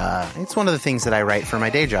 and it's one of the things that I write for my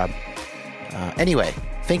day job. Anyway,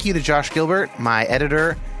 thank you to Josh Gilbert, my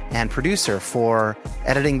editor and producer, for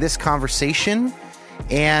editing this conversation.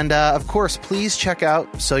 And, of course, please check out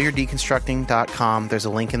soyourdeconstructing.com. There's a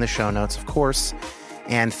link in the show notes, of course.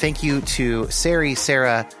 And thank you to Sari,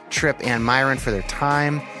 Sarah, Trip, and Myron for their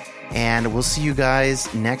time. And we'll see you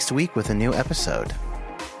guys next week with a new episode.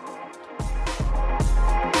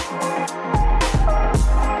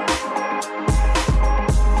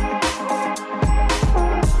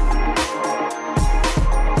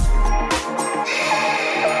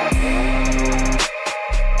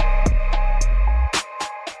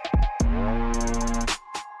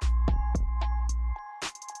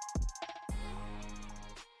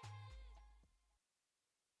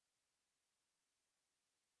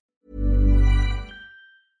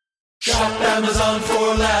 Shop Amazon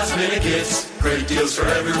for last minute gifts. Great deals for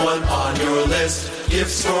everyone on your list.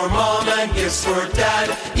 Gifts for mom and gifts for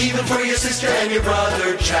dad. Even for your sister and your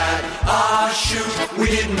brother Chad. Ah shoot, we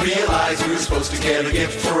didn't realize we were supposed to get a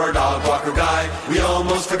gift for our dog walker guy. We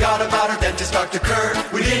almost forgot about our dentist Dr. Kerr.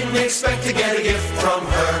 We didn't expect to get a gift from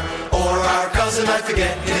her or our cousin, I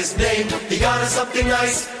forget his name. He got us something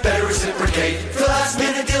nice, better reciprocate. For last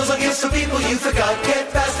minute deals on gifts for people you forgot.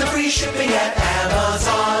 Get fast and free shipping at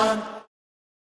Amazon.